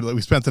jerk.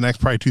 We spent the next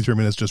probably 2-3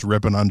 minutes just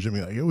ripping on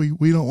Jimmy. Like,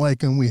 we don't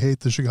like him. We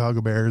hate the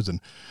Chicago Bears,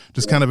 and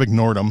just kind of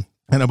ignored him.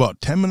 And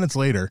about 10 minutes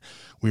later,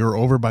 we were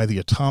over by the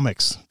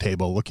Atomics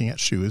table looking at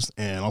shoes.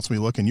 And also we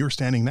look, and you were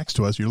standing next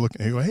to us. You're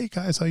looking, you go, hey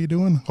guys, how you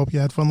doing? Hope you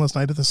had fun last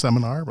night at the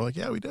seminar. We're like,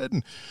 yeah, we did.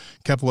 And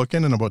kept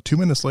looking. And about 2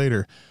 minutes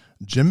later,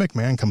 Jim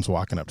McMahon comes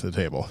walking up to the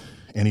table,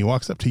 and he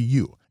walks up to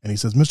you and he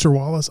says, Mr.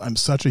 Wallace, I'm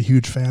such a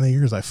huge fan of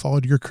yours. I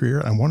followed your career.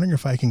 I'm wondering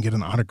if I can get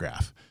an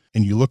autograph.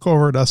 And you look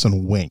over at us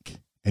and wink,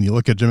 and you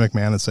look at Jim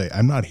McMahon and say,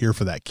 I'm not here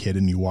for that kid.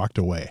 And you walked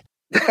away.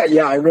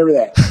 Yeah, I remember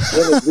that.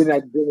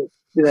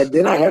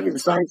 Didn't I have him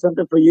sign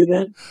something for you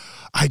then?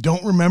 I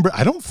don't remember.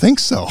 I don't think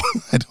so.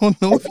 I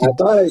don't know. I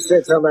thought I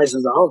said something. I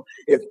said, "Oh,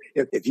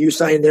 if you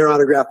sign their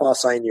autograph, I'll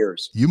sign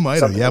yours." You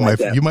might have,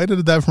 you might have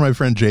did that for my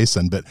friend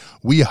Jason. But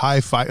we high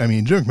five. I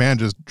mean, Jim McMahon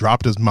just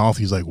dropped his mouth.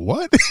 He's like,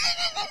 "What?"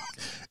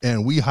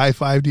 And we high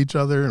fived each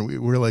other, and we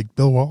were like,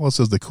 "Bill Wallace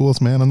is the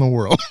coolest man in the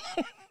world."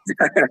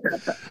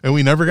 And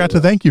we never got to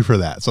thank you for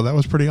that. So that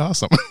was pretty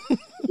awesome.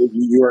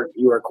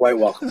 You are quite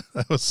welcome.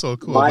 That was so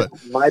cool. My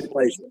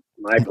pleasure.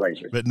 My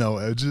pleasure. But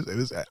no,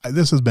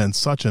 this has been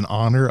such an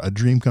honor, a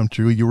dream come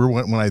true. You were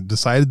when I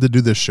decided to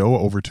do this show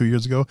over 2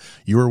 years ago,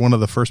 you were one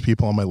of the first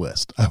people on my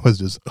list. I was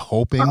just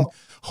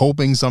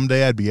hoping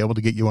someday I'd be able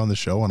to get you on the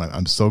show. And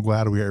I'm so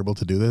glad we were able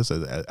to do this.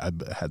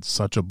 I've had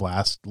such a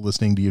blast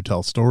listening to you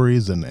tell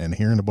stories and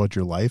hearing about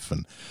your life.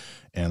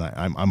 And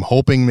I'm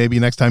hoping maybe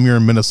next time you're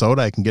in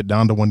Minnesota, I can get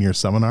down to one of your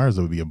seminars.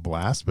 It would be a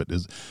blast. But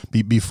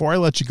before I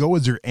let you go,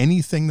 is there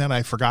anything that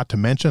I forgot to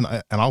mention?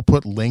 And I'll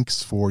put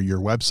links for your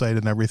website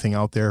and everything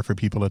out there for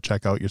people to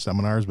check out your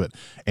seminars. But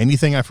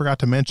anything I forgot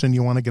to mention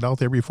you want to get out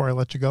there before I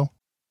let you go?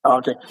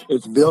 Okay.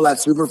 It's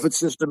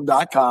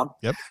bill@superfootsystem.com.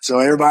 Yep. So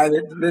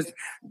everybody,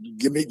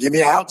 give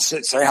me a out,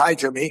 say hi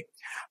to me.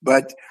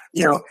 But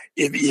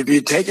if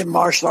you're taking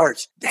martial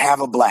arts, have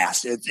a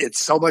blast. It's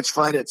so much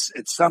fun. It's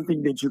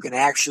something that you can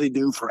actually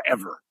do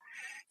forever.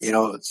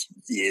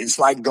 It's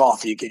like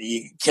golf. You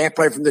can't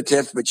play from the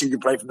tips, but you can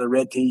play from the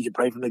red tees. You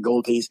play from the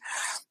gold tees.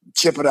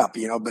 Chip it up,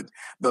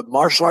 but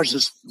martial arts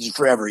is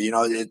forever.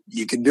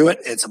 You can do it.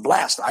 It's a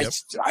blast. Yep.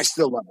 I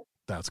still love it.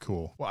 That's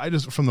cool. Well,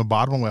 from the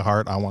bottom of my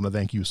heart, I want to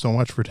thank you so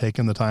much for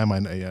taking the time. I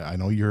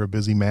know you're a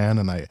busy man,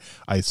 and I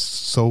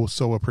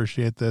so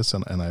appreciate this,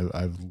 and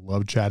I've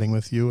loved chatting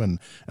with you, and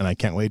I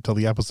can't wait till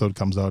the episode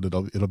comes out.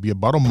 It'll be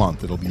about a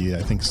month. It'll be,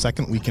 I think,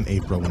 second week in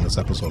April when this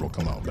episode will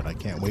come out, but I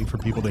can't wait for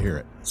people to hear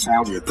it.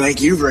 Sounds good.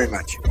 Thank you very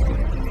much.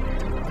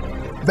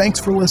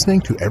 Thanks for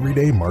listening to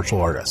Everyday Martial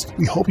Artist.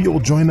 We hope you will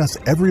join us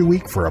every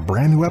week for a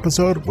brand new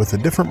episode with a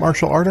different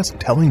martial artist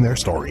telling their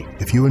story.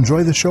 If you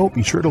enjoy the show,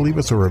 be sure to leave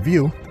us a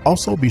review.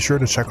 Also, be sure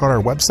to check out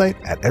our website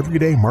at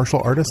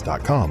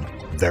everydaymartialartist.com.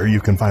 There you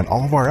can find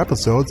all of our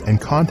episodes and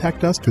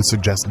contact us to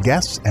suggest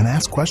guests and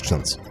ask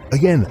questions.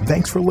 Again,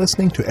 thanks for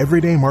listening to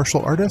Everyday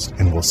Martial Artist,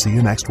 and we'll see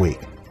you next week.